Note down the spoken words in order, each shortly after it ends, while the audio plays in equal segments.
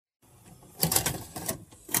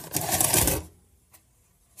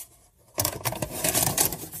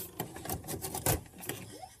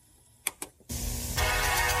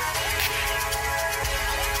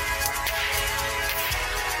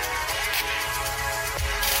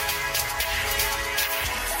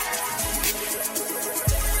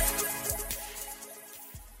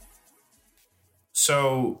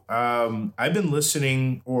So I've been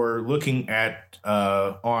listening or looking at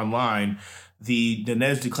online the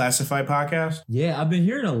Nez Declassified podcast. Yeah, I've been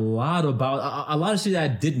hearing a lot about a lot of shit that I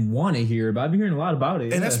didn't want to hear, but I've been hearing a lot about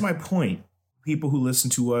it. And that's my point. People who listen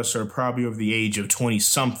to us are probably over the age of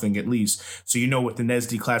 20-something at least. So you know what the Nez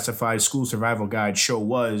Declassified School Survival Guide show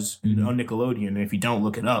was on Nickelodeon. And if you don't,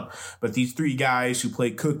 look it up. But these three guys who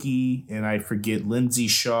play Cookie, and I forget Lindsay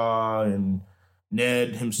Shaw and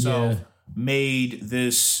Ned himself, made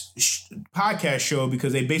this podcast show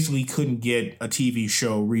because they basically couldn't get a TV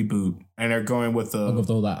show reboot. And they're going with a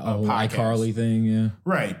whole iCarly thing, yeah.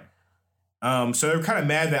 Right. So they're kind of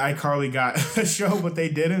mad that iCarly got a show, but they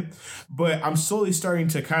didn't. But I'm slowly starting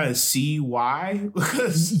to kind of see why.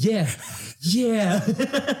 Because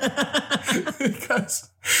because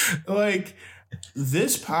like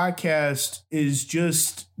this podcast is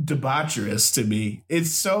just debaucherous to me.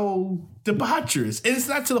 It's so debaucherous. And it's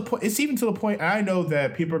not to the point. It's even to the point. I know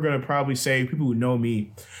that people are going to probably say, people who know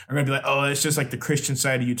me are going to be like, oh, it's just like the Christian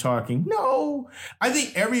side of you talking. No, I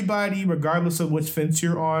think everybody, regardless of which fence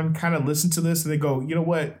you're on, kind of listen to this and they go, you know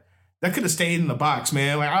what? That could have stayed in the box,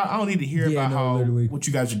 man. Like, I don't need to hear about what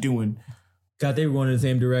you guys are doing. God, they were going in the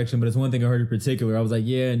same direction, but it's one thing I heard in particular. I was like,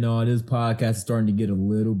 yeah, no, this podcast is starting to get a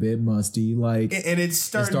little bit musty. Like, and it's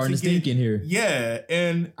starting to stink in here. Yeah,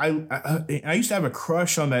 and I used to have a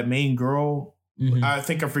crush on that main girl. Mm-hmm. I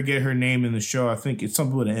think I forget her name in the show. I think it's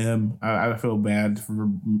something with an M. I feel bad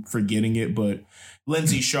for forgetting it, but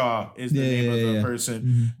Lindsay Shaw is the name of the person.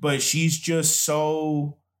 Mm-hmm. But she's just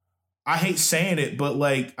so... I hate saying it, but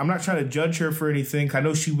like, I'm not trying to judge her for anything. I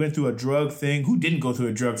know she went through a drug thing. Who didn't go through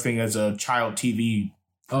a drug thing as a child TV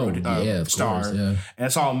star? Course, yeah. And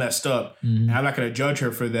it's all messed up. Mm-hmm. And I'm not going to judge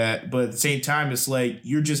her for that. But at the same time, it's like,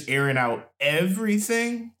 you're just airing out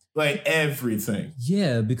everything. Like everything.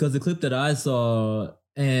 Yeah, because the clip that I saw,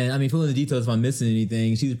 and I mean, fill in the details if I'm missing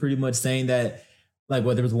anything, she was pretty much saying that, like,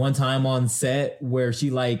 there was one time on set where she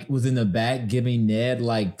like was in the back giving Ned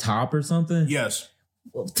like top or something. Yes.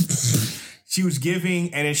 She was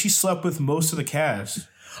giving, and then she slept with most of the cast.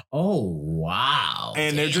 Oh, wow.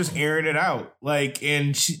 And they're just airing it out. Like,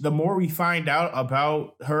 and the more we find out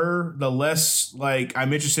about her, the less like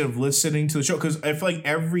I'm interested in listening to the show. Because I feel like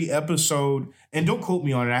every episode, and don't quote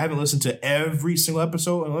me on it, I haven't listened to every single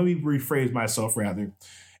episode. And let me rephrase myself rather.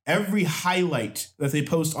 Every highlight that they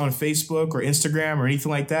post on Facebook or Instagram or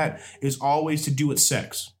anything like that is always to do with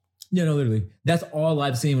sex. Yeah, no, literally. That's all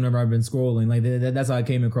I've seen whenever I've been scrolling. Like, that's how I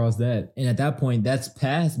came across that. And at that point, that's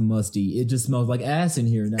past musty. It just smells like ass in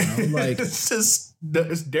here now. Like, it's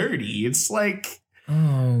dirty. It's like,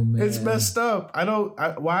 oh, man. It's messed up.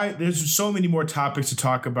 Why? There's so many more topics to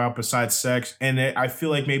talk about besides sex. And I feel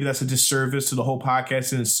like maybe that's a disservice to the whole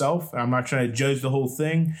podcast in itself. I'm not trying to judge the whole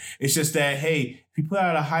thing. It's just that, hey, if you put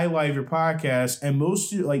out a highlight of your podcast and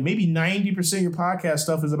maybe 90% of your podcast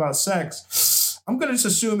stuff is about sex, I'm going to just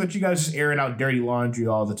assume that you guys just airing out dirty laundry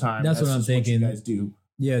all the time. That's what I'm thinking. What you guys do.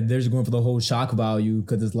 Yeah, they're just going for the whole shock value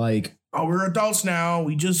because it's like, oh, we're adults now.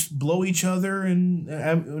 We just blow each other and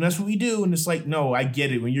that's what we do. And it's like, no, I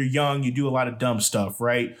get it. When you're young, you do a lot of dumb stuff,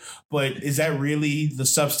 right? But is that really the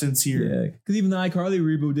substance here? Yeah, because even the iCarly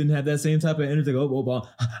reboot didn't have that same type of energy. Like,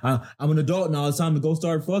 I'm an adult now. It's time to go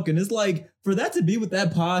start fucking. It's like, for that to be what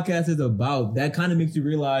that podcast is about, that kind of makes you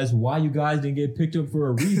realize why you guys didn't get picked up for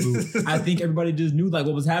a reboot. I think everybody just knew like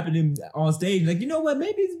what was happening on stage. Like, you know what?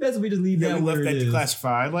 Maybe it's best if we just leave that where it is. We left that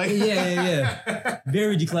declassified. Like, yeah.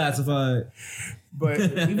 Very declassified. But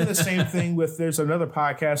even the same thing with, there's another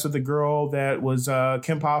podcast with the girl that was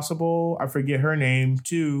Kim Possible. I forget her name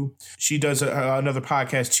too. She does another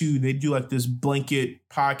podcast too. They do like this blanket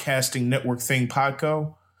podcasting network thing,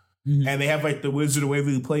 Podco. Mm-hmm. And they have like the Wizard of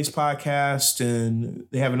Waverly Place podcast, and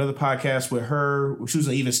they have another podcast with her, which was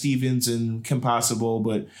Eva Stevens and Kim Possible.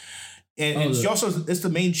 But and she also, it's the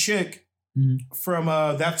main chick from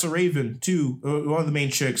That's a Raven too. One of the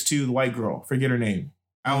main chicks too, the white girl. Forget her name.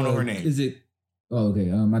 I don't know her name. Is it? Oh,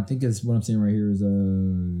 okay. I think it's what I'm seeing right here is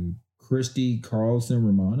Christy Carlson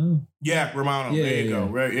Romano. Yeah, Romano. Yeah, there you go.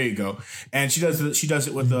 Right, there you go. And she does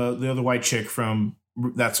it with the other white chick from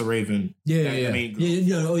That's a Raven. Yeah. Right. And they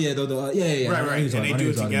do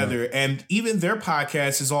it together. And even their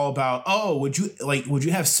podcast is all about, oh, would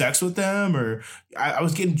you have sex with them? Or I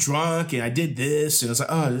was getting drunk and I did this. And it's like,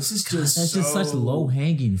 oh, this is just just such low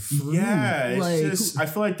hanging fruit. Yeah. It's just, I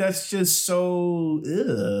feel like that's just so,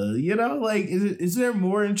 you know, like, is there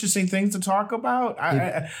more interesting things to talk about?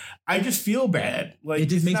 I just feel bad. Like, it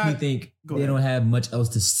just makes me think they don't have much else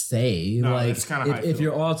to say. No, like, it's kind of if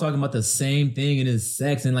you're all talking about the same thing and it's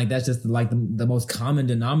sex, and like that's just like the most common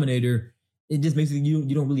denominator, it just makes it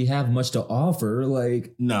you don't really have much to offer.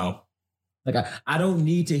 Like, no. Like I don't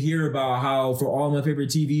need to hear about how for all my favorite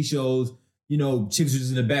TV shows, you know, chicks are just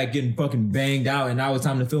in the back getting fucking banged out, and now it's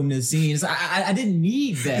time to film this scene. So I didn't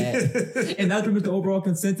need that, and that's pretty much the overall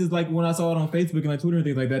consensus. Like when I saw it on Facebook and like Twitter and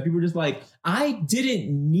things like that, people were just like, I didn't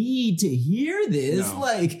need to hear this. No.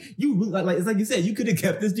 Like you, like it's like you said, you could have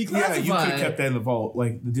kept this declassified. Yeah, you could have kept that in the vault,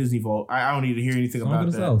 like the Disney vault. I don't need to hear anything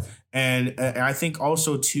about that. And I think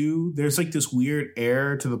also too, there's like this weird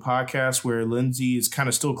air to the podcast where Lindsay is kind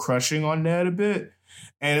of still crushing on Ned a bit.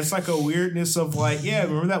 And it's like a weirdness of like, yeah,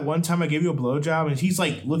 remember that one time I gave you a blowjob? And he's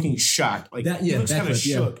like looking shocked. Like, he looks kind of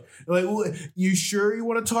shook. Yeah. Like, well, you sure you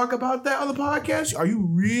want to talk about that on the podcast? Are you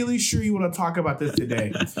really sure you want to talk about this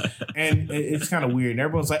today? And it's kind of weird. And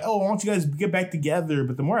everyone's like, oh, why don't you guys get back together?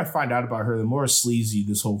 But the more I find out about her, the more sleazy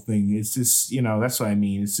this whole thing. It's just, you know, that's what I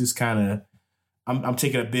mean. It's just kind of, I'm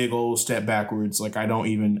taking a big old step backwards. Like I'm not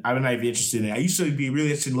even interested in it. I used to be really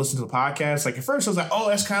interested in listening to the podcast. Like at first I was like, oh,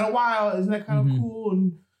 that's kind of wild. Isn't that kind of cool?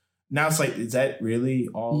 And now it's like, is that really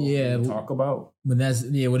all you talk about? When that's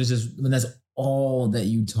all that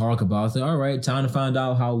you talk about. It's like, all right, time to find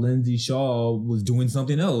out how Lindsay Shaw was doing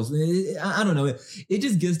something else. I don't know. It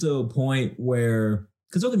just gets to a point where,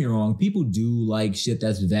 because don't get me wrong, people do like shit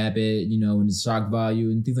that's vapid, you know, and it's shock value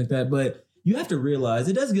and things like that. But you have to realize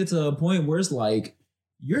it does get to a point where it's like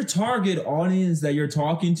your target audience that you're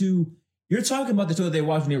talking to, you're talking about the show that they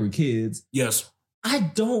watched when they were kids. Yes.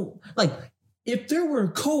 I don't like if there were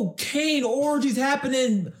cocaine orgies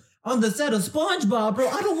happening on the set of SpongeBob, bro,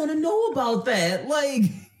 I don't want to know about that. Like,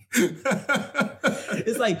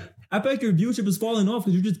 it's like, I feel like your viewership is falling off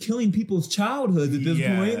because you're just killing people's childhoods at this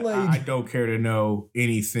point. Like, I don't care to know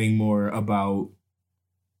anything more about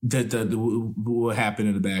the what happened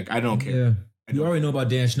in the back. I don't care. Yeah. You already know about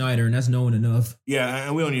Dan Schneider, and that's knowing enough. Yeah,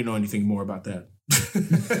 and we don't need to know anything more about that.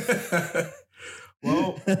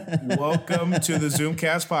 Well, welcome to the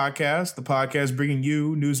Zoomcast podcast, the podcast bringing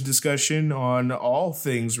you news and discussion on all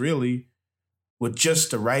things, really, with just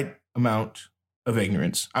the right amount of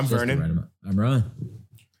ignorance. I'm just Vernon. Right I'm Ron.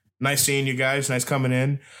 Nice seeing you guys. Nice coming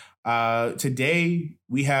in. Today,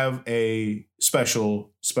 we have a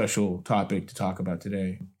special topic to talk about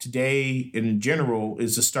today. Today, in general,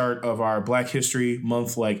 is the start of our Black History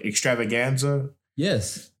Month, like extravaganza.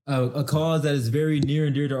 Yes. A cause that is very near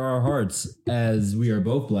and dear to our hearts, as we are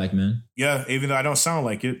both black men. Yeah, even though I don't sound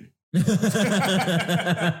like it.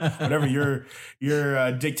 Whatever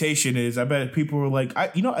your dictation is, I bet people were like,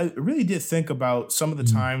 I really did think about some of the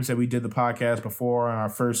times that we did the podcast before on our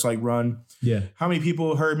first like run. Yeah, how many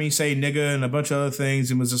people heard me say nigga and a bunch of other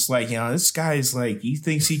things and was just like, you know, this guy's like, he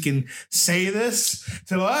thinks he can say this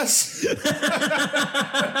to us.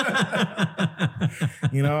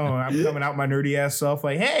 You know, I'm coming out my nerdy ass self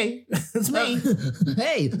like, hey, it's me.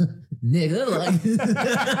 Hey, nigga, like.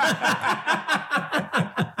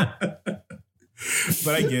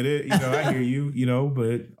 But I get it, you know, I hear you, you know,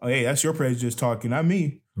 but hey, that's your prejudice talking, not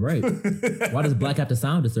me. Right. Why does black have to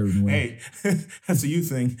sound a certain way? Hey, that's a you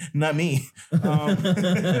thing, not me.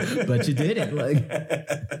 But you did it, like.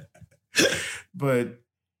 But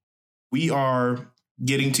we are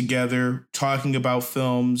getting together, talking about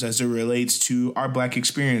films as it relates to our Black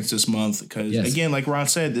experience this month. Because again, like Ron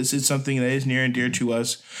said, this is something that is near and dear to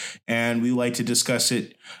us, and we like to discuss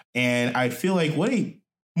it. And I feel like what a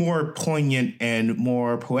more poignant and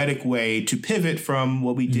more poetic way to pivot from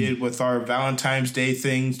what we did with our Valentine's Day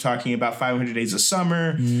things, talking about 500 Days of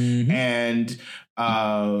Summer and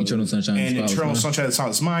Eternal Sunshine of the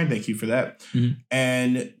Spotless Mind. Thank you for that.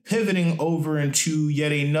 And pivoting over into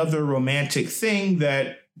yet another romantic thing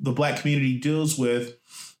that the Black community deals with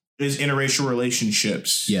is interracial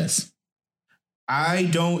relationships. Yes. I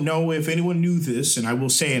don't know if anyone knew this, and I will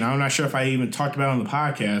say, and I'm not sure if I even talked about it on the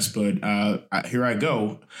podcast, but here I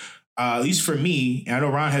go. At least for me, and I know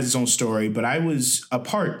Ron has his own story, but I was a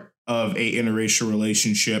part of a interracial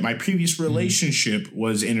relationship. My previous relationship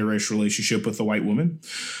was an interracial relationship with a white woman.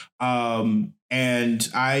 And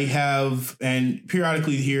I have, and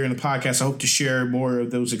periodically here in the podcast, I hope to share more of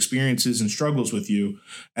those experiences and struggles with you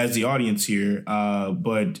as the audience here.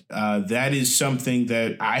 But that is something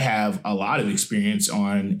that I have a lot of experience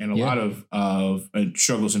on and a lot of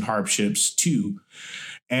struggles and hardships too.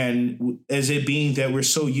 And as it being that we're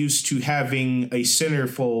so used to having a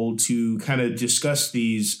centerfold to kind of discuss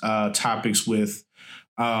these topics with,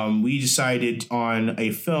 we decided on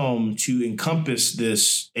a film to encompass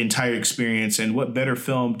this entire experience. And what better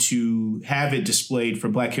film to have it displayed for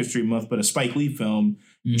Black History Month, but a Spike Lee film,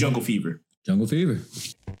 Jungle Fever. Jungle Fever.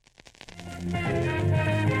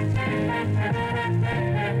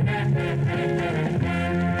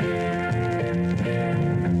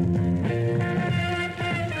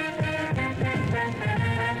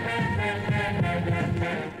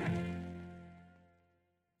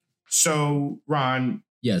 So, Ron,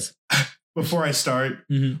 Yes. before I start,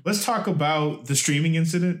 let's talk about the streaming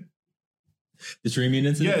incident. The streaming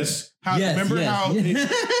incident? Yes. How?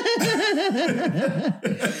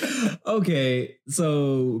 Okay,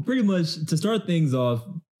 so pretty much to start things off,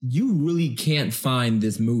 you really can't find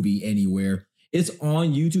this movie anywhere. It's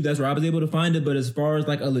on YouTube. That's where I was able to find it. But as far as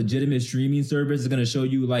like a legitimate streaming service is going to show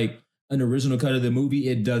you like an original cut of the movie,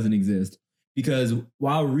 it doesn't exist. Because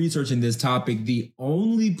while researching this topic, the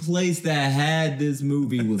only place that had this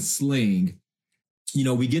movie was Sling. You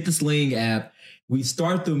know, we get the Sling app, we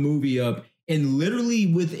start the movie up, and literally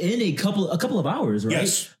within a couple of hours, right?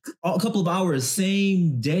 Yes. A couple of hours,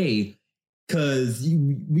 same day, because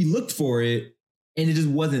we looked for it and it just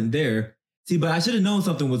wasn't there. See, but I should have known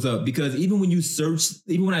something was up, because even when I searched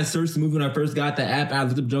the movie when I first got the app, I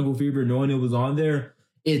looked up Jungle Fever knowing it was on there.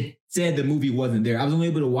 It said the movie wasn't there. I was only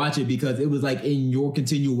able to watch it because it was like in your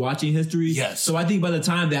continued watching history. Yes. So I think by the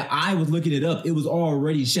time that I was looking it up, it was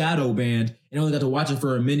already shadow banned, and I only got to watch it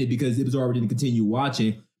for a minute because it was already to continue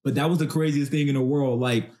watching. But that was the craziest thing in the world.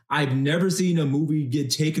 Like, I've never seen a movie get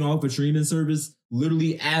taken off a streaming service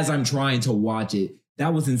literally as I'm trying to watch it.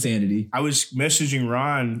 That was insanity. I was messaging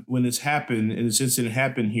Ron when this happened, and this incident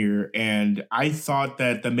happened here, and I thought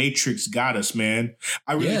that the Matrix got us, man.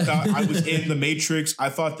 I really thought I was in the Matrix. I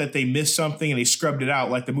thought that they missed something and they scrubbed it out.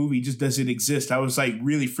 Like the movie just doesn't exist. I was like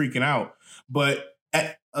really freaking out. But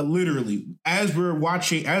literally, as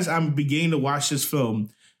I'm beginning to watch this film,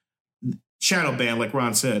 shadow ban, like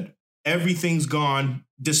Ron said, everything's gone,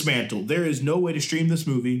 dismantled. There is no way to stream this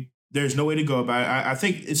movie. There's no way to go about it. I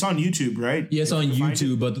think it's on YouTube, right? Yeah, it's on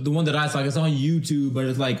YouTube, but the one that I saw, it's on YouTube, but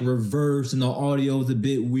it's like reversed and the audio is a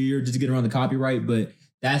bit weird just to get around the copyright. But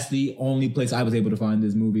that's the only place I was able to find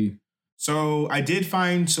this movie. So I did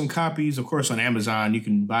find some copies, of course, on Amazon. You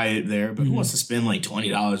can buy it there, but who wants to spend like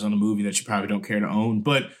 $20 on a movie that you probably don't care to own?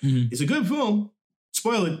 But it's a good film.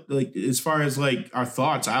 Spoil it, like as far as like our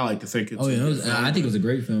thoughts, I like to think it's. I think it was a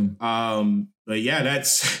great film. But yeah,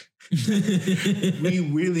 that's. We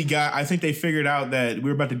really I think they figured out that we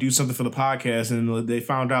were about to do something for the podcast, and they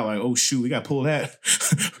found out like, oh shoot, we got to pull that.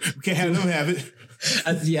 We can't have them have it.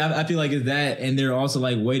 I feel like it's that, and they're also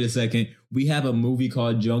like, wait a second, we have a movie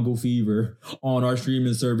called Jungle Fever on our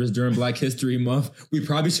streaming service during Black History Month. We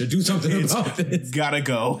probably should do something about this. Gotta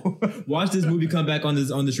go. Watch this movie come back on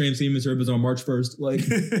the streaming service on March 1st. Like,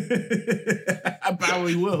 I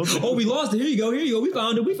probably will. Oh, we lost it. Here you go. We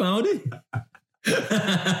found it.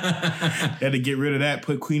 Had to get rid of that,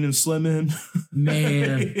 put Queen and Slim in.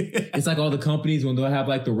 Man, it's like all the companies when they'll have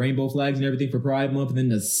like the rainbow flags and everything for Pride Month, and then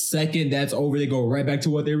the second that's over, they go right back to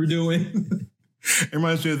what they were doing. It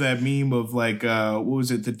reminds me of that meme of like, what was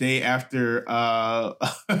it, the day after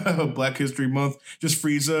Black History Month, just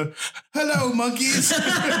Frieza, hello monkeys.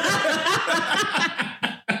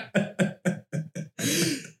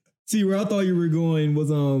 See, where I thought you were going was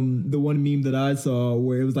the one meme that I saw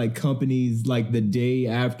where it was like companies like the day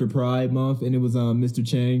after Pride Month, and it was Mr.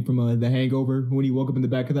 Chang from The Hangover. When he woke up in the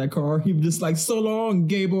back of that car, he was just like, so long,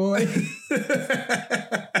 gay boy.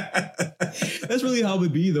 That's really how it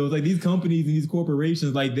would be, though. It's like these companies and these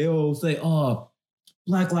corporations, like they'll say, oh,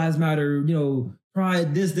 Black Lives Matter, you know,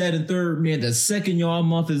 Pride, this, that, and third. Man, the second y'all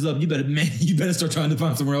month is up, you better start trying to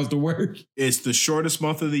find somewhere else to work. It's the shortest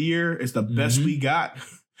month of the year. It's the best we got.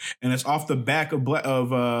 And it's off the back of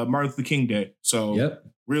Martin Luther King Day. So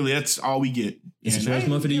really, that's all we get. It's the shortest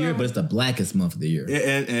month of the year, but it's the blackest month of the year.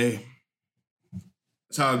 That's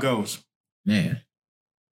how it goes. Man.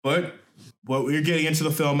 But we're getting into the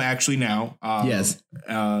film actually now. Yes.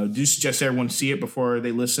 Do suggest everyone see it before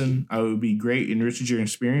they listen. It would be great. Enriches your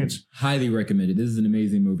experience. Highly recommended. This is an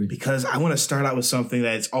amazing movie. Because I want to start out with something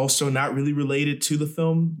that's also not really related to the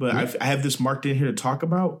film, but I have this marked in here to talk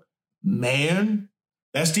about. Man.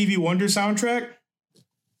 That Stevie Wonder soundtrack?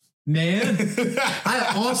 Man,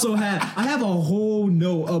 I have a whole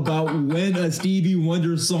note about when a Stevie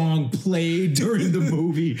Wonder song played during the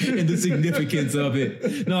movie and the significance of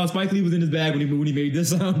it. No, Spike Lee was in his bag when he made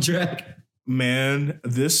this soundtrack. Man,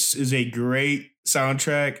 this is a great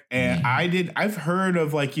soundtrack. And I've heard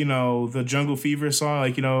of like, you know, the Jungle Fever song,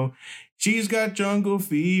 like, you know, she's got jungle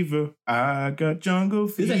fever. I got jungle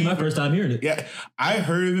fever. This ain't my first time hearing it. Yeah, I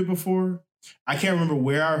heard of it before. I can't remember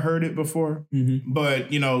where I heard it before,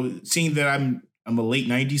 but, you know, seeing that I'm a late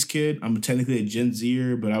 90s kid, I'm technically a Gen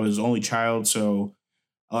Zer, but I was the only child. So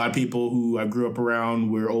a lot of people who I grew up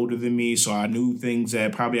around were older than me. So I knew things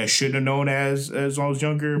that probably I shouldn't have known as I was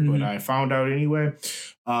younger, but I found out anyway.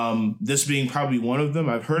 This being probably one of them.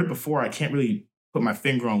 I've heard it before. I can't really put my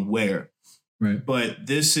finger on where. Right. But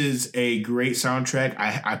this is a great soundtrack.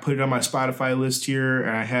 I put it on my Spotify list here,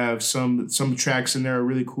 and I have some tracks in there are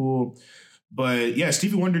really cool. But yeah,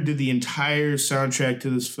 Stevie Wonder did the entire soundtrack to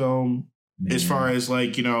this film. Man. As far as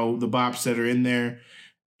like, the bops that are in there.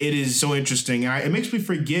 It is so interesting. It makes me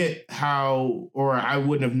forget how, or I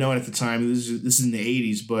wouldn't have known at the time. This is in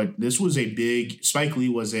the 80s, but this was a big, Spike Lee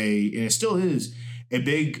was and it still is, a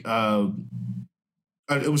big,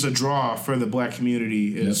 it was a draw for the Black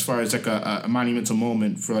community as far as like a monumental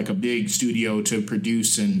moment for like a big studio to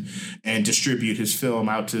produce and distribute his film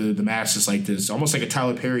out to the masses like this, almost like a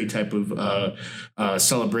Tyler Perry type of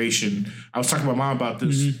celebration. I was talking to my mom about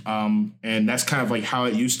this, and that's kind of like how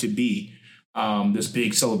it used to be, this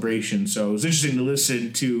big celebration. So it was interesting to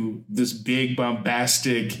listen to this big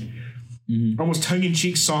bombastic, almost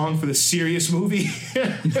tongue-in-cheek song for the serious movie.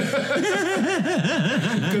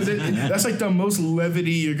 Because that's like the most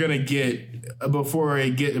levity you're gonna get before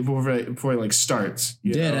it like starts.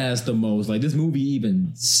 Dead ass the most. Like this movie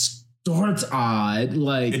even starts odd.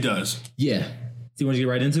 Like it does. Yeah. So you want to get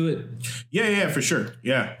right into it? Yeah, for sure.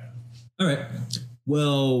 Yeah. All right.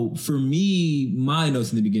 Well, for me, my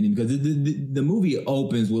notes in the beginning, because the movie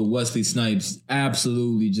opens with Wesley Snipes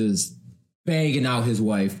absolutely just banging out his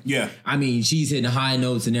wife. Yeah. I mean, she's hitting high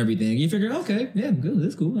notes and everything. You figure, okay, yeah, good,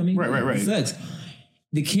 that's cool. I mean, right. Sex.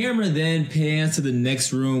 The camera then pans to the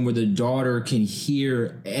next room where the daughter can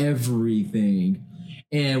hear everything.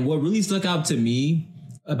 And what really stuck out to me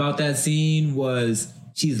about that scene was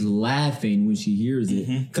she's laughing when she hears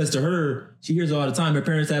it. Because to her, she hears it all the time. Her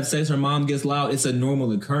parents have sex, her mom gets loud. It's a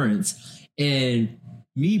normal occurrence. And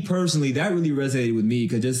me personally, that really resonated with me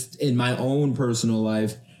because just in my own personal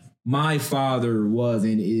life, my father was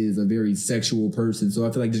and is a very sexual person. So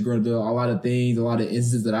I feel like just growing up, a lot of things, a lot of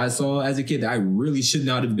instances that I saw as a kid that I really should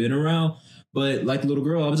not have been around. But like the little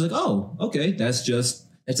girl, I was like, oh, okay, that's just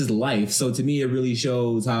life. So to me, it really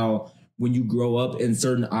shows how when you grow up in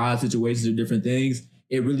certain odd situations or different things,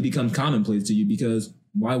 it really becomes commonplace to you because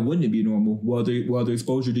why wouldn't it be normal? What other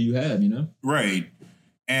exposure do you have, Right.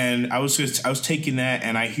 And I was taking that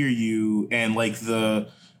and I hear you and like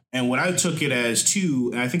and what I took it as too,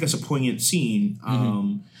 and I think that's a poignant scene.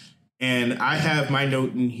 And I have my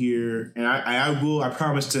note in here, and I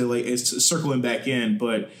promise to like it's circling back in,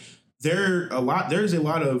 but there's a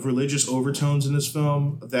lot of religious overtones in this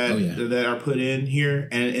film that are put in here,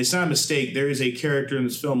 and it's not a mistake. There is a character in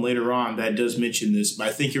this film later on that does mention this, but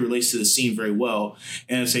I think it relates to the scene very well.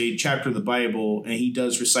 And it's a chapter of the Bible, and he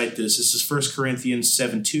does recite this. This is 1 Corinthians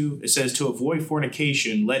 7:2. It says, "To avoid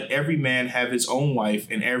fornication, let every man have his own wife,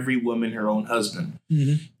 and every woman her own husband."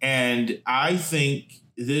 And I think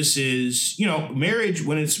this is, marriage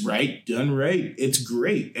when it's done right, it's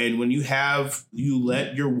great. And when you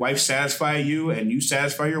let your wife satisfy you and you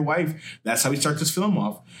satisfy your wife, that's how we start this film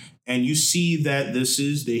off. And you see that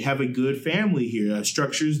they have a good family here,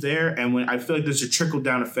 structure's there. And when I feel like there's a trickle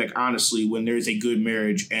down effect, honestly, when there's a good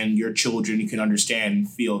marriage and your children, you can understand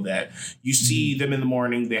and feel that. You see them in the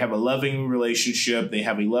morning, they have a loving relationship, they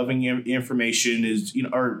have a loving information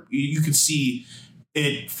or you can see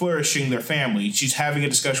it flourishing their family. She's having a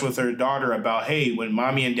discussion with her daughter about, hey, when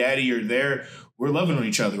mommy and daddy are there, we're loving on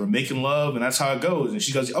each other. We're making love, and that's how it goes. And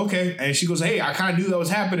she goes, okay. And she goes, hey, I kind of knew that was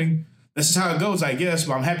happening. This is how it goes, I guess.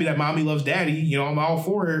 But I'm happy that mommy loves daddy. I'm all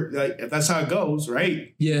for her. Like, if that's how it goes,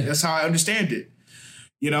 right? Yeah. That's how I understand it.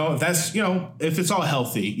 If that's, if it's all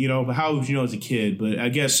healthy, but how would you know as a kid? But I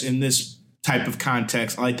guess in this type of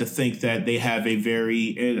context, I like to think that they have I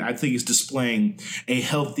think it's displaying a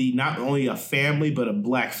healthy, not only a family, but a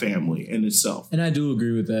Black family in itself. And I do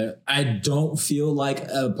agree with that. I don't feel like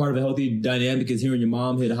a part of a healthy dynamic is hearing your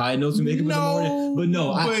mom hit high notes and make up in the morning. But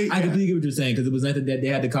no, I completely get what you're saying because it was nice that they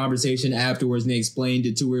had the conversation afterwards and they explained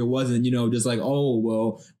it to where it wasn't, just like, oh,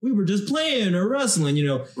 well, we were just playing or wrestling,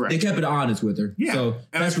 Right. They kept it honest with her. Yeah. So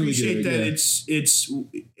and that's I appreciate really good.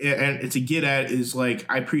 That and to get at is like,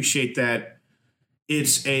 I appreciate that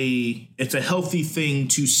it's a healthy thing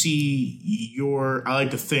to see I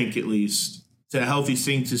like to think at least, it's a healthy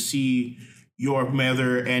thing to see your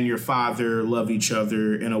mother and your father love each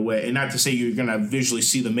other in a way. And not to say you're going to visually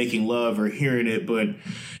see them making love or hearing it, but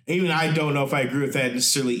even I don't know if I agree with that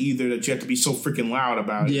necessarily either, that you have to be so freaking loud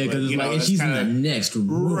about it. Yeah, because and she's in the next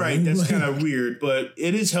room. Right, that's kind of weird. But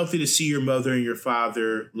it is healthy to see your mother and your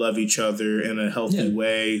father love each other in a healthy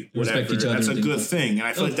way. Whatever. That's a good thing. And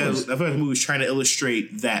I feel like the movie's trying to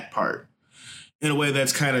illustrate that part in a way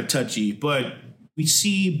that's kind of touchy. But we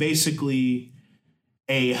see basically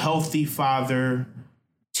a healthy father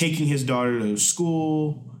taking his daughter to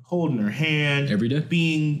school, holding her hand every day,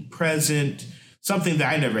 being present, something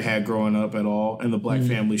that I never had growing up at all in the Black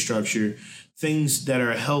family structure. things that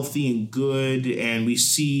are healthy and good. And we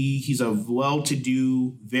see he's a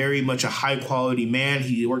well-to-do, very much a high-quality man.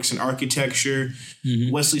 He works in architecture.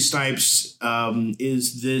 Mm-hmm. Wesley Snipes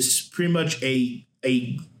is this pretty much an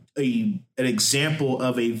example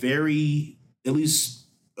of a very, at least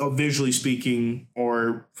visually speaking,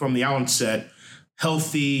 or from the outset,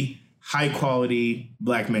 healthy, high-quality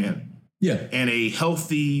black man. Yeah. And a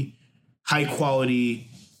healthy, high-quality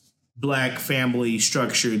black family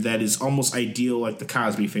structure that is almost ideal, like the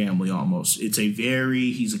Cosby family almost.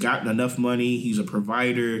 He's gotten enough money, he's a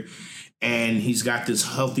provider, and he's got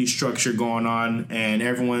this healthy structure going on, and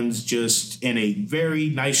everyone's just in a very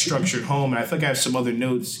nice structured home. And I think I have some other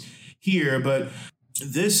notes here, but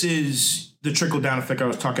this is the trickle-down effect I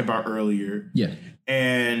was talking about earlier. Yeah.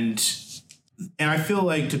 And I feel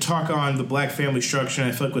like to talk on the black family structure,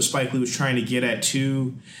 and I feel like what Spike Lee was trying to get at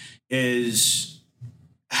too, is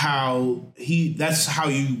that's how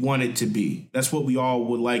you want it to be. That's what we all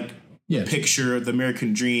would like. Yeah. Picture the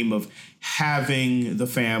American dream of having the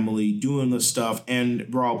family, doing the stuff, and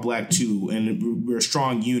we're all black too, and we're a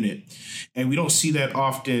strong unit. And we don't see that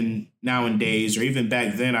often nowadays, or even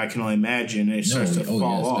back then, I can only imagine. And it starts to fall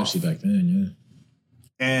off. Especially back then,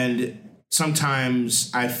 yeah. And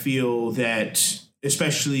sometimes I feel that,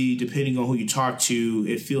 especially depending on who you talk to,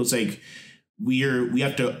 it feels like we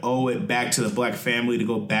have to owe it back to the black family to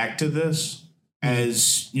go back to this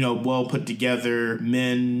as, well put together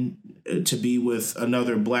men to be with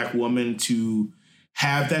another black woman to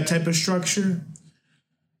have that type of structure.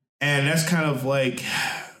 And that's kind of like,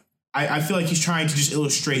 I feel like he's trying to just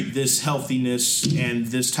illustrate this healthiness and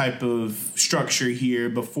this type of structure here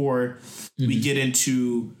before we get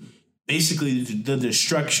into basically the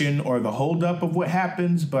destruction or the holdup of what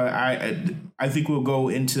happens. But I think we'll go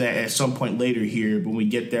into that at some point later here when we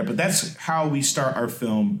get there. But that's how we start our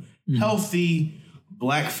film. Healthy,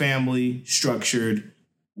 black family, structured,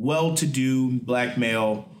 well-to-do black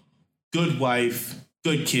male, good wife,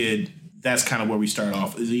 good kid. That's kind of where we start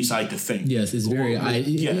off, at least I like to think. Yes, it's very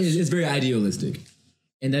idealistic.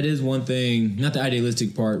 And that is one thing, not the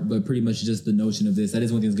idealistic part, but pretty much just the notion of this. That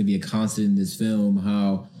is one thing that's going to be a constant in this film,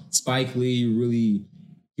 how Spike Lee really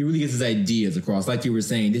gets his ideas across. Like you were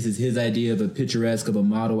saying, this is his idea of a picturesque, of a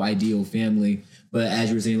model ideal family. But as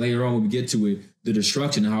you were saying later on when we get to it, the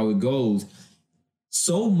destruction, how it goes.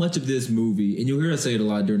 So much of this movie, and you'll hear us say it a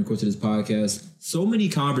lot during the course of this podcast, so many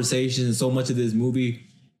conversations, so much of this movie,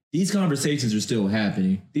 these conversations are still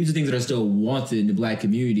happening. These are things that are still wanted in the black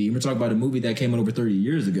community. And we're talking about a movie that came out over 30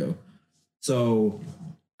 years ago. So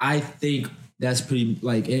I think that's pretty,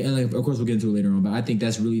 and of course we'll get into it later on, but I think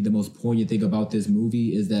that's really the most poignant thing about this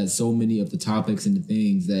movie is that so many of the topics and the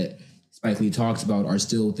things that Spike Lee talks about are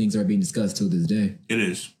still things that are being discussed till this day. It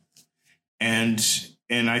is.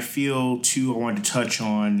 And I feel, too, I wanted to touch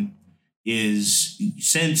on is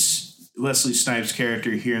since Wesley Snipes'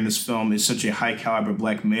 character here in this film is such a high-caliber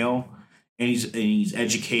black male, and he's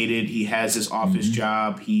educated, he has this office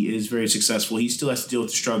job, he is very successful, he still has to deal with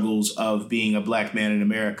the struggles of being a black man in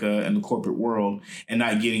America and the corporate world and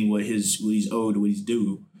not getting what he's owed, what he's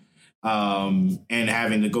due, and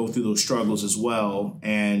having to go through those struggles as well.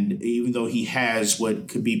 And even though he has what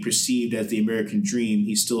could be perceived as the American dream,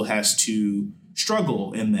 he still has to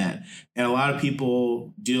struggle in that. And a lot of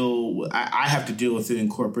people I have to deal with it in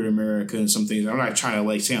corporate America and some things. I'm not trying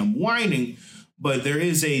to say I'm whining, but there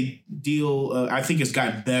is a deal. I think it's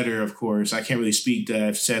gotten better, of course. I can't really speak that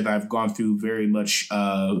I've said I've gone through very much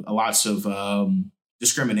lots of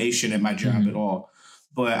discrimination at my job at all.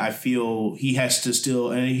 But I feel he has to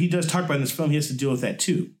still, and he does talk about in this film, he has to deal with that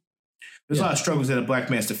too. There's a lot of struggles that a black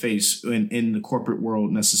man has to face in the corporate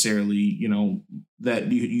world necessarily,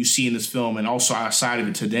 that you see in this film and also outside of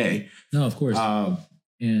it today. No, of course.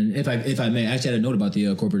 And if I may, I actually had a note about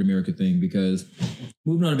the corporate America thing, because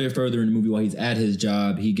moving on a bit further in the movie, while he's at his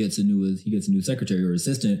job, he gets a new secretary or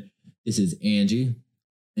assistant. This is Angie.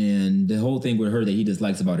 And the whole thing with her that he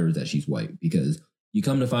dislikes about her is that she's white, because you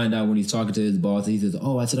come to find out when he's talking to his boss, he says,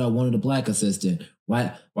 "Oh, I said I wanted a black assistant. Why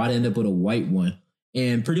did I end up with a white one?"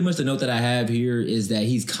 And pretty much the note that I have here is that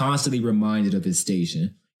he's constantly reminded of his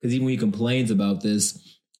station. Because even when he complains about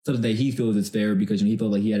this, something that he feels is fair, because he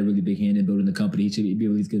felt like he had a really big hand in building the company, he should be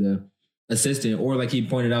able to get an assistant. Or like he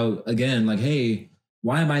pointed out again, hey,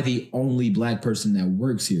 why am I the only black person that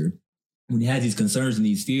works here? When he has these concerns and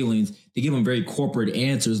these feelings, they give him very corporate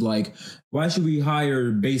answers like, why should we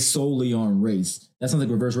hire based solely on race? That sounds like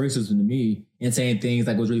reverse racism to me. And saying things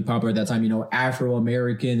like what was really popular at that time,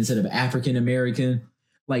 Afro-American instead of African-American.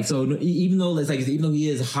 So even though he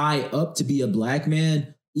is high up to be a black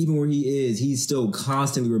man, even where he is, he's still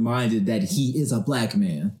constantly reminded that he is a black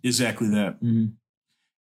man. Exactly that. Mm-hmm.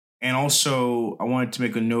 And also, I wanted to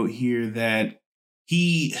make a note here that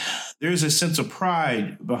there's a sense of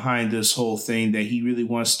pride behind this whole thing, that he really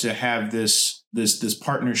wants to have this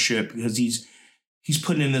partnership, because he's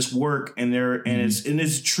putting in this work, and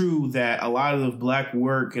it's true that a lot of Black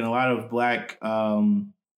work and a lot of Black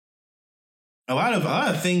a lot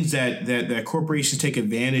of things that corporations take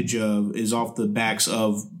advantage of is off the backs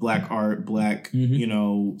of Black art, Black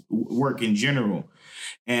work in general.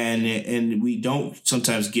 And we don't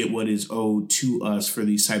sometimes get what is owed to us for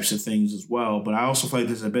these types of things as well. But I also feel like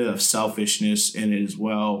there's a bit of selfishness in it as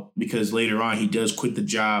well, because later on he does quit the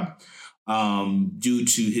job due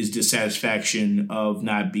to his dissatisfaction of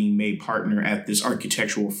not being made partner at this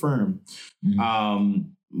architectural firm.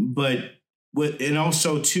 And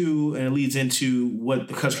also too, and it leads into what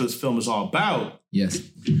the cusp of this film is all about. Yes,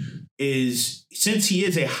 is since he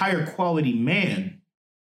is a higher quality man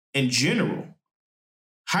in general,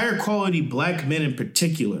 higher quality Black men in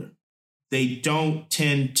particular, they don't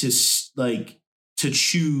tend to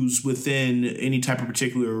choose within any type of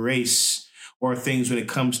particular race or things when it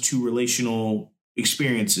comes to relational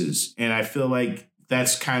experiences. And I feel like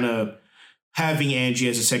that's kind of having Angie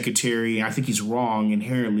as a secretary. I think he's wrong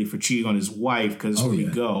inherently for cheating on his wife, because that's where we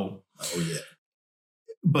go. Oh yeah.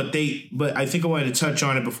 But I think I wanted to touch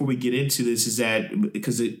on it before we get into this, is that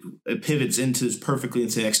because it pivots into this perfectly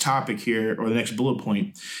into the next topic here, or the next bullet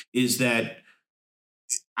point, is that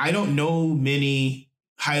I don't know many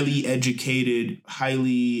highly educated,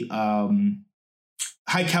 highly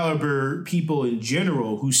high caliber people in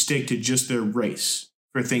general who stick to just their race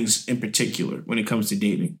for things in particular when it comes to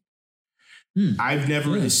dating. I've never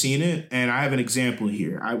really seen it, and I have an example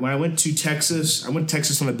here. When I went to Texas, on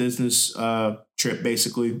a business trip,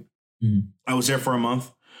 basically. I was there for a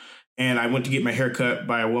month, and I went to get my hair cut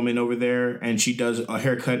by a woman over there, and she does a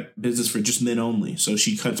haircut business for just men only. So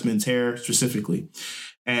she cuts men's hair specifically.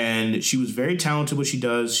 And she was very talented what she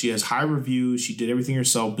does. She has high reviews. She did everything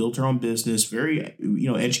herself, built her own business, very,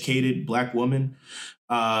 educated Black woman.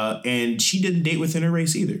 And she didn't date within her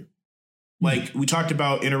race either. Like, we talked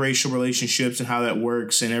about interracial relationships and how that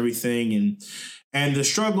works and everything, and the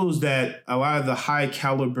struggles that a lot of the high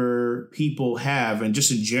caliber people have, and just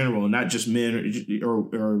in general, not just men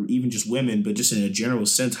or even just women, but just in a general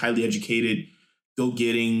sense, highly educated,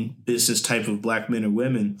 go-getting business type of Black men or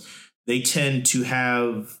women, they tend to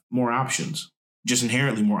have more options, just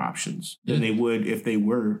inherently more options than they would if they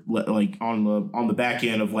were like on the back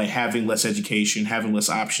end of like having less education, having less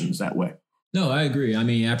options that way. No, I agree. I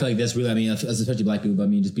mean, I feel like that's really, especially Black people, but I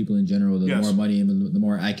mean, just people in general, the more money and the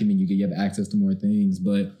more acumen you get, you have access to more things.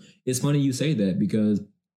 But it's funny you say that, because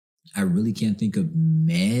I really can't think of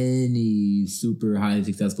many super highly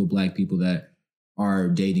successful Black people that are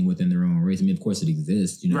dating within their own race. I mean, of course it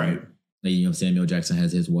exists, Right. Like, Samuel Jackson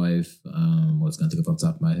has his wife. What's going to take off the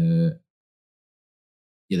top of my head?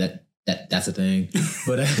 Yeah, that's a thing.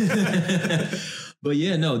 But but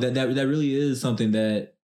yeah, no, that really is something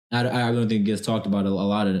that I don't think it gets talked about a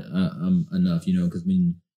lot enough, because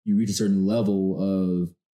when you reach a certain level of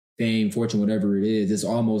fame, fortune, whatever it is, it's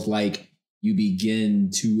almost like you begin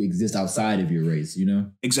to exist outside of your race,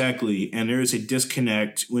 Exactly. And there is a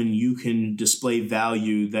disconnect when you can display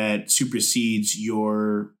value that supersedes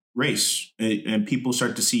your race, and people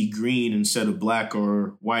start to see green instead of Black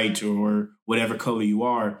or white or whatever color you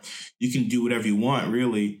are. You can do whatever you want,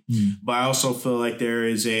 really. But I also feel like there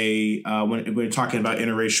is when we're talking about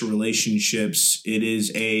interracial relationships, it is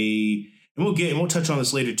and we'll touch on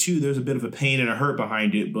this later too. There's a bit of a pain and a hurt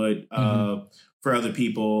behind it, but for other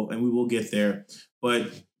people, and we will get there.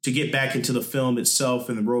 But to get back into the film itself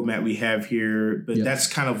and the roadmap we have here, but that's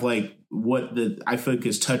kind of like what I feel like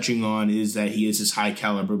is touching on, is that he is this high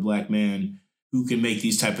caliber Black man who can make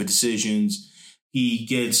these type of decisions. He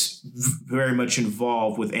gets very much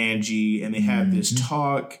involved with Angie, and they have this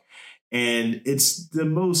talk, and it's the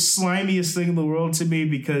most slimiest thing in the world to me,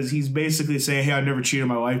 because he's basically saying, "Hey, I've never cheated on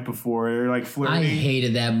my wife before." They're like flirting. I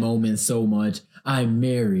hated that moment so much. I'm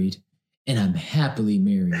married. And I'm happily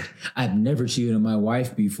married. I've never cheated on my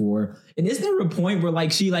wife before. And isn't there a point where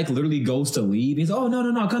she literally goes to leave? He's, "Oh,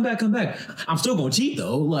 no, come back. I'm still gonna cheat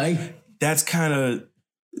though." That's kind of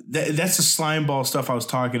that's the slime ball stuff I was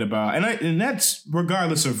talking about, and that's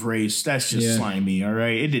regardless of race. That's just slimy. All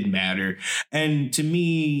right, it didn't matter. And to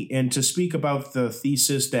me, and to speak about the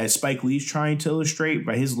thesis that Spike Lee's trying to illustrate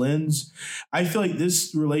by his lens, I feel like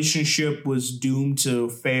this relationship was doomed to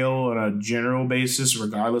fail on a general basis,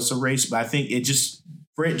 regardless of race. But I think it just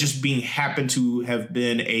being happened to have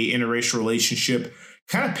been a interracial relationship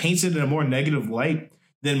kind of paints it in a more negative light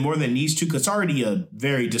than more than needs to, because it's already a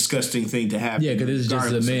very disgusting thing to happen. Yeah, because it's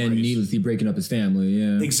just a man needlessly breaking up his family.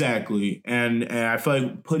 Yeah, exactly. And I feel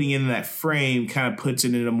like putting in that frame kind of puts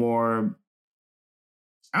it in a more,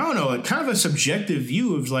 I don't know, kind of a subjective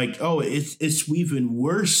view of like, oh, it's even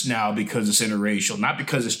worse now because it's interracial, not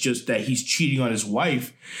because it's just that he's cheating on his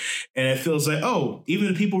wife. And it feels like, oh, even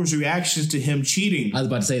the people's reactions to him cheating. I was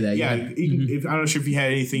about to say that. Yeah. I'm not sure if you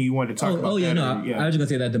had anything you wanted to talk about. I was just gonna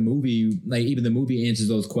say that the movie, like even the movie answers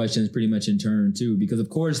those questions pretty much in turn too, because of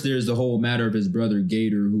course there's the whole matter of his brother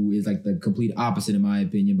Gator, who is like the complete opposite in my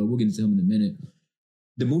opinion, but we'll get into him in a minute.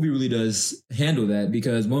 The movie really does handle that,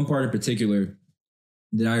 because one part in particular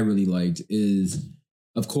that I really liked is,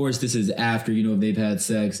 of course, this is after, they've had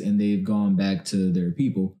sex and they've gone back to their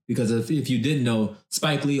people. Because if you didn't know,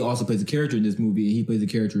 Spike Lee also plays a character in this movie, and he plays the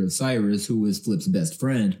character of Cyrus, who is Flip's best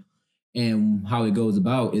friend. And how it goes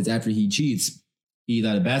about is after he cheats, he's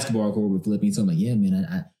at a basketball court with Flip, and he's like, yeah, man,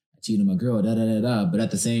 I cheated on my girl, da-da-da-da. But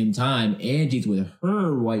at the same time, Angie's with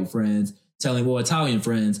her white friends, Italian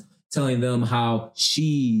friends, telling them how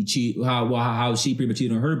she pretty much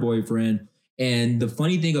cheated on her boyfriend. And the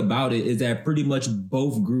funny thing about it is that pretty much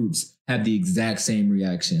both groups have the exact same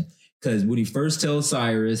reaction. Because when he first tells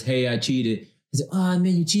Cyrus, hey, I cheated, he said, oh,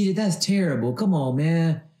 man, you cheated? That's terrible. Come on,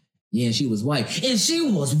 man. Yeah, and she was white. And she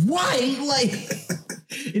was white? Like,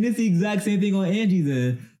 and it's the exact same thing on Angie's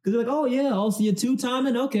end. Because they're like, oh, yeah, I'll see you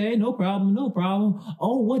two-timing. Okay, no problem.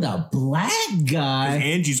 Oh, what a black guy.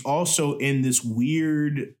 Angie's also in this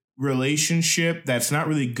weird relationship that's not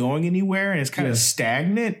really going anywhere, and it's kind of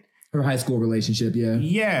stagnant. Her high school relationship, yeah.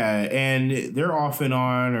 Yeah, and they're off and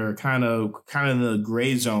on, or kind of in the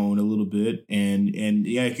gray zone a little bit. And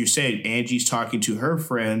yeah, like you said, Angie's talking to her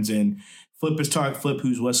friends, and Flip,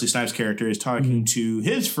 who's Wesley Snipes' character, is talking to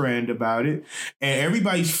his friend about it. And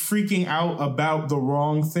everybody's freaking out about the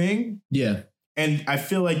wrong thing. Yeah. And I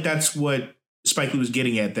feel like that's what Spike Lee was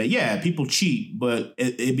getting at, that, yeah, people cheat, but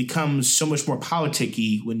it becomes so much more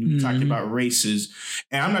politicky when you talk about races.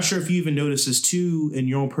 And I'm not sure if you even notice this too in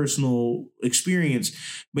your own personal experience.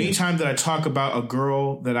 But anytime that I talk about a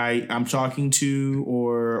girl that I'm talking to,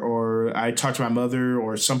 or I talk to my mother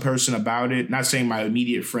or some person about it, not saying my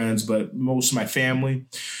immediate friends, but most of my family,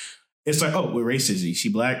 it's like, oh, what race is he? She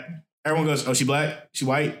black? Everyone goes, oh, she black? She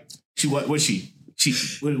white? She what? What's she?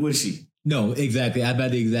 What is she? No, exactly. I've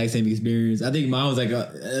had the exact same experience. I think mine was like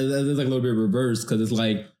a little bit reversed, because it's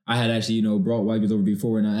like I had actually, brought white girls over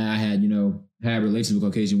before, and I had, had relations with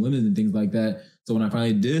Caucasian women and things like that. So when I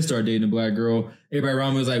finally did start dating a black girl, everybody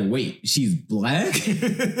around me was like, wait, she's black?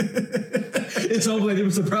 It's almost like they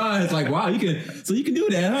were surprised, like, wow, you can do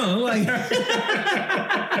that, huh? Like,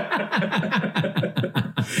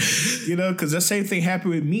 because the same thing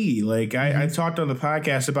happened with me. Like I talked on the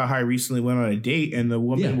podcast about how I recently went on a date and the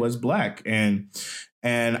woman was black, and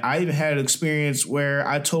I even had an experience where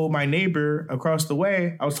I told my neighbor across the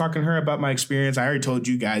way, I was talking to her about my experience. I already told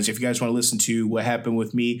you guys, if you guys want to listen to what happened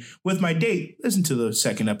with me with my date, listen to the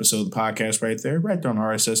second episode of the podcast right there on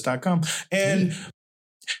rss.com. And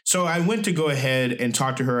so I went to go ahead and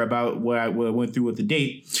talk to her about what I went through with the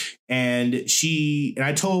date. And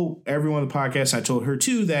I told everyone on the podcast, I told her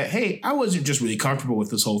too, that, hey, I wasn't just really comfortable with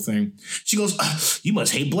this whole thing. She goes, you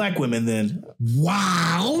must hate black women then.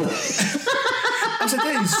 Wow. I was like,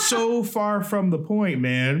 that is so far from the point,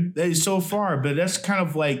 man. That is so far. But that's kind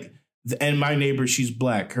of like, and my neighbor, she's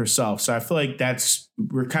black herself. So I feel like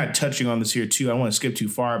we're kind of touching on this here too. I don't want to skip too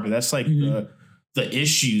far, but that's like the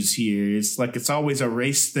issues here. It's like, it's always a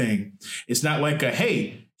race thing. It's not like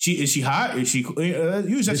is she hot? Is she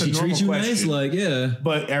usually that's a normal treat you question. Nice? Like, yeah.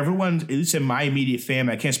 But everyone, at least in my immediate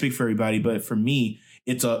family, I can't speak for everybody, but for me,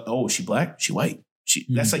 it's is she black? She white?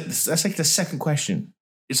 That's like the second question.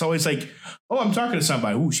 It's always like, oh, I'm talking to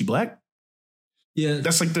somebody. Ooh, she black? Yeah.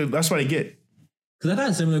 That's what I get. Because I've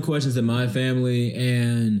had similar questions in my family,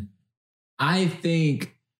 and I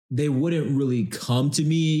think they wouldn't really come to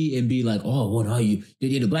me and be like, oh, what are you?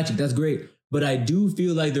 You're the black chick. That's great. But I do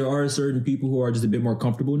feel like there are certain people who are just a bit more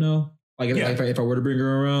comfortable now. Like if I were to bring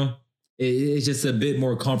her around, it's just a bit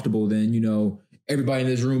more comfortable than, everybody in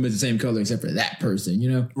this room is the same color except for that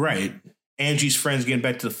person, Right. Angie's friends, getting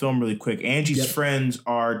back to the film really quick, Angie's friends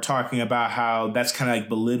are talking about how that's kind of like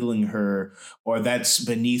belittling her, or that's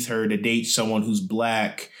beneath her to date someone who's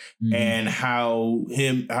black, and how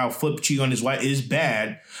Flip cheating on his wife is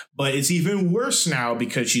bad, but it's even worse now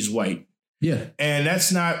because she's white. Yeah. And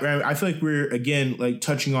that's not, I feel like we're again, like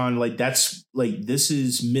touching on like, that's like, this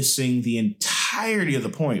is missing the entirety of the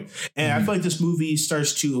point. And I feel like this movie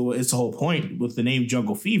starts to, it's the whole point with the name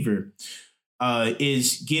Jungle Fever,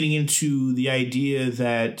 is getting into the idea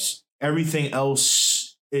that everything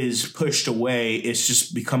else is pushed away, it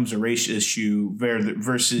just becomes a race issue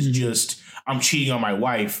versus just I'm cheating on my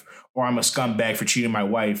wife, or I'm a scumbag for cheating on my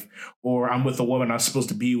wife, or I'm with a woman I'm supposed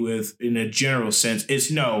to be with in a general sense.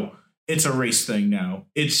 It's a race thing now.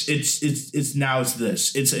 It's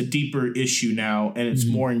this. It's a deeper issue now, and it's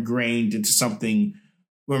more ingrained into something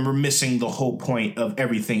when we're missing the whole point of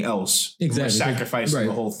everything else. Exactly. We're sacrificing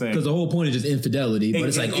the whole thing. Because the whole point is just infidelity. But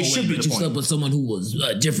it's like, you slept with someone who was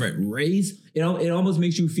a different race. It almost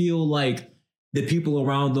makes you feel like the people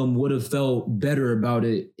around them would have felt better about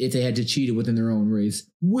it if they had to cheat within their own race,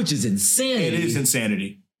 which is insanity. It is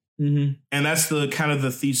insanity. And that's the kind of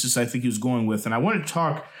the thesis I think he was going with. And I want to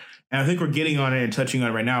talk, and I think we're getting on it and touching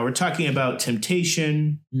on it right now. We're talking about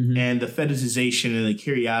temptation and the fetishization and the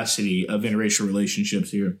curiosity of interracial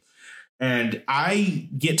relationships here. And I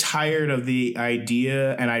get tired of the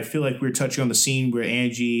idea, and I feel like we're touching on the scene where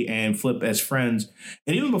Angie and Flip as friends,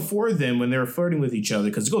 and even before then when they were flirting with each other,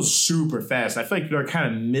 because it goes super fast. I feel like they're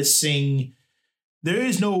kind of missing. There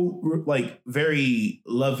is no like very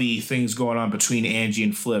lovey things going on between Angie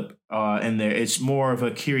and Flip in there. It's more of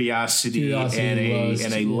a curiosity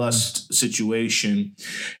and a lust situation.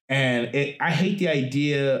 And I hate the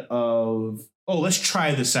idea of, let's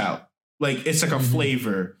try this out. Like, it's like a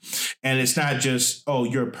flavor, and it's not just,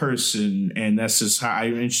 you're a person and that's just how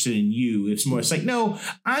I'm interested in you. It's more, it's like, no,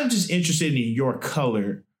 I'm just interested in your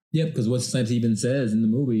color. Yep. Because what Snipes even says in the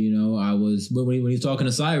movie, when he's talking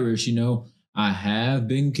to Cyrus, I have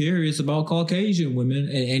been curious about Caucasian women.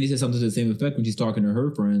 And he said something to the same effect when she's talking to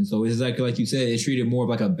her friends. So it's like you said, it's treated more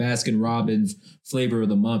of like a Baskin-Robbins flavor of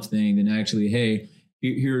the month thing than actually, hey,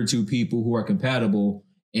 here are two people who are compatible,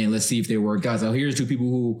 and let's see if they work out. So here's two people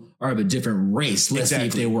who are of a different race. Let's see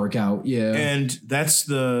if they work out. Yeah. And that's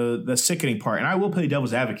the sickening part. And I will play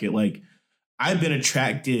devil's advocate. Like, I've been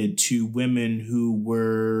attracted to women who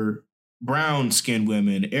were brown-skinned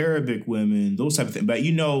women, Arabic women, those type of things. But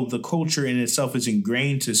the culture in itself is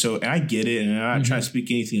ingrained and I get it, and I'm not trying to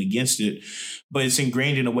speak anything against it, but it's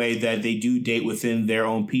ingrained in a way that they do date within their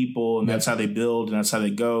own people, and that's how they build, and that's how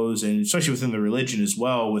it goes, and especially within the religion as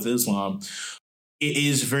well with Islam. It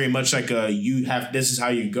is very much like this is how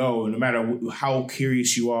you go, no matter how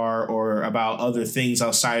curious you are or about other things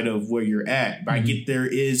outside of where you're at. But I get there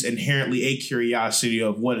is inherently a curiosity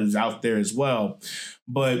of what is out there as well.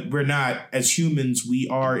 But we're not, as humans, we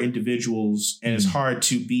are individuals, and it's hard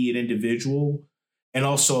to be an individual. And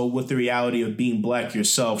also with the reality of being Black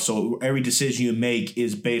yourself. So every decision you make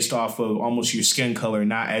is based off of almost your skin color,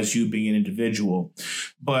 not as you being an individual.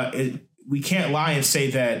 But we can't lie and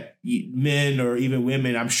say that men or even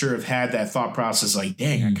women, I'm sure, have had that thought process like,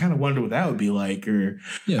 dang, I kind of wonder what that would be like, or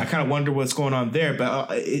I kind of wonder what's going on there.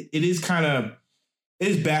 But it is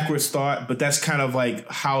backwards thought, but that's kind of like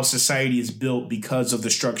how society is built because of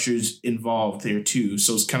the structures involved there too.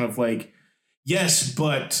 So it's kind of like, yes,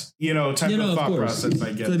 but, type of thought process,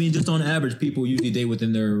 I guess. I mean, just on average, people usually date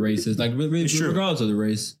within their races, like regardless of the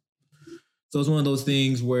race. So it's one of those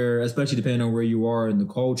things where, especially depending on where you are in the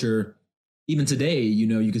culture, even today, you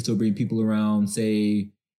can still bring people around, say,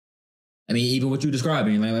 I mean, even what you're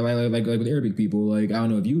describing, like with Arabic people, like, I don't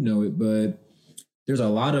know if you know it, but there's a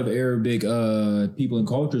lot of Arabic people and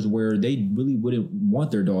cultures where they really wouldn't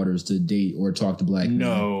want their daughters to date or talk to Black men.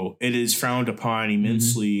 No, it is frowned upon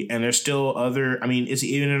immensely. And there's still it's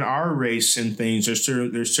even in our race and things,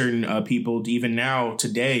 there's certain people even now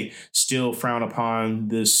today still frown upon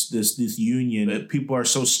this union. People are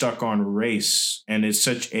so stuck on race, and it's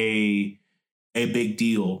such a big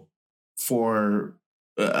deal for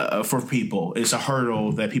people. It's a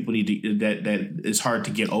hurdle that people need to, that is hard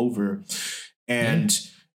to get over. And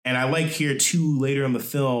I like here too, later in the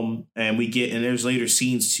film, and there's later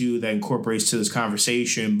scenes too that incorporates to this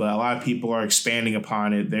conversation, but a lot of people are expanding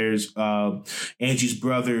upon it. There's Angie's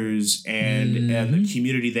brothers and the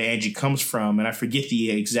community that Angie comes from. And I forget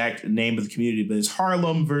the exact name of the community, but it's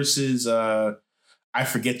Harlem versus I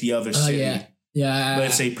forget the other city. Yeah, but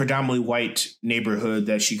it's a predominantly white neighborhood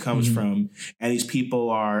that she comes from, and these people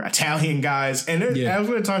are Italian guys. And I was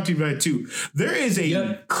going to talk to you about it too. There is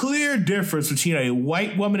a clear difference between a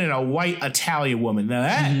white woman and a white Italian woman. Now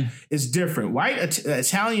that is different. White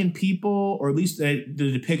Italian people, or at least the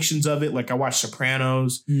depictions of it, like I watched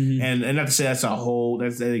Sopranos, and not to say that's a whole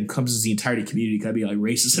that encompasses the entirety community. Could be like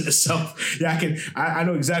racist in itself. Yeah, I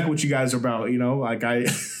know exactly what you guys are about. Like I.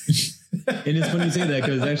 And it's funny you say that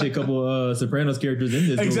because there's actually a couple Sopranos characters in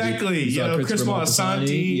this movie. Exactly. Chris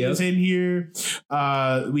Moltisanti is in here.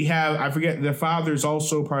 We have, I forget, their father's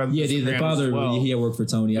also part of the Sopranos the father, as well. He had worked for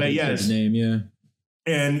Tony. I forget his name,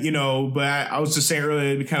 And, but I was just saying earlier,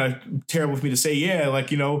 it'd be kind of terrible for me to say, yeah,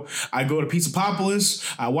 like, I go to Pizzapopolis,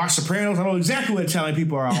 I watch Sopranos, I know exactly what Italian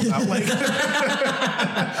people are all about. Like,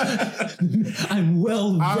 I'm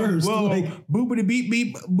well versed. Boopity beep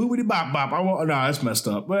beep, boopity bop bop. No, that's messed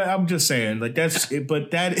up. But I'm just saying, like, that's it. But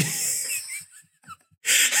that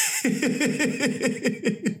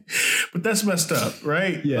but that's messed up,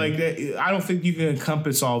 right? Yeah. Like, I don't think you can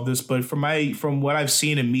encompass all of this, but from what I've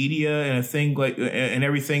seen in media and a thing like and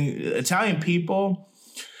everything, Italian people,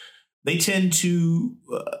 they tend to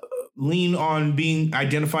lean on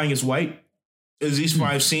identifying as white. At least what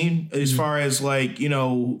I've seen, as far as like,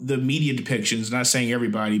 the media depictions, not saying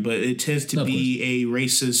everybody, but it tends to be a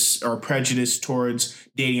racist or prejudice towards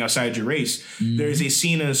dating outside your race. There's a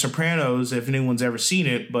scene in The Sopranos, if anyone's ever seen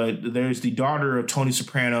it, but there's the daughter of Tony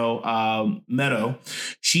Soprano, Meadow.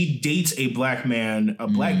 She dates a black man, a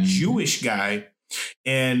black Jewish guy.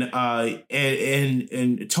 And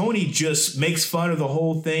Tony just makes fun of the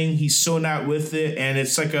whole thing. He's so not with it, and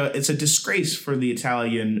it's a disgrace for the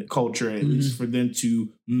Italian culture, at least for them to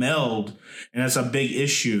meld, and that's a big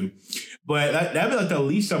issue. But that'd be like the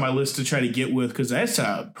least on my list to try to get with, because that's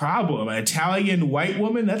a problem. An Italian white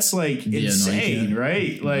woman, that's like insane,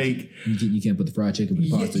 right? Like you can't put the fried chicken with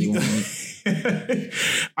the pasta you want.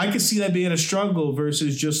 I could see that being a struggle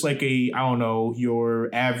versus just like your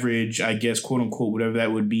average, I guess, quote unquote, whatever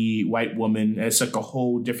that would be, white woman. It's like a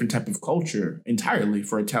whole different type of culture entirely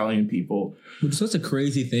for Italian people. Which is such a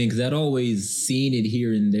crazy thing, because I'd always seen it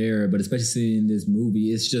here and there, but especially seeing this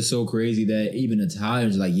movie, it's just so crazy that even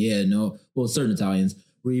Italians are like, certain Italians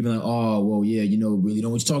were even like, oh, well, yeah, really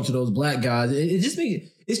don't want you to talk to those black guys.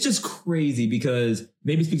 It's just crazy, because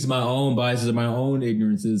maybe it speaks to my own biases or my own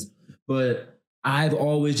ignorances. But I've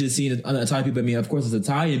always just seen Italian people. I mean, of course, it's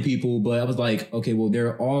Italian people, but I was like, okay, well, there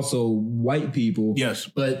are also white people. Yes.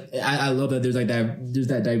 But I love that there's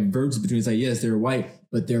that divergence between, it's like, yes, they're white,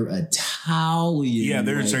 but they're Italian. Yeah,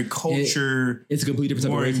 there's a culture. It's a completely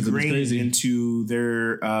different type of racism. Ingrained It's crazy. into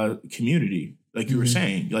their community. Like you were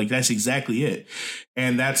saying, like that's exactly it.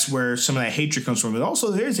 And that's where some of that hatred comes from. But also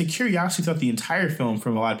there's a curiosity throughout the entire film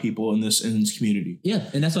from a lot of people in this community. Yeah,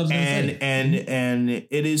 and that's what I was going to say. And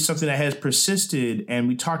it is something that has persisted. And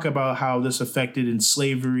we talk about how this affected in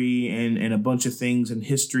slavery and a bunch of things in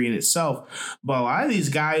history in itself. But a lot of these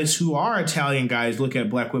guys who are Italian guys look at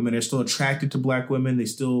black women. They're still attracted to black women. They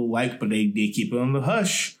still but they keep it on the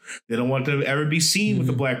hush. They don't want to ever be seen with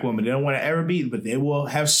a black woman. They don't want to ever be, but they will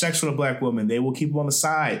have sex with a black woman. They will keep them on the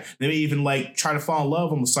side. They may even like try to fall in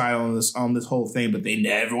love on the side on this whole thing, but they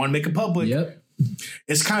never want to make it public. Yep.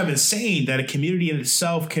 It's kind of insane that a community in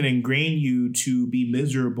itself can ingrain you to be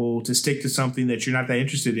miserable, to stick to something that you're not that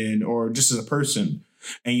interested in, or just as a person.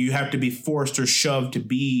 And you have to be forced or shoved to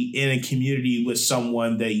be in a community with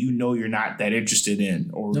someone that you're not that interested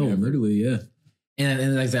in. Or no, literally, yeah.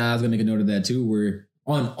 And like I was going to make a note of that too, where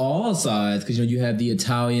on all sides, because you have the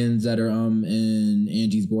Italians that are in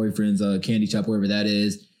Angie's boyfriend's candy shop, wherever that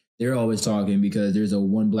is. They're always talking because there's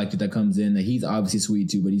one black dude that comes in that he's obviously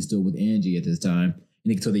sweet too, but he's still with Angie at this time, and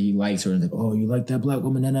you can tell that he likes her. And like, oh, you like that black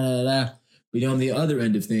woman? But on the other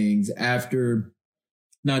end of things, after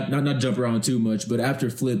not jump around too much, but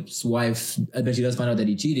after Flip's wife, I bet she does find out that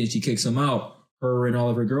he cheated. She kicks him out. Her and all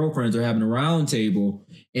of her girlfriends are having a round table,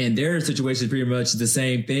 and their situation is pretty much the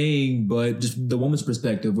same thing, but just the woman's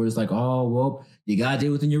perspective, where it's like, oh, well, you got to date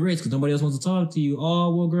within your race because nobody else wants to talk to you.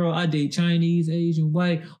 Oh, well, girl, I date Chinese, Asian,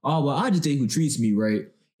 white. Oh, well, I just date who treats me right.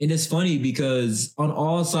 And it's funny because on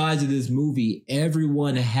all sides of this movie,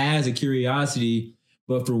 everyone has a curiosity,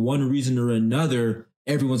 but for one reason or another,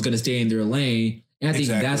 everyone's going to stay in their lane. And I think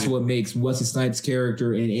that's what makes Wesley Snipes'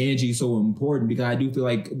 character and Angie so important, because I do feel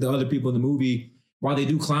like the other people in the movie, while they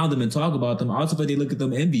do clown them and talk about them, I also feel like they look at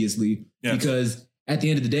them enviously, because at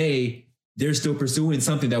the end of the day, they're still pursuing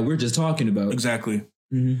something that we're just talking about. Exactly.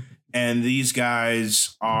 Mm-hmm. And these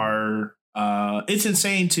guys are, it's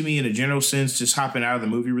insane to me in a general sense, just hopping out of the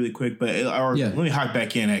movie really quick, but let me hop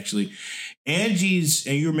back in actually. And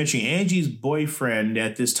you were mentioning Angie's boyfriend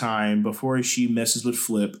at this time, before she messes with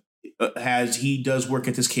Flip, he does work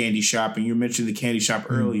at this candy shop, and you mentioned the candy shop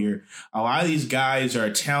earlier. A lot of these guys are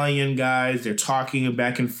Italian guys. They're talking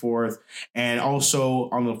back and forth. And also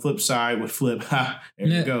on the flip side with Flip,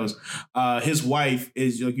 he goes. His wife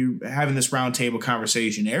is like, you're having this round table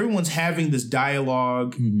conversation. Everyone's having this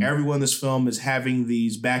dialogue. Mm-hmm. Everyone in this film is having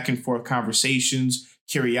these back and forth conversations,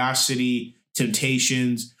 curiosity,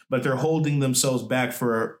 temptations, but they're holding themselves back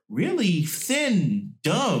for really thin,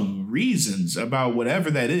 dumb reasons, about whatever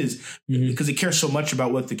that is, because it cares so much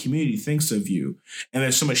about what the community thinks of you. And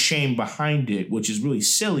there's so much shame behind it, which is really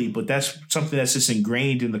silly, but that's something that's just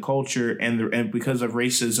ingrained in the culture. And because of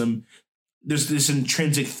racism, there's this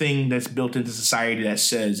intrinsic thing that's built into society that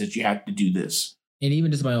says that you have to do this. And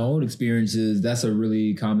even just my own experiences, that's a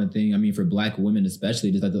really common thing. I mean, for Black women,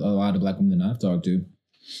 especially, just like a lot of Black women that I've talked to,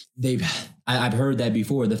 I've heard that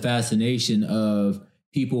before, the fascination of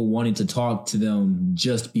people wanting to talk to them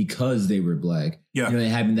just because they were Black. Yeah. You know,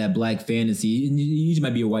 having that Black fantasy. You usually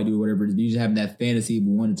might be a white dude or whatever, but usually having that fantasy of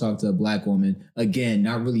wanting to talk to a Black woman. Again,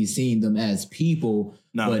 not really seeing them as people,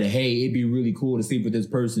 but hey, it'd be really cool to sleep with this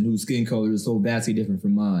person whose skin color is so vastly different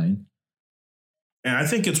from mine. And I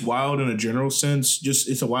think it's wild in a general sense. Just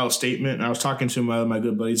it's a wild statement. And I was talking to my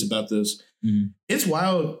good buddies about this. It's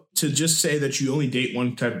wild to just say that you only date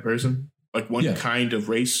one type of person, like one kind of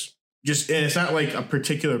race. And it's not like a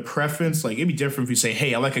particular preference. Like it'd be different if you say,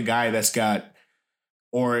 hey, I like a guy that's got,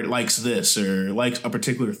 or likes this, or likes a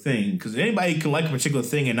particular thing. Because anybody can like a particular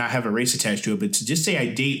thing and not have a race attached to it. But to just say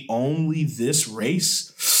I date only this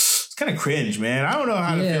race, it's kind of cringe, man. I don't know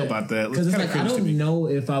how to feel about that. Because it's like, I don't know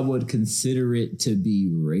if I would consider it to be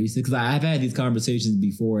racist. Because I've had these conversations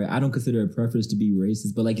before. I don't consider a preference to be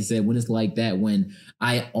racist. But like you said, when it's like that, when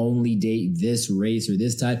I only date this race or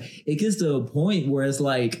this type, it gets to a point where it's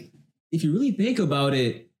like, if you really think about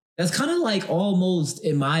it, that's kind of like almost,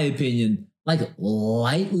 in my opinion, like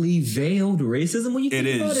lightly veiled racism when you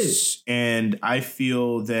think about it. It is. And I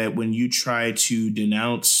feel that when you try to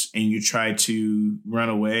denounce and you try to run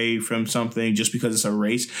away from something just because it's a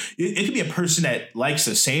race, it could be a person that likes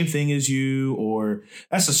the same thing as you, or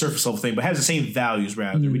that's a surface level thing, but has the same values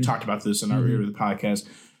rather. We talked about this in our earlier podcast.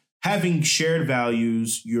 Having shared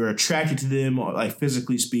values, you're attracted to them, like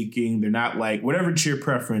physically speaking. They're not like whatever to your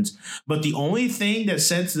preference. But the only thing that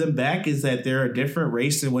sets them back is that they're a different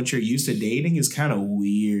race than what you're used to dating is kind of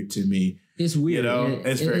weird to me. It's weird. You know,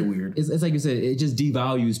 it's very weird. It's like you said, it just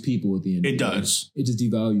devalues people at the end. It does. It just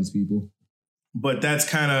devalues people. But that's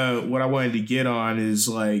kind of what I wanted to get on is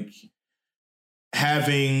like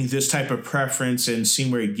having this type of preference and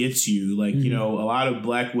seeing where it gets you. Like, you know, a lot of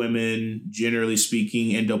Black women, generally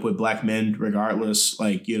speaking, end up with Black men regardless.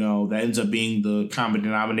 Like, you know, that ends up being the common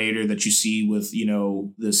denominator that you see with, you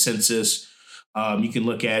know, the census. You can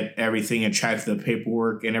look at everything and track the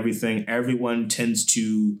paperwork and everything. Everyone tends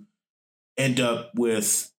to end up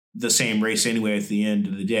with the same race anyway at the end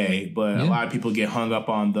of the day. But a lot of people get hung up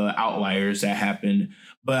on the outliers that happen.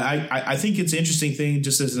 But I think it's an interesting thing,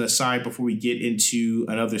 just as an aside before we get into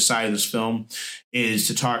another side of this film, is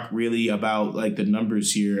to talk really about like the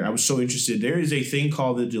numbers here. I was so interested. There is a thing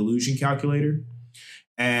called the delusion calculator.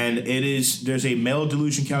 And there's a male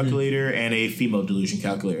delusion calculator and a female delusion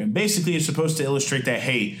calculator. And basically it's supposed to illustrate that,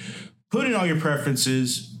 hey, put in all your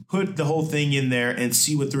preferences, put the whole thing in there and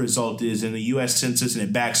see what the result is in the U.S. Census, and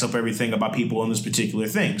it backs up everything about people in this particular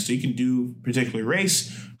thing. So you can do particular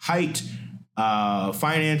race, height,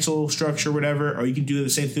 financial structure, whatever, or you can do the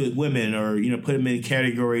same thing with women, or, you know, put them in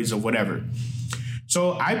categories of whatever.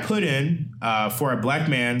 So I put in for a Black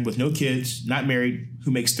man with no kids, not married,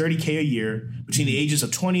 who makes $30K a year between the ages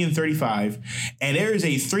of 20 and 35. And there is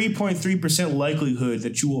a 3.3% likelihood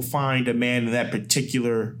that you will find a man in that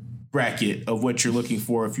particular bracket of what you're looking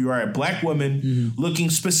for. If you are a Black woman looking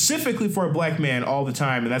specifically for a Black man all the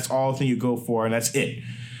time, and that's all the thing you go for, and that's it.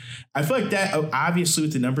 I feel like that, obviously,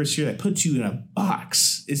 with the numbers here, that puts you in a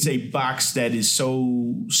box. It's a box that is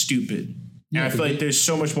so stupid. And I feel like there's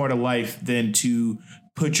so much more to life than to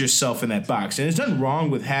put yourself in that box. And there's nothing wrong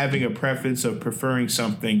with having a preference of preferring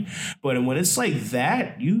something. But when it's like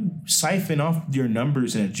that, you siphon off your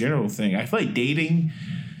numbers in a general thing. I feel like dating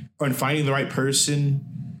or finding the right person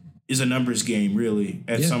is a numbers game, really,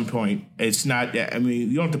 at some point. It's not, I mean,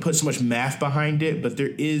 you don't have to put so much math behind it, but there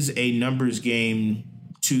is a numbers game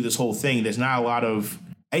to this whole thing. There's not a lot of,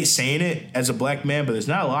 I hate saying it as a Black man, but there's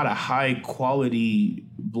not a lot of high quality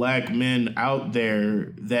Black men out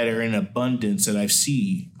there that are in abundance that I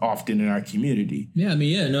see often in our community. Yeah, I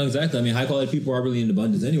mean, no, exactly. I mean, high quality people are really in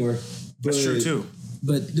abundance anywhere. That's true too.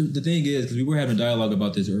 But the thing is, because we were having a dialogue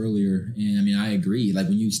about this earlier, and I mean, I agree. Like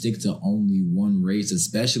when you stick to only one race,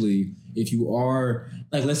 especially if you are,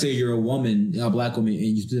 like, let's say you're a woman, a Black woman,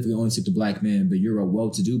 and you specifically only stick to Black men, but you're a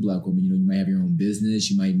well-to-do Black woman. You know, you might have your own business.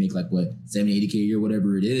 You might make like what, 70, 80K a year,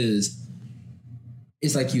 whatever it is.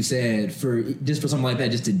 It's like you said, for something like that,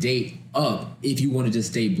 just to date up, if you want to just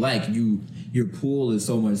stay Black, your pool is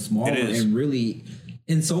so much smaller. And really,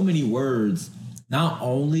 in so many words, not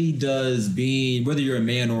only does being, whether you're a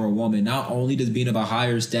man or a woman, not only does being of a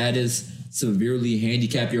higher status severely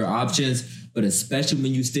handicap your options, But especially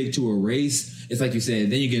when you stick to a race, it's like you said,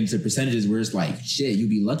 then you get into percentages where it's like, shit, you'd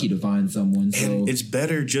be lucky to find someone. So and it's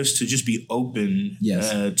better just to be open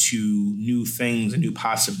to new things and new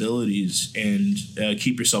possibilities and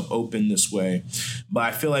keep yourself open this way. But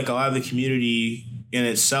I feel like a lot of the community in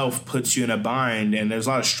itself puts you in a bind, and there's a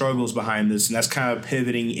lot of struggles behind this, and that's kind of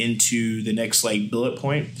pivoting into the next like bullet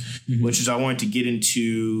point, which is I wanted to get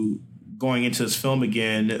into going into this film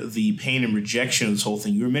again, the pain and rejection of this whole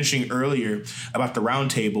thing. You were mentioning earlier about the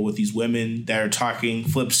round table with these women that are talking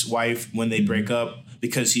Flip's wife when they break up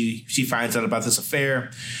because she finds out about this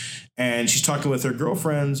affair. And she's talking with her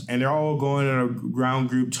girlfriends, and they're all going in a round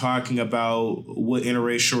group talking about what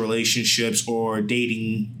interracial relationships or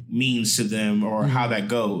dating means to them or how that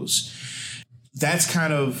goes. That's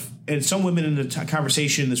kind of, and some women in the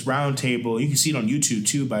conversation, this round table, you can see it on YouTube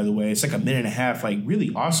too, by the way. It's like a minute and a half, like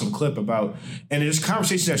really awesome clip about, and there's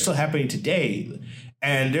conversations that are still happening today.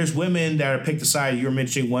 And there's women that are picked aside. You were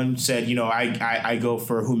mentioning one said, I go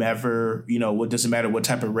for whomever, what doesn't matter what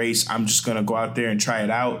type of race, I'm just going to go out there and try it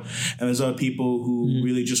out. And there's other people who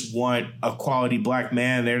really just want a quality black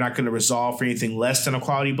man. They're not going to resolve for anything less than a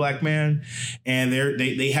quality black man. And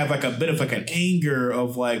they have like a bit of like an anger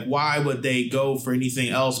of like, why would they go for anything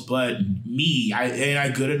else but me? Ain't I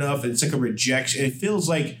good enough? It's like a rejection. It feels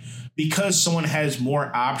like because someone has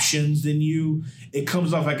more options than you, it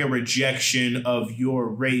comes off like a rejection of your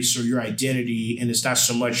race or your identity, and it's not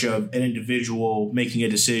so much of an individual making a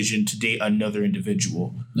decision to date another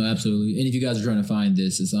individual. No, absolutely. And if you guys are trying to find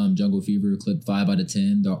this, it's Jungle Fever clip 5 out of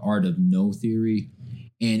 10, The Art of No Theory.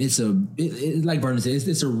 And it's like Vernon said,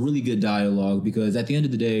 it's a really good dialogue, because at the end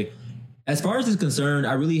of the day, as far as it's concerned,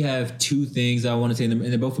 I really have two things I want to say, and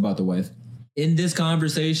they're both about the wife. In this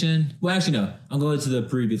conversation, well, actually, no, I'm going to the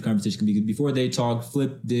previous conversation, because before they talked,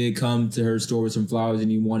 Flip did come to her store with some flowers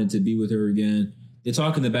and he wanted to be with her again. They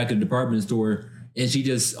talk in the back of the department store, and she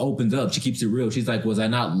just opens up. She keeps it real. She's like, was I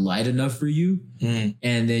not light enough for you? And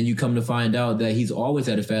then you come to find out that he's always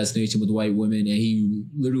had a fascination with white women, and he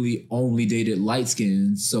literally only dated light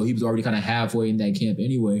skins. So he was already kind of halfway in that camp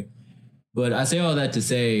anyway. But I say all that to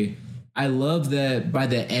say, I love that by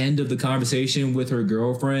the end of the conversation with her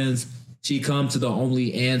girlfriends, she comes to the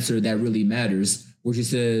only answer that really matters, where she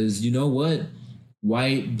says, you know what?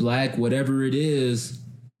 White, black, whatever it is,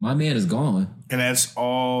 my man is gone. And that's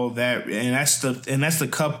all that, and that's the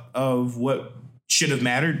cup of what should have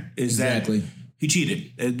mattered, is exactly. That he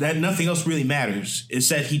cheated. That nothing else really matters. It's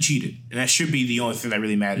that he cheated. And that should be the only thing that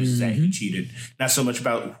really matters, is that he cheated. Not so much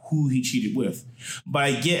about who he cheated with. But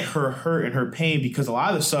I get her hurt and her pain, because a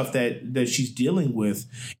lot of the stuff that she's dealing with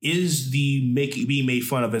is the being made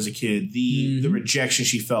fun of as a kid, the rejection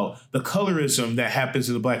she felt, the colorism that happens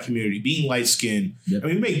in the black community, being light skinned. Yep. I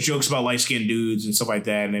mean, we make jokes about light skinned dudes and stuff like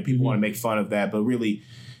that, and then people want to make fun of that, but really,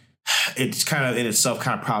 it's kind of in itself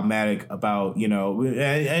kind of problematic about, I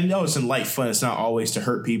know it's in light fun. It's not always to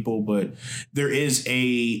hurt people, but there is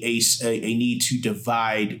a need to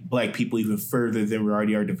divide black people even further than we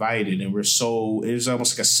already are divided. And it is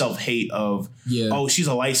almost like a self-hate of, oh, she's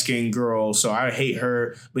a light-skinned girl, so I hate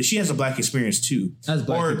her, but she has a black experience too. As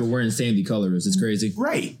black people, we're insanely colorist. It's crazy.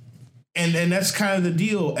 Right. And that's kind of the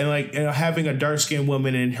deal. And like, having a dark skinned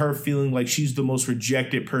woman and her feeling like she's the most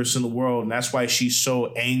rejected person in the world. And that's why she's so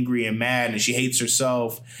angry and mad, and she hates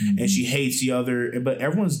herself and she hates the other. But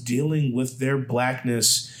everyone's dealing with their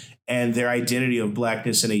blackness and their identity of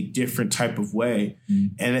blackness in a different type of way.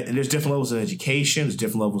 And there's different levels of education, there's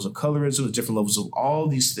different levels of colorism, there's different levels of all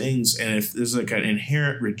these things. And if there's like an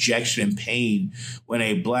inherent rejection and pain when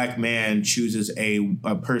a black man chooses a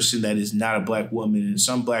person that is not a black woman, and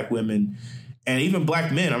some black women and even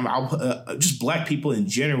black men, just black people in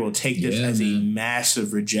general, take this as a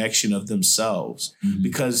massive rejection of themselves,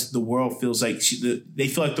 because the world feels like they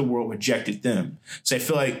feel like the world rejected them. So they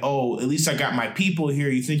feel like, oh, at least I got my people here.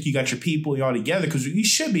 You think you got your people, you're all together, because you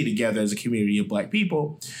should be together as a community of black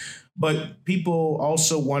people. But people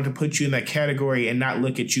also want to put you in that category and not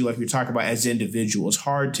look at you like you're talking about as an individual. It's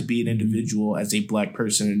hard to be an individual as a black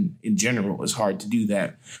person in general. It's hard to do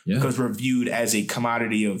that because we're viewed as a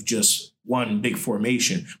commodity of just one big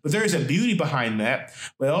formation. But there is a beauty behind that.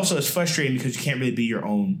 But also it's frustrating because you can't really be your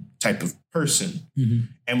own type of person.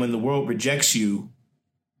 And when the world rejects you,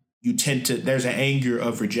 you tend to, there's an anger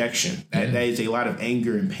of rejection. That is a lot of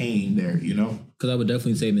anger and pain there, Because I would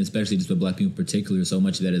definitely say, especially just with black people in particular, so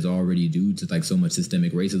much of that is already due to like so much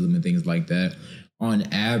systemic racism and things like that. On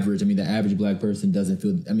average, the average black person doesn't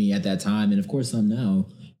feel, at that time, and of course some now,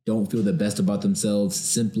 don't feel the best about themselves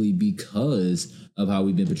simply because of how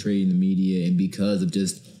we've been portrayed in the media and because of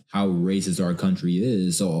just how racist our country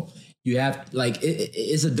is. So you have,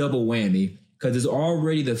 it's a double whammy. Because there's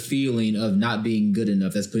already the feeling of not being good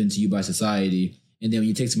enough that's put into you by society. And then when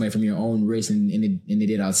you take somebody from your own race and they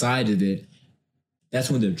did outside of it,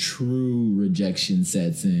 that's when the true rejection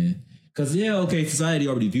sets in. Because, society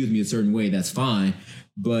already views me a certain way. That's fine.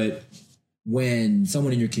 But when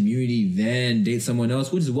someone in your community then dates someone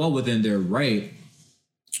else, which is well within their right,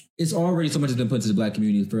 it's already so much has been put to the Black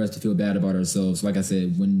community for us to feel bad about ourselves. Like I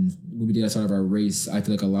said, when we did outside of our race, I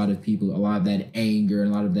feel like a lot of people, a lot of that anger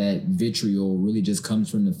and a lot of that vitriol really just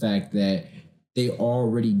comes from the fact that they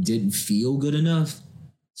already didn't feel good enough.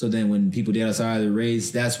 So then when people did outside of the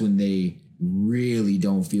race, that's when they really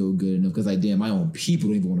don't feel good enough. Because like, damn, my own people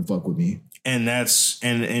don't even want to fuck with me. And that's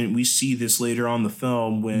and we see this later on in the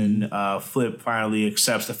film when Flip finally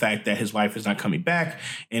accepts the fact that his wife is not coming back,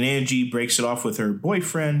 and Angie breaks it off with her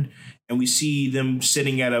boyfriend, and we see them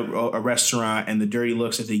sitting at a restaurant and the dirty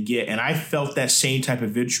looks that they get. And I felt that same type of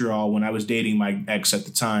vitriol when I was dating my ex at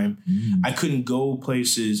the time. I couldn't go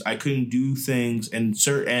places, I couldn't do things, and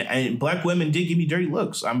Black women did give me dirty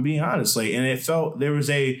looks. I'm being honest, and it felt there was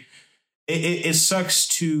It sucks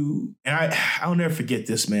to, and I'll never forget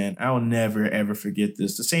this, man. I'll never, ever forget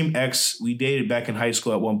this. The same ex, we dated back in high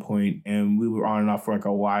school at one point, and we were on and off for like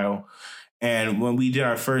a while. And when we did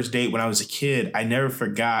our first date when I was a kid, I never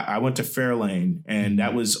forgot. I went to Fairlane, and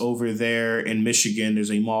that was over there in Michigan.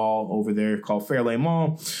 There's a mall over there called Fairlane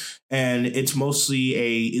Mall. And it's mostly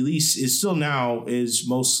at least it's still now is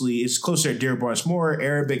mostly, it's closer to Dearborn. It's more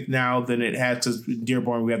Arabic now than it had to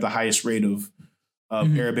Dearborn. We have the highest rate of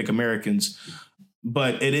Arabic Americans,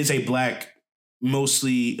 but it is a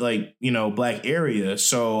mostly Black area.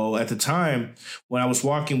 So at the time when I was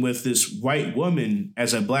walking with this white woman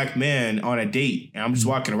as a Black man on a date, and I'm just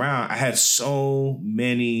walking around, I had so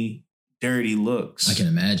many dirty looks. I can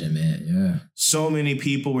imagine, man. Yeah. So many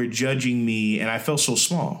people were judging me, and I felt so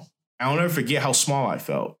small. I'll never forget how small I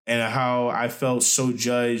felt and how I felt so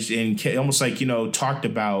judged and almost talked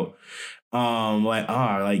about.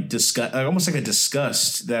 Disgust, almost like a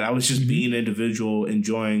disgust that I was just being an individual,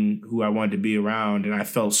 enjoying who I wanted to be around, and I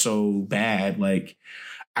felt so bad. Like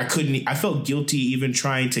I felt guilty even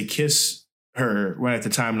trying to kiss her when at the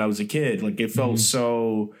time when I was a kid. Like it felt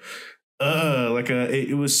so,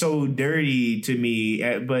 it was so dirty to me.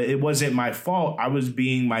 But it wasn't my fault. I was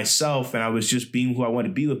being myself, and I was just being who I wanted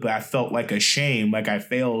to be with. But I felt like a shame, like I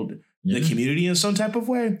failed the community in some type of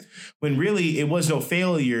way, when really it was no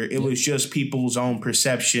failure. It was just people's own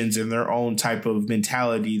perceptions and their own type of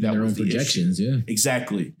mentality that their was own the projections. issue. Yeah,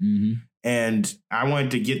 exactly. And I wanted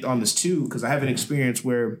to get on this too because I have an experience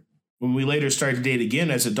where when we later started to date again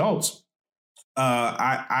as adults,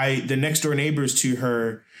 the next door neighbors to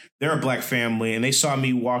her, they're a Black family, and they saw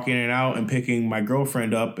me walking in and out and picking my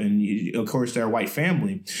girlfriend up, and of course they're a white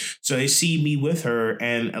family, so they see me with her.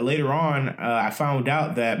 And later on, I found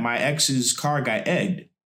out that my ex's car got egged.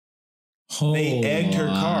 They egged her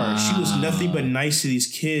car. She was nothing but nice to these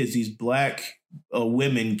kids, these Black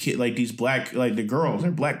women, these Black, the girls,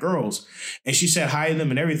 they're Black girls. And she said hi to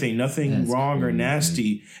them and everything, nothing wrong or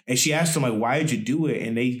nasty. And she asked them, why did you do it?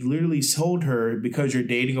 And they literally told her, because you're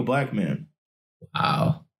dating a Black man.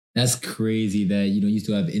 Wow. That's crazy that, you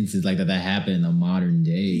still have instances like that happen in the modern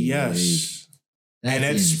day. Yes. And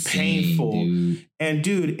that's insane, painful.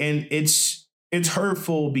 Dude. And it's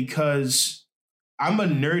hurtful because I'm a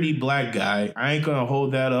nerdy Black guy. I ain't going to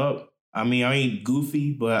hold that up. I mean, I ain't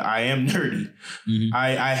goofy, but I am nerdy.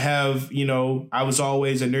 I have, I was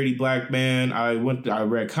always a nerdy Black man. I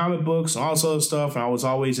read comic books and all sorts of stuff, and I was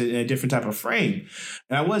always in a different type of frame.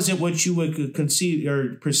 And I wasn't what you would conceive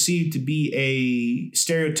or perceive to be a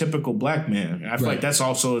stereotypical Black man. And I feel like that's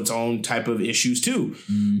also its own type of issues too.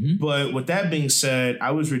 But with that being said,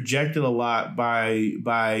 I was rejected a lot by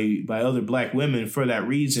other Black women for that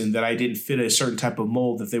reason, that I didn't fit a certain type of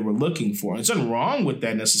mold that they were looking for. And there's nothing wrong with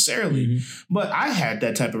that necessarily. But I had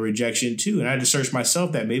that type of rejection too. And I had to search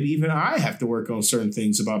myself that maybe even I have to work on certain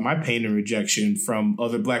things about my pain and rejection from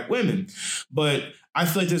other Black women. But I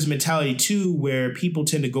feel like there's a mentality too where people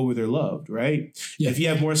tend to go where they're loved, right? Yeah. If you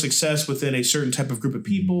have more success within a certain type of group of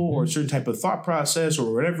people or a certain type of thought process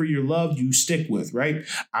or whatever you're loved, you stick with, right?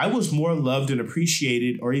 I was more loved and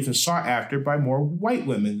appreciated or even sought after by more white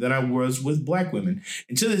women than I was with Black women.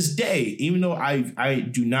 And to this day, even though I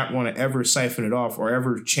do not want to ever siphon it off or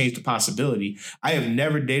ever change the possibility, I have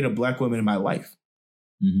never dated a Black woman in my life.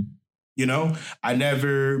 I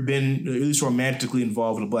never been at least romantically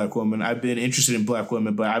involved with a Black woman. I've been interested in Black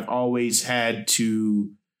women, but I've always had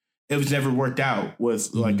to, it was never worked out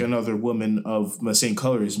with like another woman of the same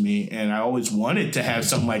color as me. And I always wanted to have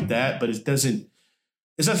something like that, but it's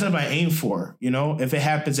not something I aim for. If it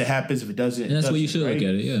happens, it happens. If it doesn't, and that's what you should look at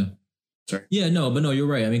it. Yeah. Sorry. Yeah, no, but no, you're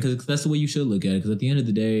right. I mean, because that's the way you should look at it. Because at the end of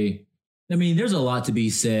the day, I mean, there's a lot to be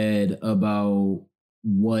said about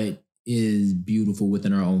what is beautiful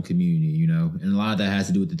within our own community, you know, and a lot of that has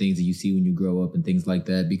to do with the things that you see when you grow up and things like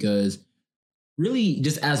that. Because really,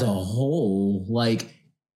 just as a whole, like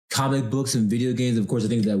comic books and video games, of course, the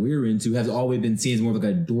things that we're into have always been seen as more of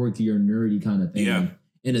like a dorky or nerdy kind of thing. Yeah.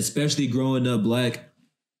 And especially growing up Black,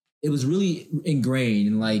 it was really ingrained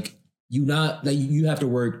in like, you have to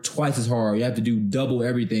work twice as hard. You have to do double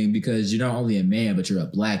everything because you're not only a man, but you're a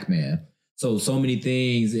Black man. So many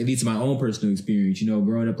things, at least in my own personal experience, you know,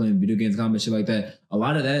 growing up playing video games, comics, shit like that, a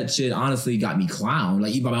lot of that shit honestly got me clowned.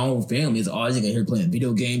 Like even my own family is always like here playing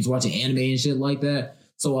video games, watching anime and shit like that.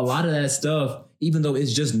 So a lot of that stuff, even though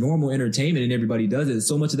it's just normal entertainment and everybody does it,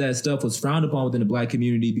 so much of that stuff was frowned upon within the Black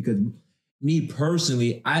community because me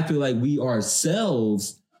personally, I feel like we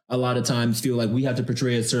ourselves a lot of times feel like we have to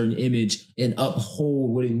portray a certain image and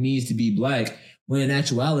uphold what it means to be Black, when in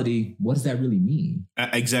actuality, what does that really mean?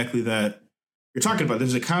 Exactly that. You're talking about,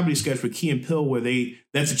 there's a comedy sketch with Key and Peele where they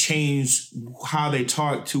have to change how they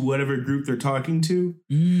talk to whatever group they're talking to.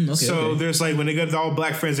 There's like, when they got all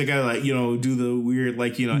Black friends, they gotta like, you know, do the weird,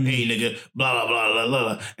 like, you know, hey nigga, blah, blah, blah,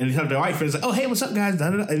 blah, blah. And they have their white friends like, oh, hey, what's up guys? Da,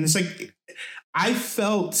 da, da. And it's like, I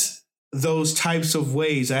felt those types of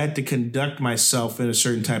ways. I had to conduct myself in a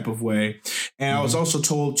certain type of way. And I was also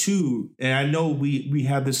told too, and I know we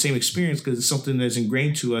have the same experience because it's something that's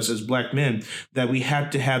ingrained to us as Black men, that we have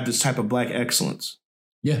to have this type of Black excellence.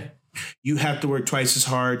 Yeah. You have to work twice as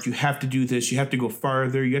hard. You have to do this. You have to go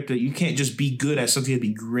farther. You can't just be good at something, you have to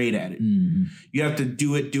be great at it. You have to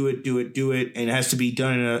do it. And it has to be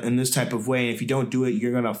done in this type of way. And if you don't do it,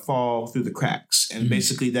 you're going to fall through the cracks. And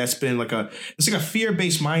basically that's been it's like a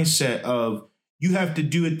fear-based mindset of you have to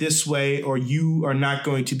do it this way or you are not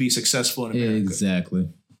going to be successful in America.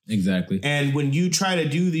 Exactly. And when you try to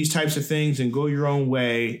do these types of things and go your own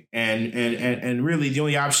way, and really the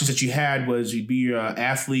only options that you had was you'd be an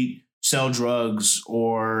athlete, sell drugs,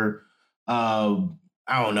 or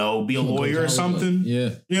I don't know, be a lawyer or something. Yeah.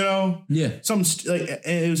 You know? Yeah.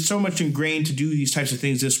 It was so much ingrained to do these types of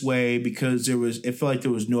things this way because it felt like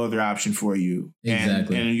there was no other option for you.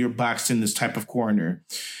 Exactly. And you're boxed in this type of corner.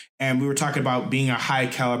 And we were talking about being a high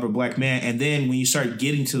caliber Black man. And then when you start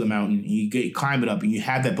getting to the mountain and you climb it up and you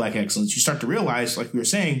have that Black excellence, you start to realize, like we were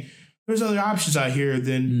saying, there's other options out here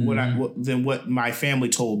than what my family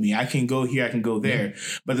told me. I can go here, I can go there.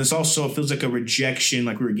 But there's also, it feels like a rejection,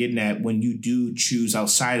 like we were getting at, when you do choose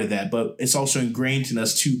outside of that. But it's also ingrained in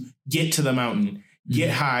us to get to the mountain,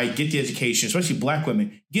 get high, get the education, especially Black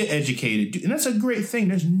women, get educated. And that's a great thing.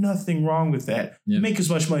 There's nothing wrong with that. Make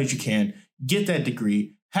as much money as you can, get that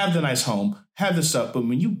degree, have the nice home, have the stuff. But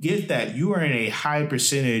when you get that, you are in a high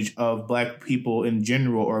percentage of Black people in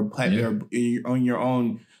general or on your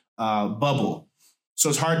own bubble. So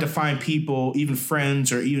it's hard to find people, even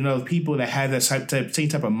friends or even other people that have that same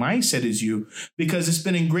type of mindset as you, because it's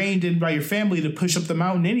been ingrained in by your family to push up the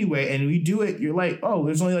mountain anyway. And when you do it, you're like, oh,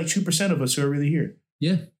 there's only like 2% of us who are really here.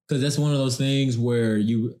 Yeah. Because that's one of those things where at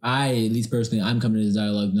least personally, I'm coming to this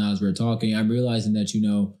dialogue now as we're talking. I'm realizing that, you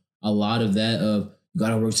know, a lot of that you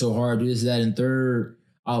got to work so hard, do this, that, and third.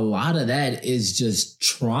 A lot of that is just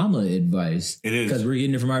trauma advice. It is. Because we're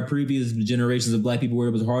getting it from our previous generations of Black people where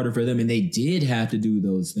it was harder for them and they did have to do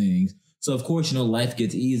those things. So, of course, you know, life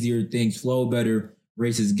gets easier, things flow better,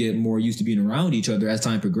 races get more used to being around each other as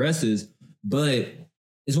time progresses. But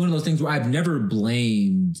it's one of those things where I've never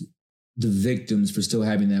blamed the victims for still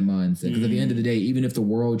having that mindset. Because at the end of the day, even if the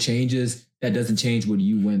world changes, that doesn't change what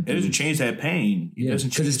you went through. It doesn't change that pain. It doesn't,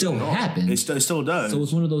 because it still happens. It still does. So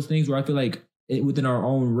it's one of those things where I feel like within our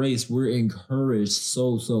own race, we're encouraged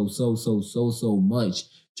so much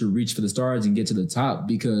to reach for the stars and get to the top,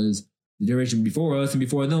 because the generation before us and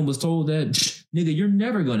before them was told that, nigga, you're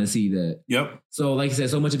never going to see that. Yep. So like I said,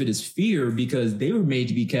 so much of it is fear because they were made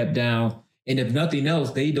to be kept down. And if nothing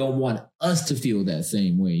else, they don't want us to feel that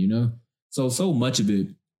same way, you know? So much of it,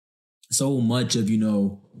 so much of, you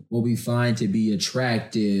know, what we find to be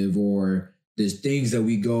attractive, or there's things that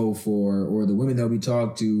we go for, or the women that we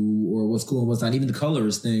talk to, or what's cool and what's not, even the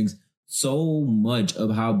colorist things. So much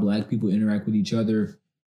of how Black people interact with each other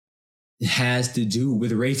has to do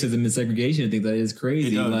with racism and segregation and things like that. It's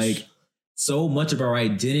crazy. Like, so much of our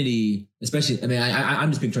identity, especially, I mean, I'm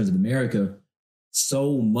just speaking in terms of America,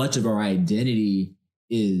 so much of our identity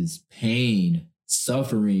is pain,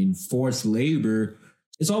 suffering, forced labor.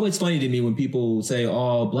 It's always funny to me when people say,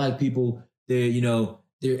 oh, Black people, they're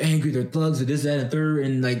angry, they're thugs, or this, that, and third,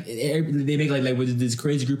 and like they make like with this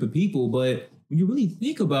crazy group of people. But when you really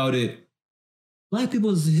think about it, Black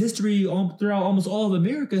people's history throughout almost all of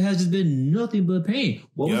America has just been nothing but pain.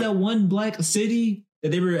 What was that one black city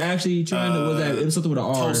that they were actually trying to? It was something with an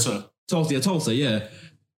R. Tulsa, yeah.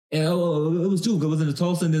 And, it was too good. Was it in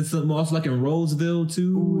Tulsa and then something else like in Roseville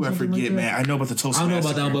too? Ooh, I forget, like man. I know about the Tulsa. I don't know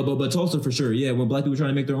about that, but Tulsa for sure. Yeah, when black people were trying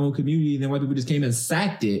to make their own community, and then white people just came and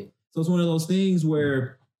sacked it. So it's one of those things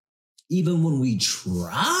where even when we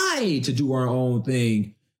try to do our own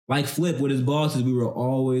thing, like Flip with his bosses, we were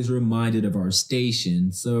always reminded of our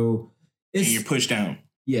station. So and you're pushed down.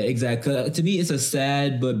 Yeah, exactly. To me, it's a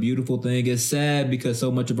sad but beautiful thing. It's sad because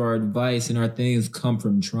so much of our advice and our things come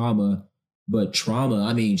from trauma. But trauma,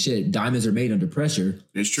 I mean, shit, diamonds are made under pressure.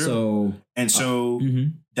 It's true. That's what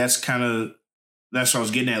I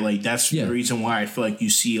was getting at. Like, that's the reason why I feel like you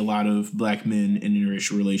see a lot of black men in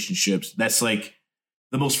interracial relationships. That's like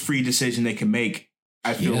the most free decision they can make.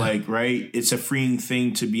 I feel like, right? It's a freeing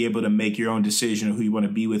thing to be able to make your own decision of who you want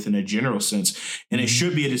to be with in a general sense. And it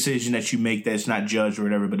should be a decision that you make that's not judged or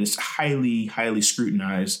whatever, but it's highly, highly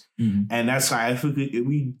scrutinized. And that's why I feel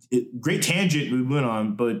great tangent we went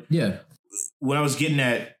on, but what I was getting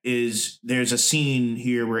at is there's a scene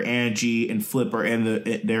here where Angie and Flip are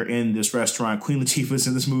they're in this restaurant. Queen Latifah's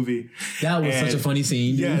in this movie. That was such a funny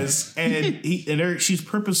scene. Dude. Yes. And she's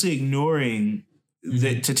purposely ignoring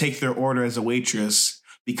to take their order as a waitress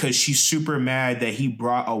because she's super mad that he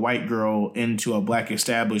brought a white girl into a black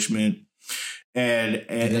establishment and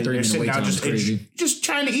they're sitting down just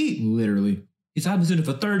trying to eat. Literally. He's I've been sitting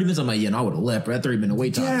for 30 minutes. I'm like, I would have left. That 30-minute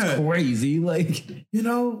wait time is crazy. Like,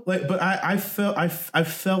 but I felt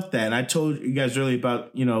that. And I told you guys earlier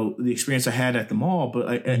about, the experience I had at the mall, but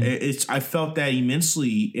I felt that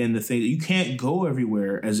immensely in the thing that you can't go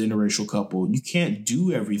everywhere as an interracial couple. You can't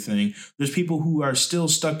do everything. There's people who are still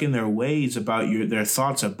stuck in their ways about their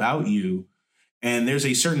thoughts about you. And there's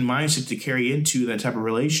a certain mindset to carry into that type of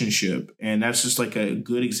relationship. And that's just like a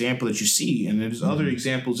good example that you see. And there's other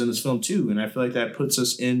examples in this film too. And I feel like that puts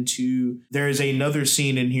us into, there is another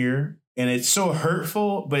scene in here and it's so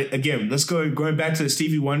hurtful. But again, let's going back to the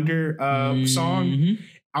Stevie Wonder song.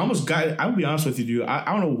 I'll be honest with you, dude. I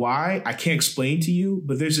don't know why. I can't explain to you,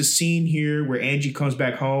 but there's a scene here where Angie comes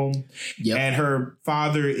back home and her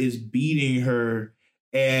father is beating her.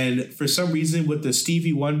 And for some reason with the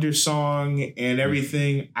Stevie Wonder song and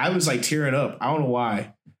everything, I was like tearing up. I don't know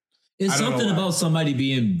why. It's something about somebody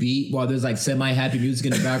being beat while there's like semi-happy music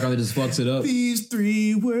in the background that just fucks it up. These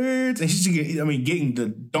 3 words. And she's getting the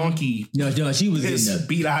donkey. No, she was getting the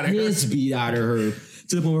beat out of her. Beat out of her.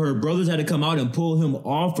 To the point where her brothers had to come out and pull him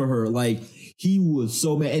off of her. Like, he was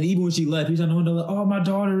so mad. And even when she left, he's like, oh, my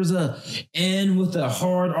daughter is a N with a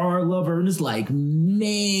hard R lover. And it's like,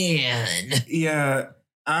 man. Yeah.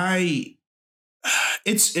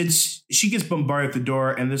 She gets bombarded at the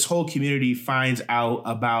door and this whole community finds out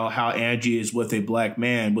about how Angie is with a black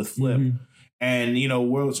man with Flip. And,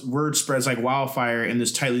 word spreads like wildfire in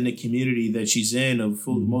this tightly knit community that she's in of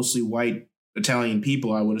mostly white Italian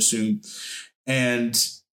people, I would assume. And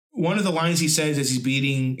one of the lines he says as he's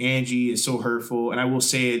beating Angie is so hurtful. And I will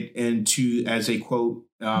say it as a quote,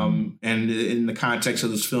 and in the context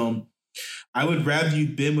of this film, I would rather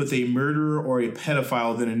you've been with a murderer or a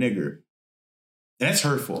pedophile than a nigger. That's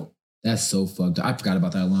hurtful. That's so fucked up. I forgot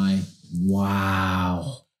about that line.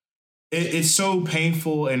 Wow. It's so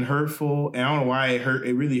painful and hurtful. And I don't know why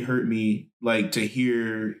it really hurt me, like, to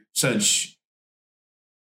hear such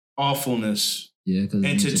awfulness. Yeah.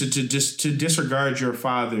 And to disregard your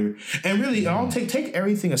father. And really, I'll take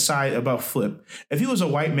everything aside about Flip. If he was a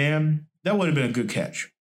white man, that would have been a good catch.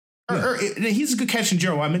 He's a good catch in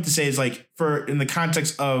general. What I meant to say is like in the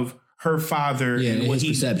context of her father and what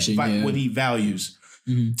he values.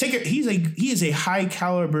 He is a high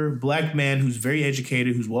caliber black man who's very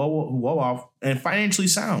educated, who's well off and financially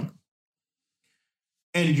sound.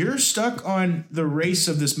 And you're stuck on the race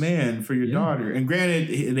of this man for your daughter. And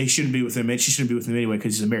granted, they shouldn't be with him. She shouldn't be with him anyway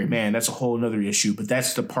because he's a married man. That's a whole other issue. But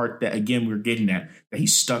that's the part that, again, we're getting at, that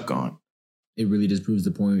he's stuck on. It really just proves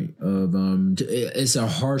the point of it's a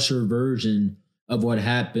harsher version of what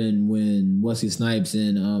happened when Wesley Snipes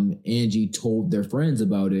and Angie told their friends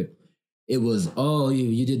about it. It was,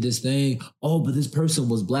 you did this thing. Oh, but this person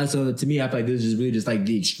was black. So to me, I feel like this is really just like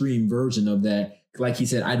the extreme version of that. Like he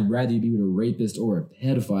said, I'd rather be with a rapist or a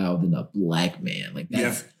pedophile than a black man. Like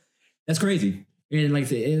that's crazy. And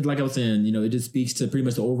like I was saying, it just speaks to pretty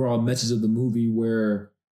much the overall message of the movie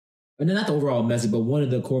where. And not the overall message, but one of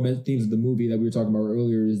the core themes of the movie that we were talking about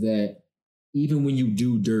earlier is that even when you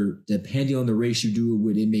do dirt, depending on the race you do it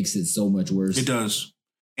with, it makes it so much worse. It does.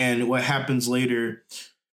 And what happens later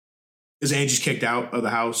is Angie's kicked out of the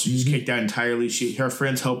house. She's kicked out entirely. Her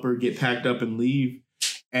friends help her get packed up and leave.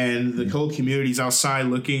 and the whole community's outside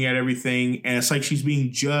looking at everything, and it's like she's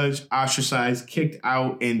being judged, ostracized, kicked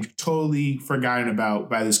out, and totally forgotten about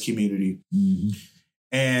by this community. Mm-hmm.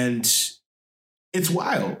 And it's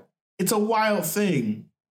wild. It's a wild thing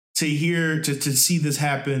to hear, to see this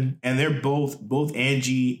happen. And they're both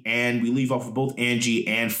Angie, and we leave off with both Angie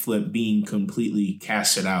and Flip being completely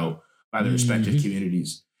casted out by their respective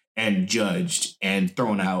communities and judged and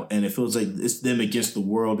thrown out. And it feels like it's them against the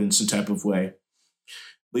world in some type of way.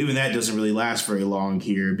 But even that doesn't really last very long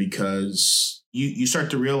here, because you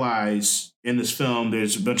start to realize in this film,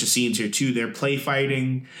 there's a bunch of scenes here too. They're play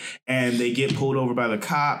fighting and they get pulled over by the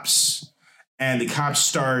cops. And the cops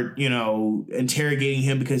start, interrogating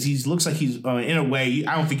him because he looks like he's, in a way,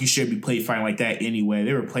 I don't think you should be play fighting like that anyway.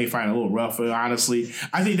 They were play fighting a little rough, honestly.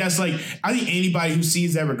 I think anybody who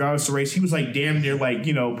sees that, regardless of race, he was like damn near like,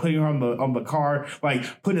 putting her on the car,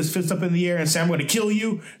 like putting his fist up in the air and saying, I'm going to kill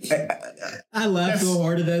you. I laughed so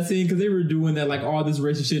hard at that scene because they were doing that, like all this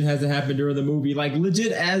racist shit hasn't happened during the movie. Like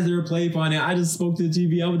legit, as they were play fighting, I just spoke to the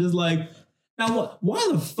TV. I was just like, now, why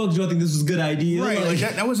the fuck do I think this was a good idea? Right, like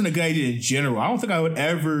that wasn't a good idea in general. I don't think I would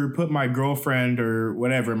ever put my girlfriend or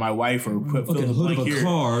whatever, my wife, or put fucking hood of a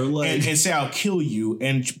car, like, and say I'll kill you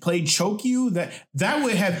and play choke you. That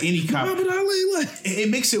would have any cop.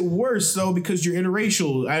 It makes it worse though, because you're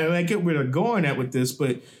interracial. I get where they're going at with this,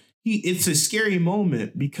 but it's a scary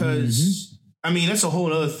moment because I mean that's a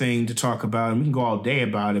whole other thing to talk about, and we can go all day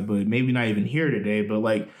about it, but maybe not even here today. But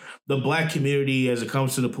like, the black community, as it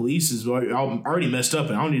comes to the police, is already messed up,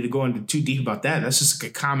 and I don't need to go into too deep about that. That's just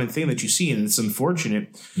like a common thing that you see, and it's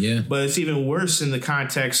unfortunate. Yeah. But it's even worse in the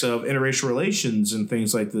context of interracial relations and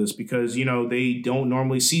things like this, because, they don't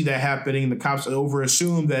normally see that happening. The cops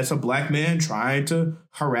over-assume that it's a black man trying to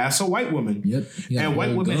harass a white woman. Yep. Yeah, and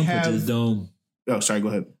white women have... Oh, sorry, go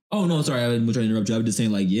ahead. Oh, no, sorry, I wasn't trying to interrupt you. I was just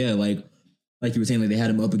saying, like you were saying, like they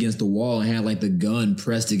had him up against the wall and had like the gun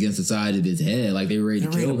pressed against the side of his head, like they were ready to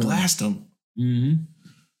kill him, blast him. Mm-hmm.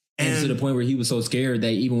 And to the point where he was so scared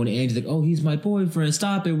that even when Angie's like, "Oh, he's my boyfriend,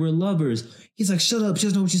 stop it, we're lovers," he's like, "Shut up, she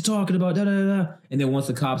doesn't know what she's talking about." Da, da, da, da. And then once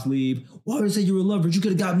the cops leave, "Why would you say you were lovers? You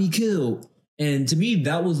could have got me killed." And to me,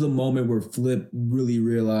 that was the moment where Flip really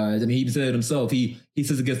realized. I mean, he even said it himself. He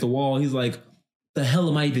sits against the wall. And he's like, "The hell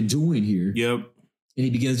am I even doing here?" Yep. And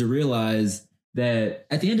he begins to realize that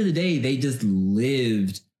at the end of the day, they just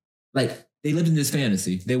lived, like, they lived in this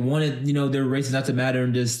fantasy. They wanted, their races not to matter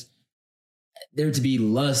and just there to be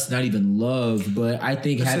lust, not even love. But I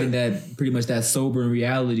think having that, pretty much that sober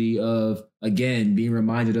reality of, again, being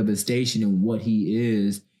reminded of his station and what he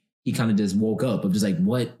is, he kind of just woke up of just like,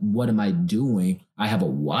 what am I doing? I have a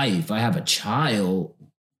wife. I have a child.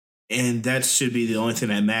 And that should be the only thing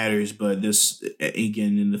that matters. But this,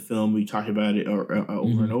 again, in the film, we talked about it over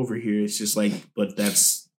and over here. It's just like, but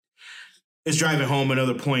it's driving home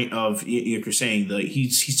another point of, you're saying, like,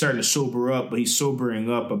 he's starting to sober up, but he's sobering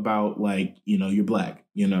up about, like, you're black,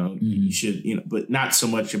 you should, but not so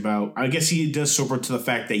much about, I guess he does sober to the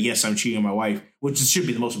fact that, yes, I'm cheating on my wife, which should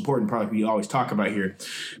be the most important part we always talk about here.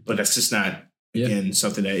 But that's just not, again,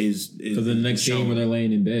 something that is so the next scene where they're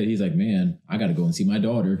laying in bed, he's like, man, I got to go and see my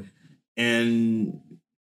daughter. And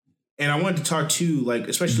I wanted to talk too, like,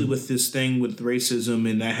 especially with this thing with racism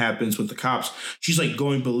and that happens with the cops. She's like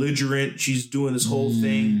going belligerent. She's doing this whole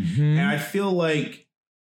thing. And I feel like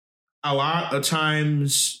a lot of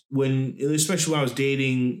times especially when I was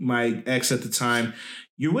dating my ex at the time,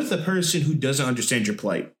 you're with a person who doesn't understand your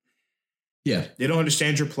plight. Yeah. They don't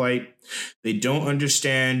understand your plight. They don't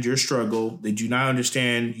understand your struggle. They do not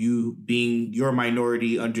understand you being your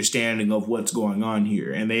minority understanding of what's going on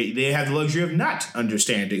here. And they have the luxury of not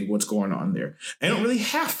understanding what's going on there. They don't really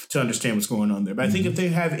have to understand what's going on there. But I think if they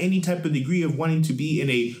have any type of degree of wanting to be in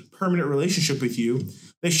a permanent relationship with you,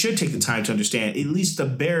 they should take the time to understand at least the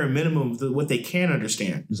bare minimum of what they can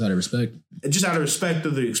understand. Just out of respect. Just out of respect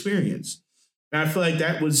of the experience. And I feel like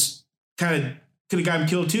that was kind of could have gotten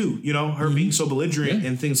killed too, her being so belligerent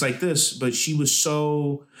and things like this. But she's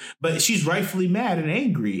rightfully mad and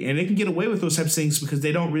angry, and they can get away with those types of things because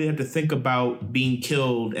they don't really have to think about being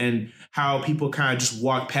killed and how people kind of just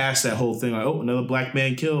walk past that whole thing. Like, oh, another black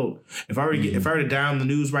man killed. If I were to down the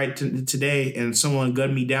news today and someone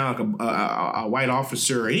gunned me down, like a white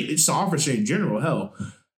officer, it's an officer in general, hell,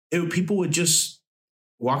 people would just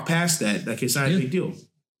walk past that. Like it's not a big deal.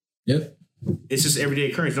 Yep. It's just everyday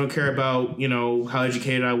occurrence. Don't care about, how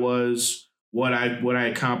educated I was, what I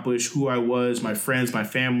accomplished, who I was, my friends, my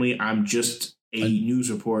family. I'm just a news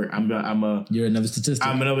report. You're another statistic.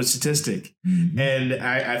 I'm another statistic. And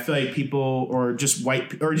I feel like people, or just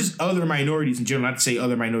white, or just other minorities in general, not to say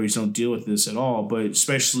other minorities don't deal with this at all, but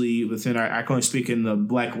especially within I can only speak in the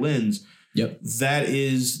black lens. Yep. That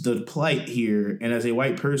is the plight here. And as a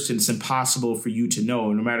white person, it's impossible for you to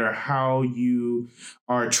know, no matter how you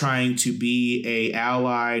are trying to be a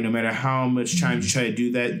ally, no matter how much time you try to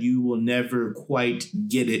do that, you will never quite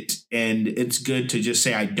get it. And it's good to just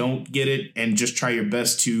say, I don't get it, and just try your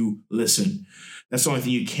best to listen. That's the only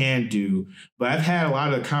thing you can do. But I've had a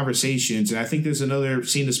lot of conversations, and I think there's another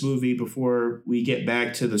scene in this movie before we get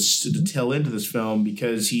back to the tail end of this film,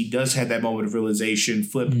 because he does have that moment of realization,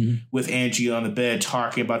 Flip with Angie on the bed,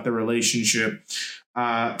 talking about the relationship,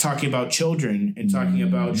 talking about children, and talking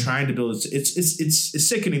about trying to build. It's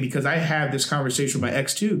sickening, because I had this conversation with my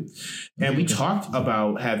ex too, and we talked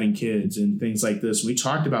about having kids and things like this. We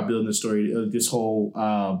talked about building the story, this whole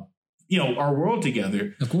our world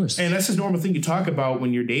together. Of course. And that's a normal thing you talk about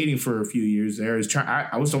when you're dating for a few years.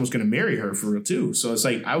 I was almost going to marry her for real too. So it's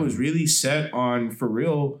like, I was really set on, for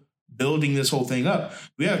real, building this whole thing up.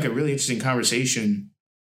 We had like a really interesting conversation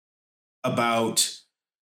about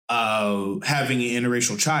having an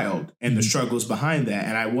interracial child and the struggles behind that.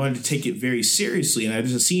 And I wanted to take it very seriously. And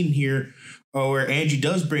there's a scene here where Angie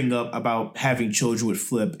does bring up about having children with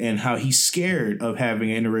Flip and how he's scared of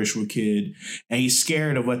having an interracial kid, and he's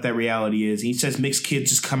scared of what that reality is. And he says mixed kids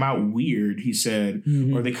just come out weird, he said,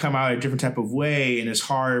 or they come out a different type of way, and it's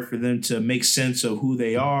hard for them to make sense of who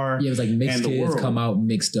they are. Yeah, it was like mixed kids come out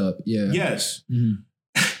mixed up. Yeah. Yes.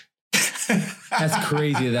 That's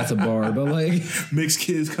crazy. That's a bar, but like mixed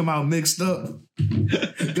kids come out mixed up.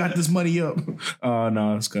 Got this money up. Oh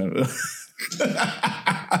no, it's kind of.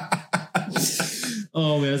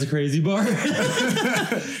 Oh man, that's a crazy bar.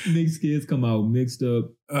 Mixed kids come out mixed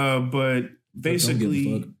up. But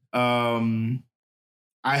basically, I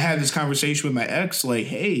had this conversation with my ex, like,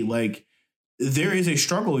 hey, like, there is a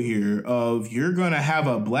struggle here of you're gonna have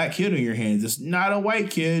a black kid on your hands. It's not a white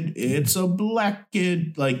kid, it's a black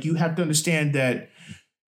kid. Like, you have to understand that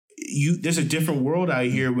there's a different world out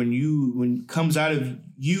here when comes out of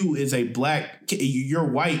you is a black kid. You're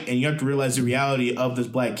white, and you have to realize the reality of this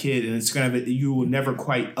black kid, and it's you will never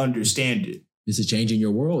quite understand it. This is changing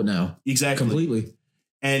your world now. Exactly. Completely.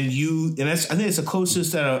 And I think it's the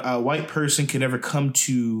closest that a white person can ever come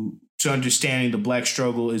to understanding the black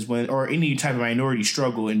struggle is when, or any type of minority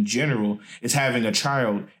struggle in general, is having a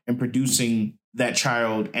child and producing that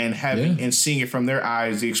child and and seeing it from their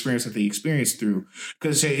eyes, the experience that they experienced through.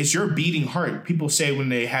 Because it's your beating heart. People say when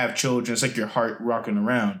they have children, it's like your heart rocking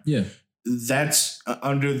around. Yeah. That's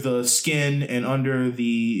under the skin and under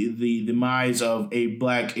the demise of a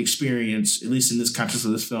black experience, at least in this context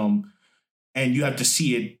of this film. And you have to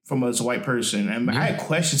see it from as a white person. And I had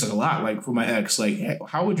questions like a lot, like for my ex, like,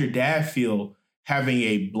 how would your dad feel having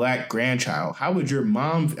a black grandchild? How would your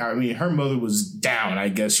mom? I mean, her mother was down, I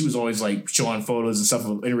guess. She was always like showing photos and stuff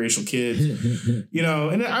of interracial kids,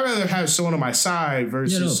 and I'd rather have someone on my side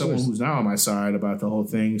versus someone who's not on my side about the whole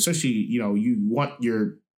thing. Especially, you want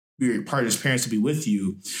your partner's parents to be with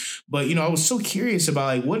you. But, I was so curious about,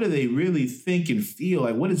 like, what do they really think and feel?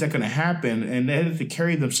 Like, what is that going to happen? And they have to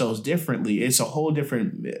carry themselves differently. It's a whole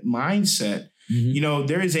different mindset.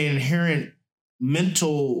 There is an inherent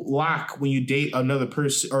mental lock when you date another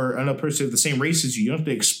person or another person of the same race as you. You don't have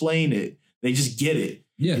to explain it. They just get it.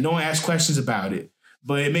 Yeah. And no one asks questions about it.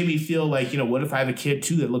 But it made me feel like, what if I have a kid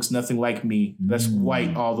too that looks nothing like me? That's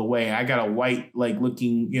white all the way. I got a white, like,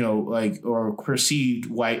 looking, or perceived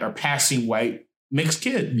white or passing white mixed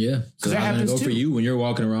kid. Yeah. Because that happens too. For you when you're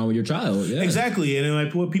walking around with your child. Yeah. Exactly. And then,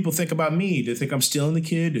 like, what people think about me, they think I'm stealing the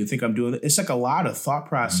kid. They think I'm doing it. It's like a lot of thought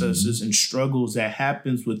processes and struggles that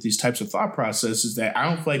happens with these types of thought processes that I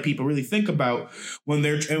don't feel like people really think about when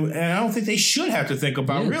they're, and I don't think they should have to think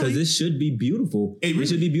about, really. Because this should be beautiful. It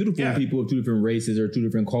should be beautiful when people of two different races or two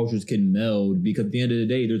different cultures can meld, because at the end of the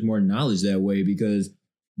day, there's more knowledge that way. Because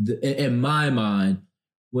in my mind,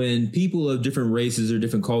 when people of different races or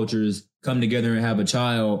different cultures come together and have a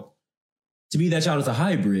child, to me, that child is a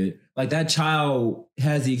hybrid. Like, that child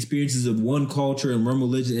has the experiences of one culture and one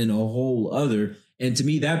religion and a whole other. And to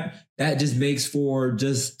me, that just makes for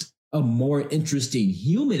just a more interesting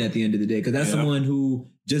human at the end of the day. Because that's someone who,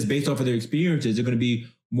 just based off of their experiences, they're going to be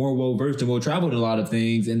more well-versed and well-traveled in a lot of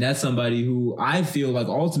things. And that's somebody who I feel like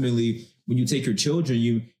ultimately, when you take your children,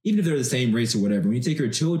 even if they're the same race or whatever, when you take your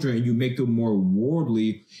children and you make them more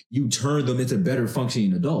worldly, you turn them into better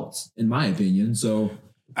functioning adults, in my opinion. So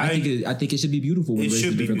I think it should be beautiful when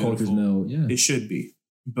races, different cultures meld. Yeah, it should be.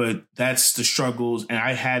 But that's the struggles, and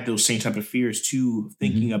I had those same type of fears too,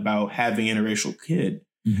 thinking about having an interracial kid.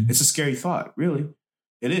 It's a scary thought, really.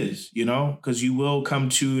 It is, because you will come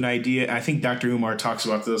to an idea. I think Dr. Umar talks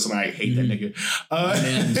about this, and I hate that nigga.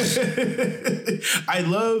 I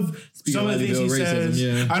love some of the things he says.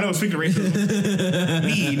 Yeah. I know, speaking of racism,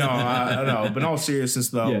 me, No. But in all seriousness,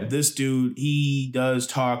 though, this dude, he does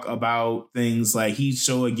talk about things like he's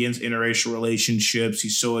so against interracial relationships.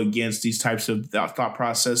 He's so against these types of thought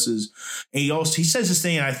processes. And he says this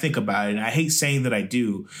thing, and I think about it, and I hate saying that I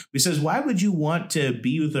do. He says, why would you want to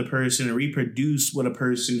be with a person and reproduce with a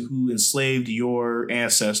person who enslaved your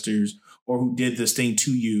ancestors or who did this thing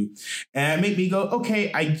to you? And it made me go,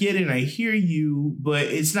 okay, I get it and I hear you, but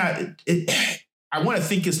it's not... I want to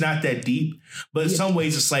think it's not that deep, but in some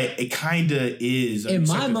ways it's like it kind of is. In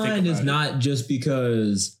my mind, it's not just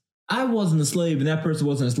because I wasn't a slave and that person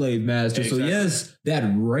wasn't a slave master. Exactly. So yes,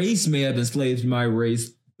 that race may have enslaved my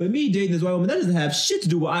race, but me dating this white woman, that doesn't have shit to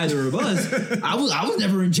do with either of us. I was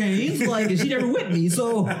never in chains, like, and she never with me.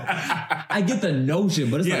 So I get the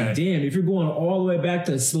notion, but it's like, damn, if you're going all the way back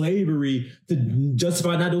to slavery to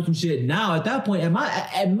justify not doing some shit now, at that point, in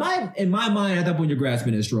my mind, at that point, you're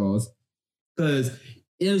grasping at straws. Because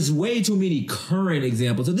there's way too many current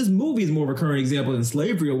examples. So this movie is more of a current example than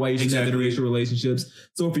slavery or why you shouldn't have interracial relationships.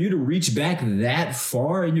 So for you to reach back that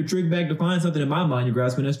far and you're tricked back to find something, in my mind, you're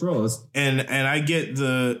grasping at straws. And I get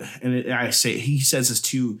he says this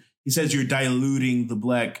too. He says you're diluting the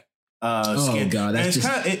black skin. Oh God, that's and it's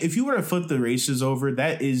kind of, if you were to flip the races over,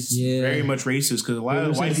 that is very much racist because a lot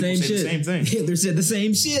of white people say the same thing. Hitler said the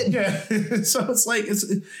same shit. Yeah, so it's like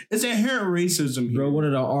it's inherent racism here. Bro, one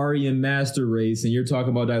of the Aryan master race, and you're talking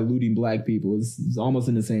about diluting black people. It's almost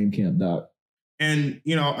in the same camp, Doc. And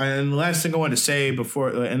and the last thing I wanted to say before,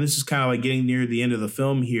 and this is kind of like getting near the end of the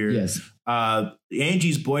film here. Yes.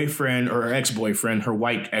 Angie's boyfriend or ex-boyfriend, her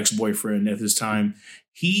white ex-boyfriend at this time,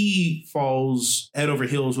 he falls head over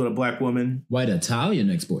heels with a black woman. White Italian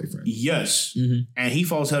ex-boyfriend. Yes. Mm-hmm. And he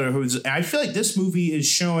falls head over heels. And I feel like this movie is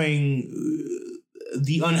showing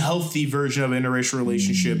the unhealthy version of an interracial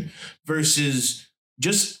relationship versus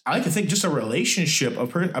I like to think just a relationship,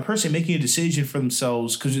 a person making a decision for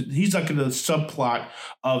themselves, because he's like in the subplot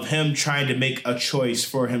of him trying to make a choice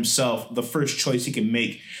for himself, the first choice he can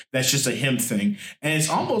make. That's just a him thing. And it's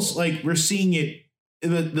almost like we're seeing it,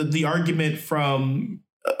 the argument from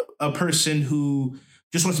a person who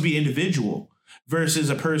just wants to be individual versus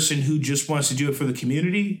a person who just wants to do it for the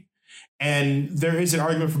community. And there is an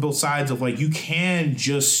argument for both sides of like, you can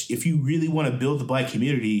just, if you really want to build the black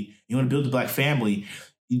community, you want to build the black family,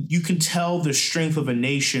 you can tell the strength of a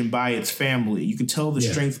nation by its family. You can tell the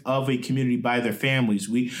strength of a community by their families.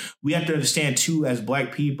 We have to understand too, as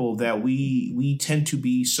black people, that we tend to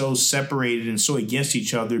be so separated and so against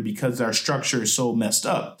each other because our structure is so messed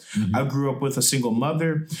up. Mm-hmm. I grew up with a single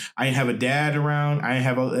mother. I didn't have a dad around.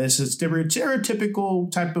 It's a stereotypical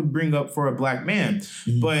type of bring up for a black man.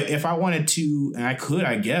 Mm-hmm. But if I wanted to, and I could,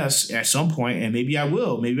 I guess, at some point, and maybe I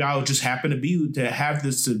will, maybe I'll just happen to have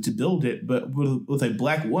this to build it. But with a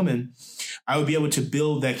black woman, I would be able to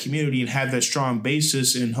build that community and have that strong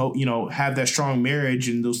basis and hope, have that strong marriage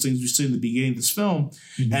and those things we see in the beginning of this film.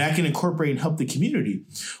 Mm-hmm. And I can incorporate and help the community.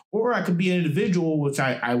 Or I could be an individual, which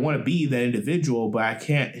I want to be that individual, but I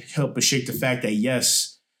can't help but shake the fact that,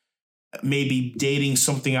 yes, maybe dating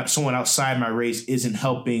someone outside my race isn't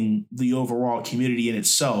helping the overall community in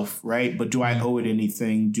itself, right? But do I owe it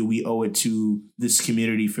anything? Do we owe it to this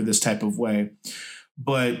community for this type of way?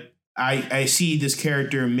 But I see this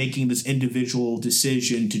character making this individual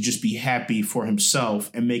decision to just be happy for himself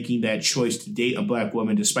and making that choice to date a black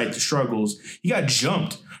woman despite the struggles. He got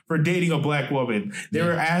jumped for dating a black woman. They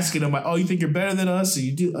were asking him, like, "Oh, you think you're better than us?" And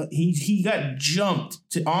you do. He got jumped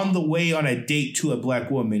on the way on a date to a black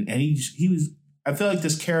woman, and he was. I feel like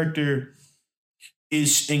this character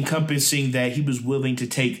is encompassing that he was willing to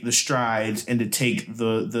take the strides and to take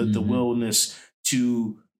the willingness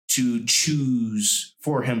to choose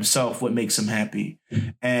for himself what makes him happy.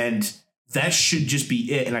 And that should just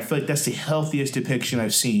be it. And I feel like that's the healthiest depiction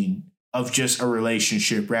I've seen of just a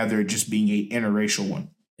relationship rather than just being an interracial one.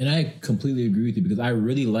 And I completely agree with you because I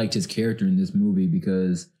really liked his character in this movie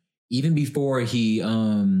because even before he, a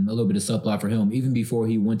little bit of subplot for him, even before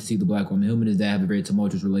he went to see the black woman, him and his dad have a very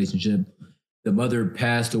tumultuous relationship. The mother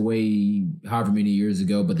passed away however many years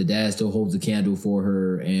ago, but the dad still holds a candle for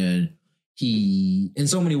her. And he, in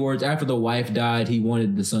so many words, after the wife died, he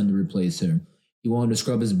wanted the son to replace him. He wanted to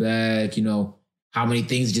scrub his back, how many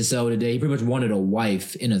things did you sell today? He pretty much wanted a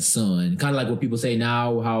wife and a son. Kind of like what people say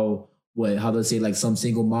now, how they say like some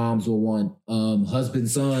single moms will want husband,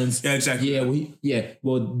 sons. Yeah, exactly.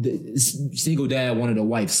 The single dad wanted a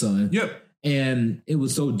wife, son. Yep. And it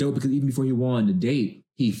was so dope because even before he went on the date,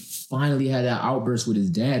 he finally had that outburst with his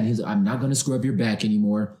dad. And he's like, I'm not going to scrub your back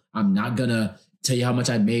anymore. I'm not going to tell you how much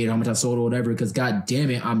I made, how much I sold or whatever, because God damn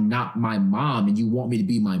it, I'm not my mom and you want me to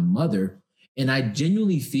be my mother. And I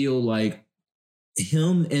genuinely feel like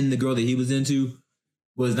him and the girl that he was into,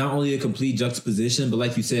 was not only a complete juxtaposition, but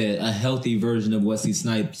like you said, a healthy version of Wesley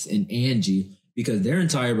Snipes and Angie, because their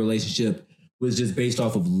entire relationship was just based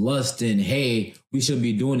off of lust and, hey, we shouldn't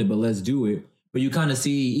be doing it, but let's do it. But you kind of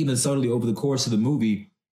see, even subtly over the course of the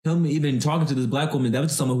movie, him even talking to this black woman, that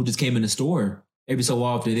was someone who just came in the store every so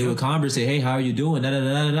often. They would converse, say, hey, how are you doing?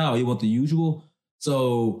 You want the usual?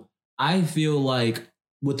 So I feel like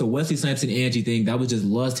with the Wesley Snipes and Angie thing, that was just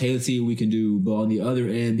lust, hey, let's see what we can do. But on the other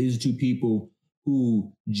end, these are two people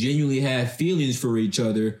who genuinely have feelings for each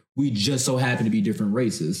other. We just so happen to be different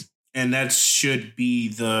races. And that should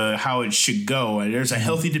be how it should go. And there's a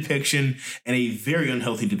healthy depiction and a very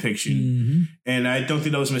unhealthy depiction. Mm-hmm. And I don't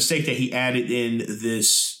think that was a mistake that he added in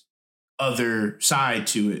this other side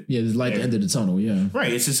to it. Yeah, there's light at the end of the tunnel, yeah.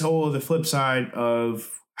 Right. It's this whole other flip side of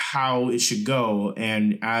how it should go.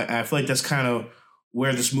 And I feel like that's kind of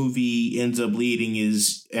where this movie ends up leading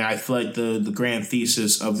is, and I feel like the grand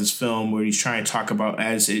thesis of this film, where he's trying to talk about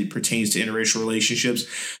as it pertains to interracial relationships,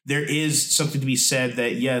 there is something to be said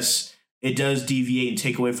that, yes, it does deviate and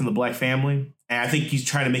take away from the black family. And I think he's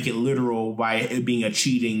trying to make it literal by it being a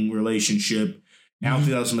cheating relationship. And I don't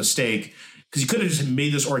think that was a mistake, because he could have just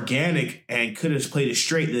made this organic and could have played it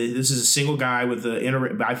straight. This is a single guy with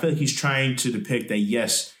but I feel like he's trying to depict that,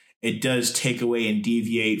 yes, it does take away and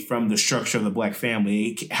deviate from the structure of the black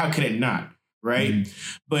family. How can it not? Right. Mm-hmm.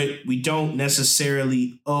 But we don't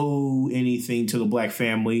necessarily owe anything to the black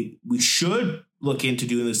family. We should look into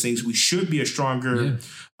doing those things. We should be a stronger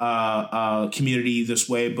community this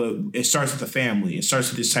way. But it starts with the family. It starts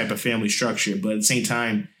with this type of family structure. But at the same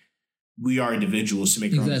time, we are individuals to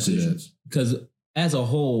make our own decisions. Because as a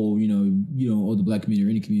whole, you don't owe the black community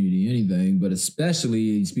or any community anything. But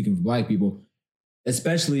especially speaking for black people,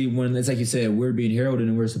 especially when it's like you said, we're being heralded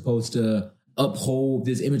and we're supposed to uphold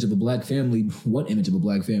this image of a black family. What image of a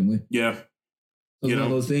black family? Yeah. So it's one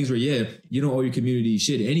of those things where, you don't owe your community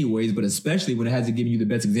shit anyways, but especially when it hasn't given you the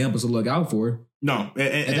best examples to look out for. No.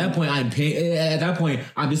 At that point,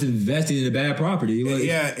 I'm just investing in a bad property.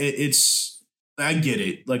 I get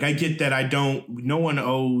it. Like, I get that no one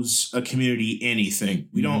owes a community anything.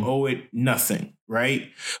 We don't owe it nothing, right?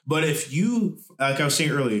 But if you, like I was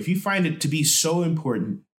saying earlier, if you find it to be so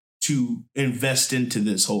important to invest into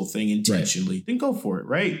this whole thing intentionally, then go for it,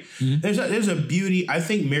 right? Mm-hmm. There's a beauty. I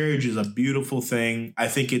think marriage is a beautiful thing. I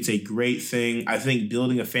think it's a great thing. I think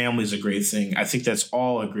building a family is a great thing. I think that's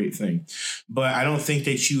all a great thing. But I don't think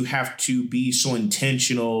that you have to be so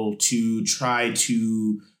intentional to try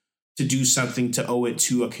to do something to owe it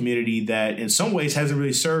to a community that in some ways hasn't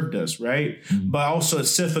really served us, right? Mm-hmm. But also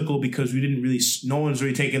it's difficult because no one's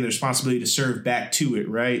really taking the responsibility to serve back to it,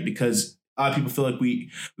 right? Because a lot of people feel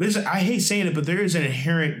like I hate saying it, but there is an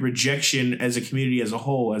inherent rejection as a community as a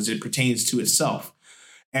whole as it pertains to itself.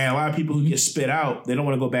 And a lot of people who get spit out, they don't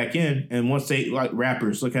want to go back in. And once they, like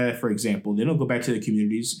rappers, look at it, for example, they don't go back to their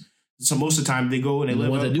communities. So most of the time they go and they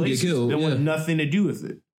live in other places. They want nothing to do with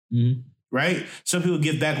it. Mm-hmm. Right? Some people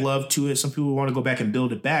give back love to it. Some people want to go back and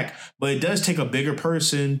build it back. But it does take a bigger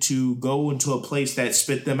person to go into a place that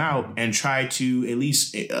spit them out and try to at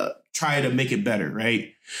least try to make it better,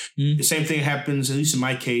 right? Mm-hmm. The same thing happens, at least in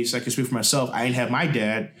my case. I can speak for myself. I didn't have my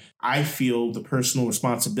dad. I feel the personal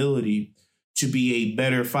responsibility to be a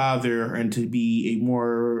better father and to be a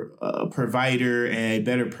more provider and a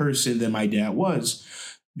better person than my dad was.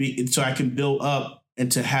 So I can build up and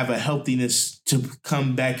to have a healthiness to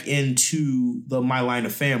come back into my line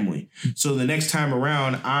of family. So the next time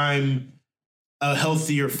around, I'm a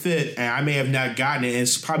healthier fit and I may have not gotten it. And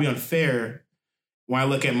it's probably unfair when I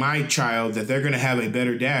look at my child that they're going to have a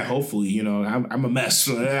better dad. Hopefully, I'm a mess.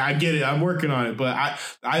 I get it. I'm working on it. But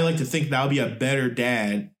I like to think that I'll be a better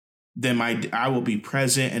dad than I will be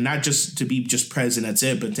present, and not just to be just present. That's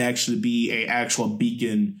it. But to actually be an actual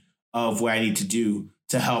beacon of what I need to do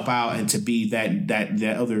to help out and to be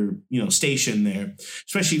that other, station there,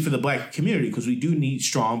 especially for the black community, because we do need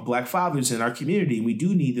strong black fathers in our community. We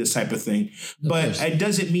do need this type of thing. But it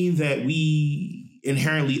doesn't mean that we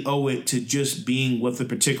inherently owe it to just being with a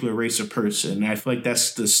particular race or person. And I feel like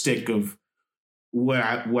that's the stick of what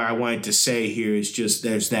I wanted to say here is just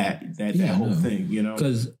there's that whole thing,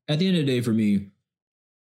 Because at the end of the day, for me,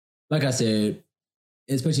 like I said,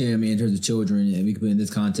 especially in terms of children, and we can put in this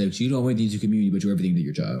context, you don't want anything to your community, but you're everything to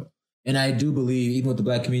your child. And I do believe, even with the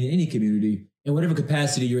black community, any community, in whatever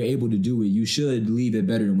capacity you're able to do it, you should leave it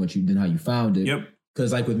better than how you found it. Yep.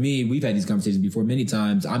 Because like with me, we've had these conversations before many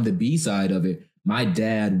times. I'm the B side of it. My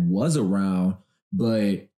dad was around,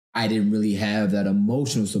 but I didn't really have that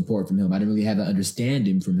emotional support from him. I didn't really have that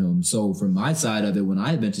understanding from him. So from my side of it, when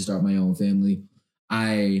I eventually start my own family,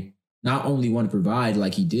 I not only want to provide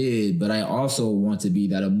like he did, but I also want to be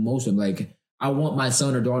that emotion. Like, I want my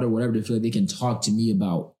son or daughter, whatever, to feel like they can talk to me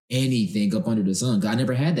about anything up under the sun. 'Cause I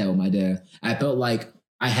never had that with my dad. I felt like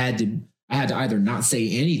I had to either not say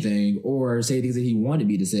anything or say things that he wanted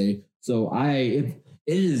me to say. So I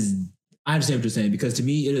understand what you're saying, because to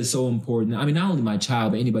me it is so important. I mean, not only my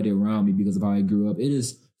child, but anybody around me, because of how I grew up.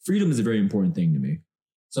 Freedom is a very important thing to me.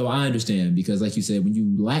 So I understand, because like you said, when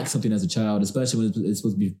you lack something as a child, especially when it's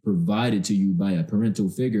supposed to be provided to you by a parental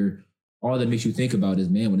figure, all that makes you think about is,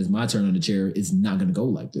 man, when it's my turn on the chair, it's not going to go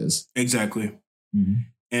like this. Exactly. Mm-hmm.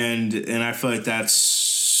 And I feel like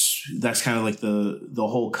that's kind of like the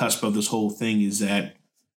whole cusp of this whole thing, is that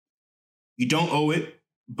you don't owe it,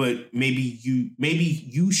 but maybe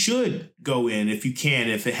you should go in if you can,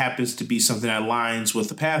 if it happens to be something that aligns with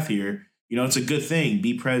the path here. You know, it's a good thing.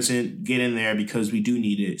 Be present, get in there, because we do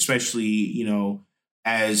need it, especially, you know,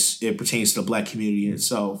 as it pertains to the Black community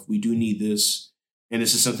itself. We do need this. And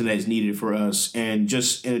this is something that is needed for us. And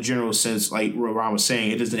just in a general sense, like Ron was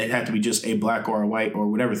saying, it doesn't have to be just a Black or a white or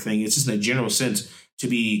whatever thing. It's just in a general sense to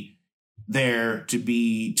be there, to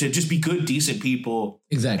just be good, decent people.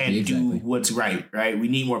 Exactly. Do what's right. We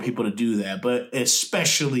need more people to do that. But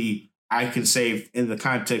especially, I can say, in the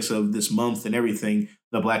context of this month and everything,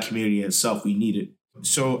 the Black community itself, we need it.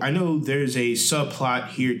 So I know there's a subplot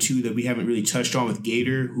here too that we haven't really touched on with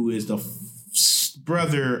Gator, who is the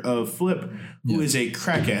brother of Flip, who is a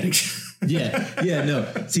crack addict.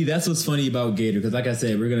 No. See, that's what's funny about Gator, because like I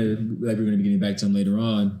said, we're gonna be getting back to him later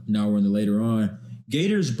on. Now we're in the later on.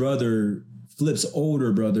 Gator's brother, Flip's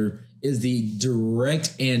older brother, is the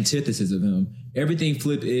direct antithesis of him. Everything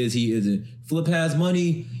Flip is, he isn't. Flip has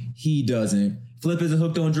money, he doesn't. Flip isn't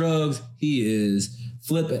hooked on drugs, he is.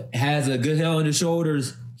 Flip has a good head on his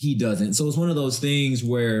shoulders, he doesn't. So it's one of those things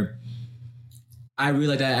where I really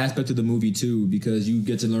like that aspect of the movie too, because you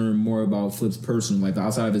get to learn more about Flip's personal life.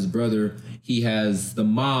 Outside of his brother, he has the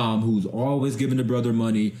mom who's always giving the brother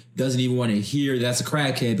money, doesn't even want to hear that's a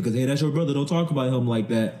crackhead, because, hey, that's your brother, don't talk about him like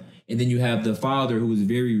that. And then you have the father who is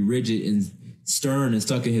very rigid and stern and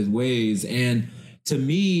stuck in his ways. And to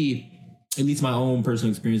me, at least my own personal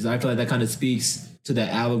experience, I feel like that kind of speaks to the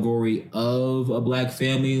allegory of a Black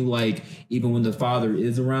family. Like, even when the father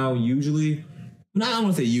is around, usually, I don't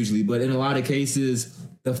want to say usually, but in a lot of cases,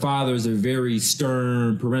 the father is a very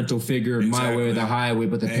stern parental figure, my way or the highway,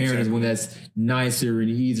 but the parent is one that's nicer and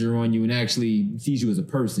easier on you and actually sees you as a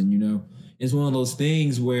person, you know? It's one of those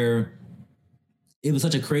things where it was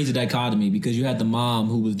such a crazy dichotomy, because you had the mom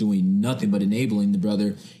who was doing nothing but enabling the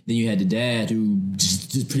brother. Then you had the dad who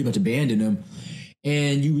just pretty much abandoned him.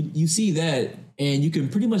 And you see that, and you can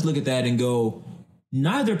pretty much look at that and go,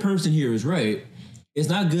 neither person here is right. It's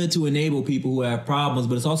not good to enable people who have problems,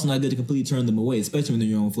 but it's also not good to completely turn them away, especially when they're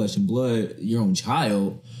your own flesh and blood, your own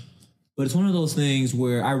child. But it's one of those things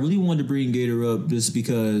where I really wanted to bring Gator up just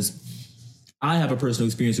because I have a personal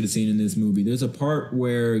experience with the scene in this movie. There's a part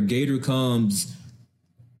where Gator comes,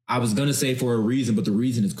 I was going to say for a reason, but the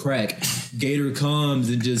reason is crack. Gator comes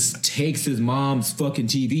and just takes his mom's fucking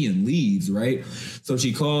TV and leaves, right? So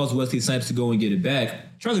she calls Wesley Snipes to go and get it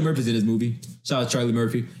back. Charlie Murphy's in this movie. Shout out to Charlie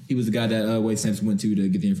Murphy. He was the guy that Wesley Snipes went to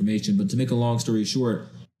get the information. But to make a long story short,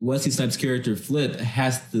 Wesley Snipes' character, Flip,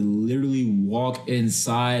 has to literally walk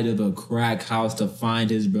inside of a crack house to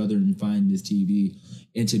find his brother and find his TV.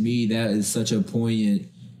 And to me, that is such a poignant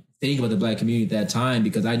thing about the Black community at that time,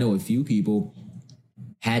 because I know a few people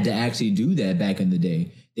had to actually do that back in the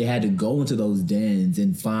day. They had to go into those dens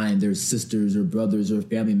and find their sisters or brothers or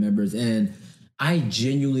family members. And I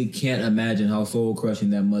genuinely can't imagine how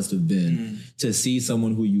soul-crushing that must have been to see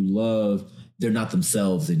someone who you love, they're not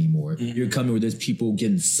themselves anymore. You're coming where there's people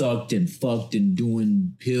getting sucked and fucked and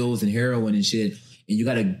doing pills and heroin and shit, and you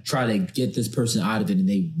got to try to get this person out of it, and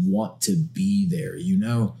they want to be there, you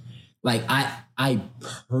know? Like, I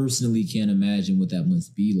personally can't imagine what that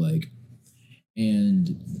must be like.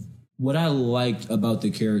 And what I liked about the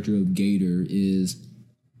character of Gator is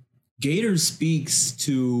Gator speaks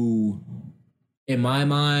to, in my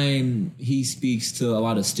mind, he speaks to a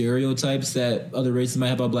lot of stereotypes that other races might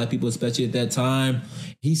have about Black people, especially at that time.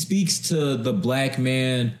 He speaks to the Black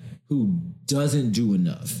man who doesn't do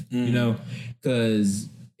enough, you know, because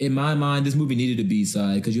in my mind, this movie needed a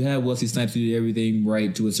B-side, because you had Wesley Snipes who did everything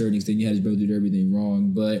right to a certain extent. You had his brother do everything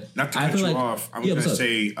wrong. But not to cut you off, I'm going to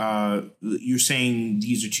say, you're saying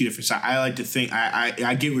these are two different sides. I like to think,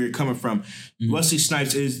 I get where you're coming from. Wesley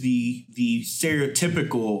Snipes is the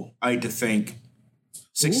stereotypical, I like to think,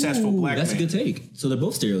 successful black man. That's a good take. So they're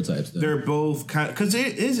both stereotypes, though. They're both kind of, because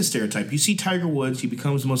it is a stereotype. You see Tiger Woods, he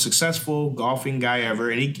becomes the most successful golfing guy ever,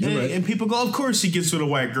 and and people go, of course he gets with a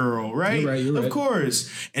white girl, right? You're right. Of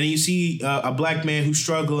course. And you see a black man who's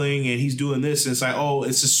struggling and he's doing this, and it's like, oh,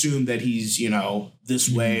 it's assumed that he's, this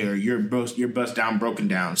way, or you're bust down, broken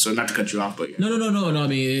down. So not to cut you off, but No. I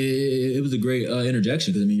mean, it was a great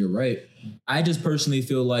interjection, because I mean, you're right. I just personally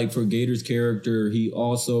feel like for Gator's character, he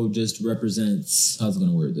also just represents, how's I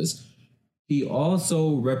going to word this? He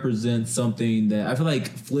also represents something that I feel like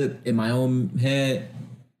Flip, in my own head,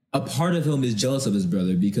 a part of him is jealous of his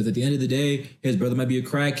brother, because at the end of the day, his brother might be a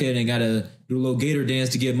crackhead and got to do a little Gator dance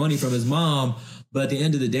to get money from his mom. But at the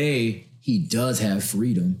end of the day, he does have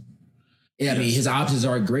freedom. Yeah, I mean, his options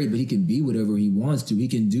aren't great, but he can be whatever he wants to. He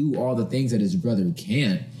can do all the things that his brother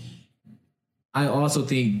can't. I also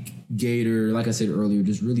think Gator, like I said earlier,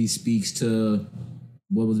 just really speaks to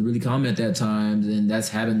what was really common at that time, and that's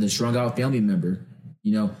having the strung out family member,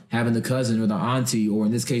 having the cousin or the auntie, or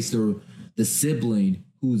in this case, the sibling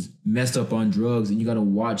who's messed up on drugs, and you got to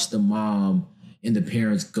watch the mom and the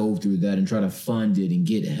parents go through that and try to fund it and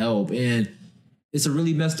get help. And it's a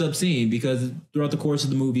really messed up scene, because throughout the course of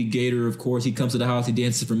the movie, Gator, of course, he comes to the house, he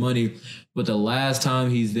dances for money. But the last time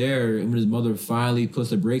he's there, and when his mother finally puts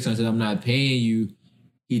the brakes on and says, I'm not paying you,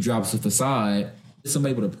 he drops the facade.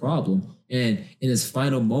 Somebody with a problem. And in his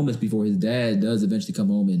final moments before his dad does eventually come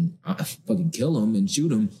home and fucking kill him and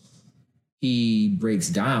shoot him, he breaks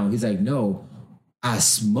down. He's like, no, I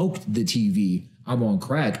smoked the TV. I'm on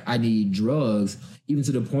crack. I need drugs. Even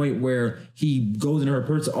to the point where he goes in her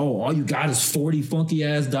purse. Oh, all you got is 40 funky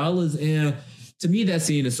ass dollars. And to me, that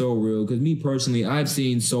scene is so real, because me personally, I've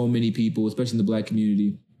seen so many people, especially in the black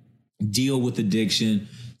community, deal with addiction,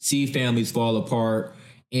 see families fall apart.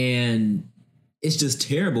 And it's just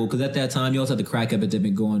terrible, because at that time, you also had the crack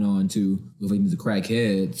epidemic going on too. It was like he was a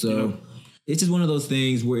crackhead. So it's just one of those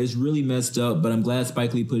things where it's really messed up. But I'm glad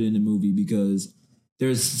Spike Lee put it in the movie, because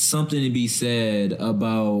there's something to be said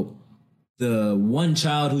about the one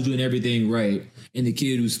child who's doing everything right and the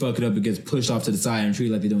kid who's fucking up and gets pushed off to the side and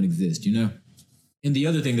treated like they don't exist, And the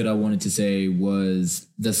other thing that I wanted to say was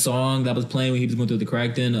the song that was playing when he was going through the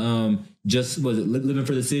crack den, just, was it Living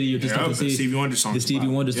for the City or Just Not the City? Stevie Wonder song. The Stevie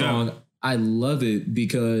Wonder song. I love it,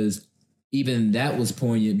 because even that was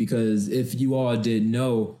poignant, because if you all didn't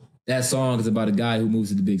know, that song is about a guy who moves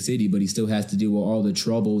to the big city, but he still has to deal with all the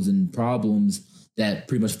troubles and problems that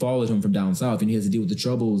pretty much followed him from down south. And he has to deal with the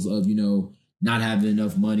troubles of, not having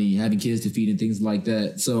enough money, having kids to feed and things like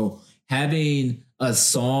that. So having a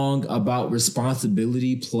song about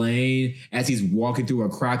responsibility playing as he's walking through a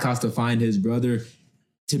crack house to find his brother,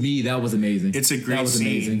 to me, that was amazing. It's a great scene.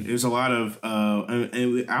 Amazing. There's a lot of,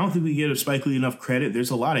 and I don't think we give Spike Lee enough credit.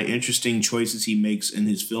 There's a lot of interesting choices he makes in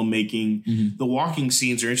his filmmaking. Mm-hmm. The walking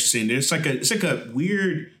scenes are interesting. It's like a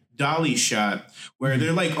weird dolly shot where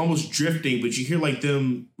they're like almost drifting, but you hear like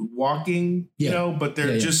them walking, but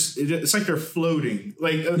they're just, it's like they're floating.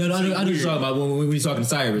 Like, I know what you're talking about when you're talking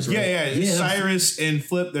Cyrus, right? Yeah. Cyrus and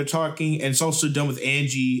Flip, they're talking, and it's also done with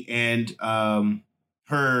Angie and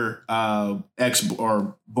her ex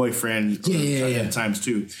or boyfriend at times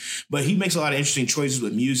too. But he makes a lot of interesting choices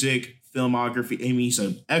with music, filmography. I mean, he's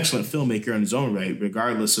an excellent filmmaker in his own right,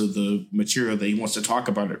 regardless of the material that he wants to talk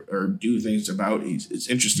about or do things about. It's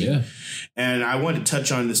interesting. Yeah. And I wanted to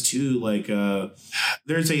touch on this too. Like,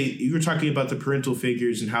 you were talking about the parental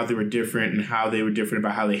figures and how they were different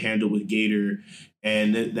about how they handled with Gator.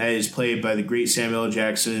 And that is played by the great Samuel L.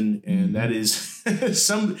 Jackson. And that is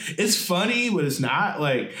it's funny, but it's not.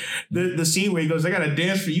 Like the scene where he goes, I got to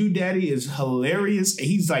dance for you, daddy, is hilarious. And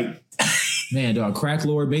he's like, man, dog, crack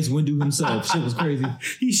lord Mace Windu himself. Shit was crazy.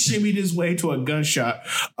 He shimmied his way to a gunshot.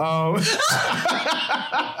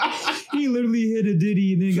 He literally hit a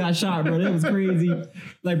Diddy and then got shot, bro. That was crazy.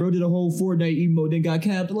 Like, bro did a whole Fortnite emote, then got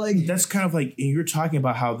capped. Like, that's kind of like, you're talking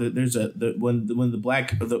about how when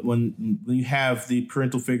you have the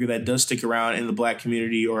parental figure that does stick around in the black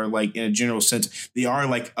community, or like in a general sense, they are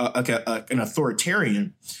like an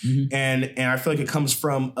authoritarian, and I feel like it comes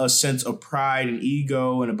from a sense of pride and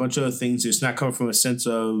ego and a bunch of other things. It's not coming from a sense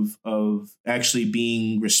of actually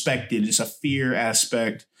being respected. It's a fear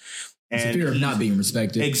aspect. It's a fear of not being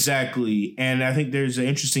respected. Exactly. And I think there's an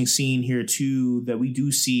interesting scene here, too, that we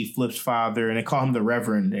do see Flip's father, and they call him the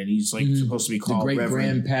Reverend, and he's like supposed to be called the great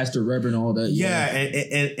Reverend. Grand Pastor Reverend, all that. Yeah.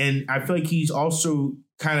 And I feel like he's also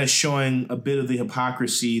kind of showing a bit of the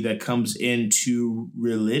hypocrisy that comes into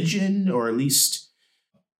religion, or at least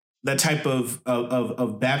that type of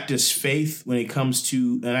Baptist faith when it comes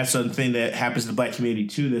to, and that's something that happens in the black community,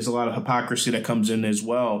 too. There's a lot of hypocrisy that comes in as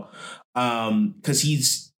well. Because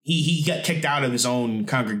he got kicked out of his own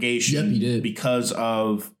congregation. Yep, he did. Because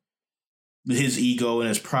of his ego and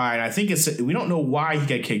his pride. I think we don't know why he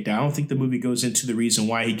got kicked out. I don't think the movie goes into the reason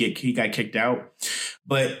why he got kicked out.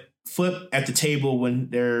 But Flip at the table when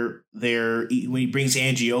when he brings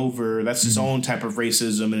Angie over, that's his own type of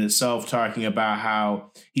racism in itself, talking about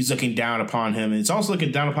how he's looking down upon him. And it's also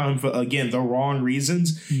looking down upon him for, again, the wrong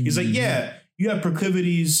reasons. He's like, yeah, you have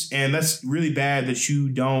proclivities, and that's really bad that you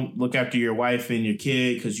don't look after your wife and your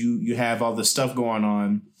kid because you have all this stuff going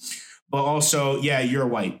on. But also, yeah, you're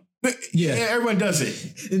white. Yeah, everyone does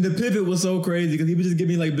it. And the pivot was so crazy because he was just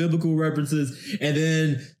giving like biblical references, and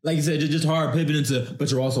then, like you said, just hard pivot into,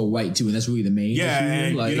 but you're also white too, and that's really the main issue.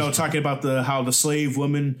 And like, talking about how the slave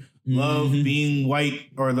woman loved being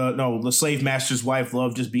white, or the slave master's wife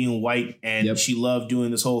loved just being white, and she loved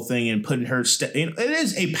doing this whole thing and putting her. It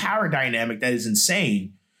is a power dynamic that is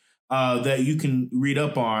insane. That you can read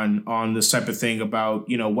up on this type of thing about,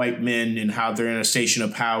 white men and how they're in a station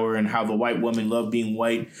of power and how the white woman loved being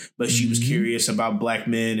white, but she was curious about black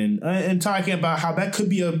men and talking about how that could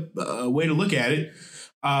be a way to look at it.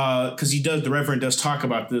 Because the Reverend does talk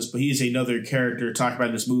about this, but he's another character talking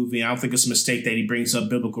about this movie. I don't think it's a mistake that he brings up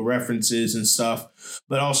biblical references and stuff,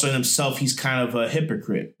 but also in himself, he's kind of a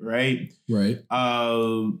hypocrite, right? Right.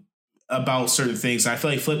 About certain things. I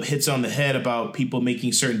feel like Flip hits on the head about people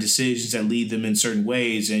making certain decisions that lead them in certain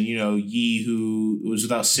ways. And, Ye, who was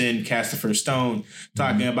without sin, cast the first stone,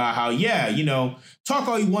 talking about how, talk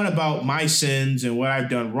all you want about my sins and what I've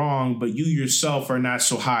done wrong, but you yourself are not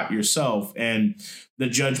so hot yourself. And the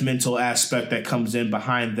judgmental aspect that comes in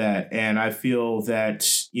behind that. And I feel that,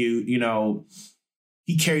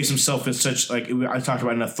 he carries himself in such, like I talked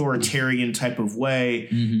about, an authoritarian type of way.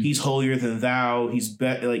 He's holier than thou. He's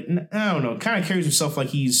I don't know, kind of carries himself like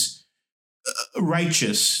he's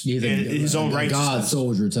righteous in his own righteousness. God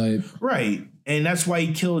soldier type. Right. And that's why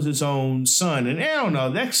he kills his own son. And I don't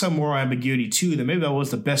know, that's some moral ambiguity too, that maybe that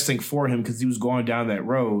was the best thing for him because he was going down that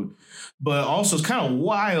road. But also it's kind of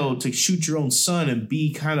wild to shoot your own son and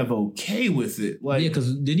be kind of okay with it. Like,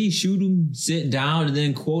 because did he shoot him, sit down, and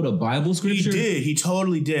then quote a Bible scripture? He did. He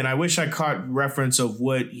totally did. And I wish I caught reference of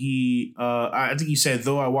what he. I think he said,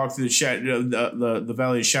 "Though I walk through the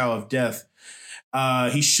valley of shadow of death."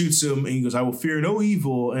 He shoots him and he goes, "I will fear no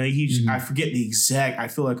evil." And I forget the exact. I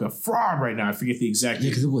feel like a fraud right now. I forget the exact. Yeah,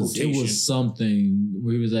 because it was something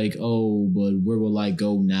where he was like, "Oh, but where will I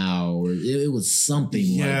go now?" Or it was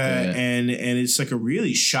something like that. and it's like a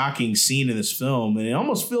really shocking scene in this film, and it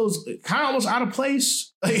almost feels kind of almost out of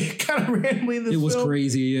place, like kind of randomly in this film. It was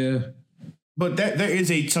crazy, yeah. But there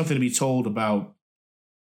is something to be told about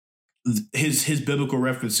his biblical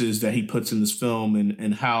references that he puts in this film,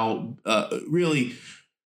 and how really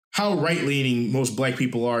how right-leaning most black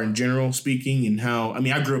people are in general speaking, and how,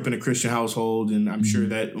 I grew up in a Christian household, and I'm sure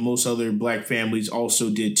that most other black families also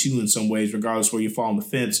did too in some ways, regardless where you fall on the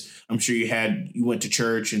fence. I'm sure you went to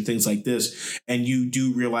church and things like this, and you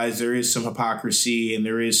do realize there is some hypocrisy and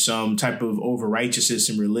there is some type of over-righteousness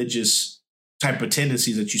and religious type of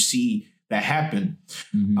tendencies that you see that happen.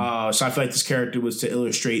 So I feel like this character was to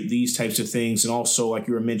illustrate these types of things. And also, like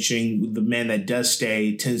you were mentioning, the man that does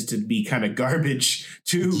stay tends to be kind of garbage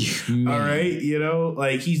too. All right.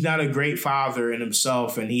 Like he's not a great father in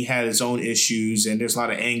himself, and he had his own issues, and there's a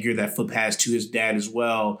lot of anger that Flip has to his dad as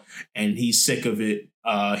well. And he's sick of it,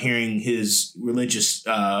 hearing his religious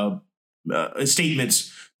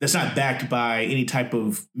statements that's not backed by any type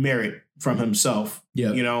of merit from himself.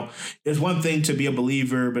 It's one thing to be a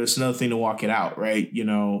believer, but it's another thing to walk it out, right?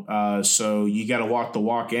 So you got to walk the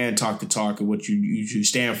walk and talk the talk of what you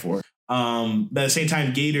stand for. But at the same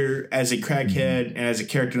time, Gator, as a crackhead and as a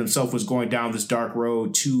character himself, was going down this dark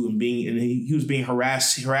road too, and he was being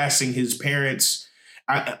harassing his parents.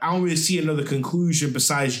 I don't really see another conclusion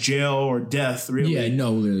besides jail or death, really. Yeah,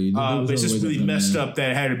 no, really. But it's just really messed up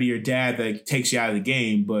that it had to be your dad that takes you out of the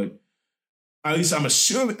game. But at least I'm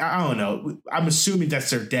assuming, I don't know. I'm assuming that's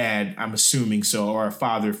their dad. I'm assuming so, or a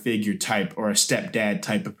father figure type or a stepdad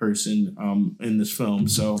type of person in this film.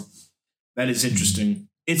 So that is interesting.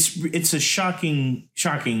 It's a shocking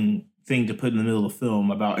thing to put in the middle of the film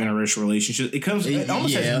about interracial relationships. It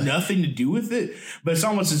almost has nothing to do with it, but it's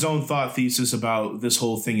almost his own thought thesis about this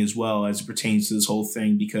whole thing as well, as it pertains to this whole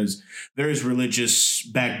thing, because there is religious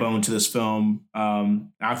backbone to this film.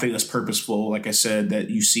 I think that's purposeful. Like I said, that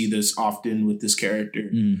you see this often with this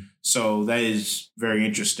character. So that is very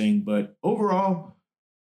interesting, but overall,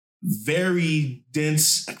 very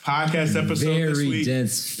dense podcast episode this week. Very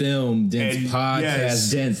dense film, dense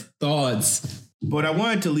podcast, dense thoughts. But I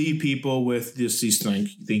wanted to leave people with these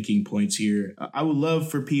thinking points here. I would love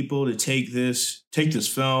for people to take this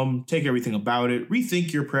film, take everything about it,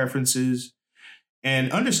 rethink your preferences,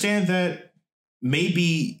 and understand that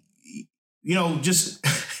maybe, just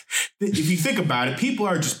if you think about it, people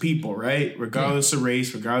are just people, right? Regardless of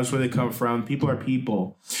race, regardless where they come from, people are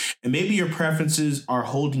people. And maybe your preferences are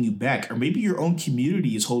holding you back, or maybe your own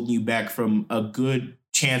community is holding you back from a good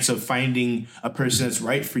chance of finding a person that's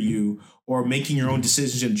right for you, or making your own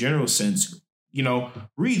decisions in general sense.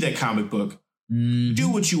 Read that comic book. Do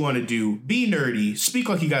what you want to do. Be nerdy. Speak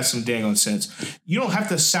like you got some dang on sense. You don't have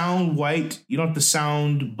to sound white. You don't have to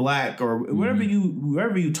sound black, or whatever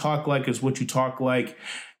you talk like is what you talk like.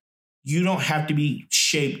 You don't have to be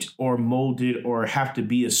shaped or molded or have to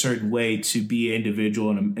be a certain way to be an individual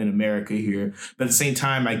in America here. But at the same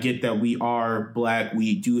time, I get that we are Black.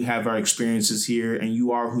 We do have our experiences here, and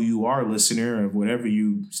you are who you are, listener, of whatever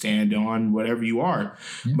you stand on, whatever you are.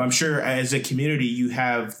 Yeah. But I'm sure as a community, you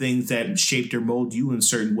have things that shaped or mold you in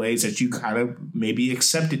certain ways that you kind of maybe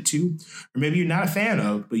accepted to, or maybe you're not a fan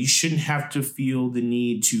of, but you shouldn't have to feel the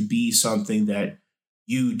need to be something that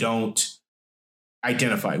you don't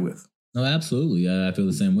identify with. No, absolutely. I feel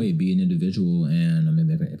the same way. Be an individual. And I mean,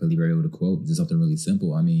 if I leave able to quote, just something really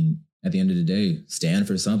simple. I mean, at the end of the day, stand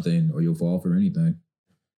for something or you'll fall for anything.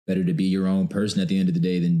 Better to be your own person at the end of the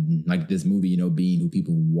day than like this movie, being who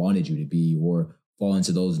people wanted you to be or fall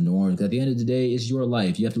into those norms. At the end of the day, it's your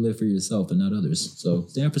life. You have to live for yourself and not others. So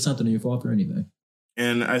stand for something or you fall for anything.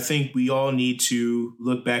 And I think we all need to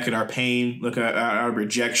look back at our pain, look at our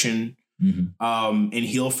rejection, and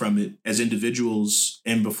heal from it as individuals,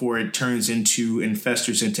 and before it turns into and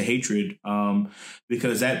festers into hatred,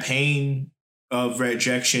 because that pain of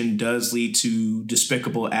rejection does lead to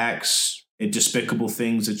despicable acts and despicable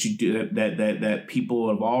things that you do that people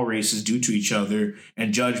of all races do to each other,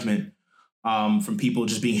 and judgment from people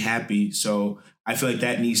just being happy. So I feel like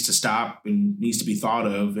that needs to stop and needs to be thought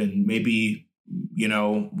of, and maybe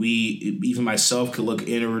we, even myself, could look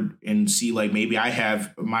inward and see like maybe I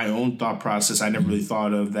have my own thought process I never really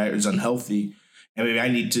thought of that is unhealthy, and maybe I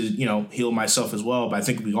need to heal myself as well. But I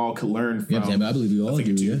think we all could learn from. Yeah, I believe we all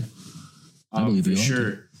do. Yeah, I believe for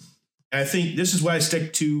sure. Do. And I think this is what I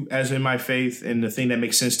stick to as in my faith, and the thing that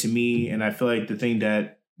makes sense to me. And I feel like the thing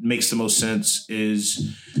that makes the most sense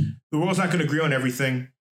is the world's not going to agree on everything.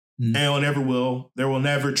 And it never will. There will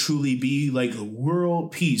never truly be like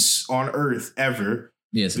world peace on earth ever.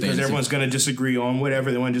 Yes, because everyone's going to disagree on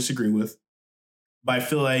whatever they want to disagree with. But I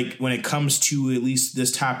feel like when it comes to at least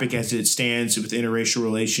this topic as it stands with interracial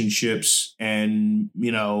relationships and,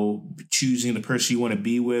 choosing the person you want to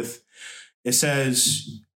be with, it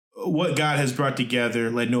says what God has brought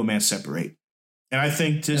together, let no man separate. And I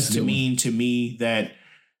think this to mean to me that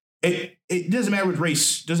it doesn't matter with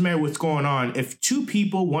race, doesn't matter what's going on. If two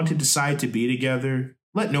people want to decide to be together,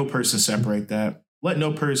 let no person separate that. Let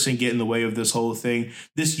no person get in the way of this whole thing.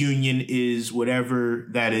 This union is whatever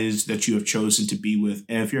that is that you have chosen to be with.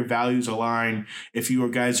 And if your values align, if you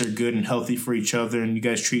guys are good and healthy for each other and you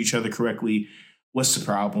guys treat each other correctly, what's the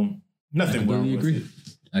problem? Nothing wrong with it.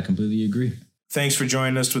 I completely agree. Thanks for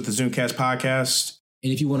joining us with the Zoomcast podcast.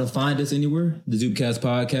 And if you want to find us anywhere, the Zoomcast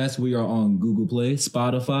podcast, we are on Google Play,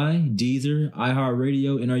 Spotify, Deezer,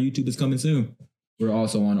 iHeartRadio, and our YouTube is coming soon. We're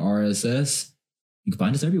also on RSS. You can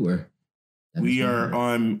find us everywhere. We are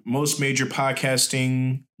on most major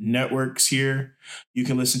podcasting networks here. You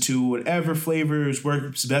can listen to whatever flavors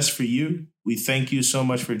works best for you. We thank you so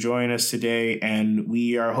much for joining us today, and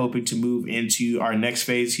we are hoping to move into our next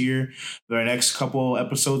phase here. Our next couple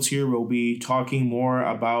episodes here, we'll be talking more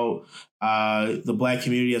about the Black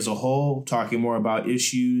community as a whole, talking more about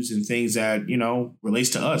issues and things that, relates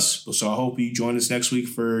to us. So I hope you join us next week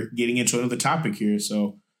for getting into another topic here.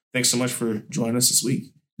 So thanks so much for joining us this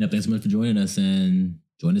week. Yeah, thanks so much for joining us, and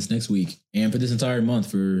join us next week and for this entire month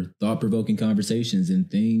for thought-provoking conversations and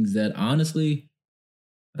things that honestly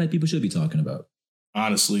I think people should be talking about.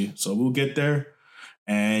 Honestly. So we'll get there.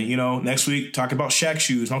 And, next week, talk about Shaq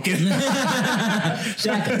shoes. I'm kidding.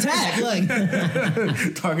 Shaq attack.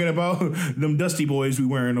 Like. Talking about them dusty boys we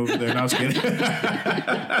wearing over there. No, I was kidding.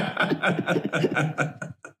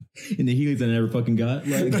 And the Heelys I never fucking got.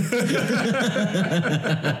 Like.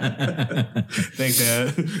 Thanks,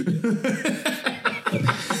 Dad.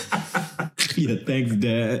 Yeah, thanks,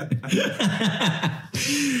 Dad.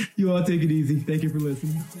 You all take it easy. Thank you for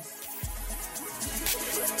listening.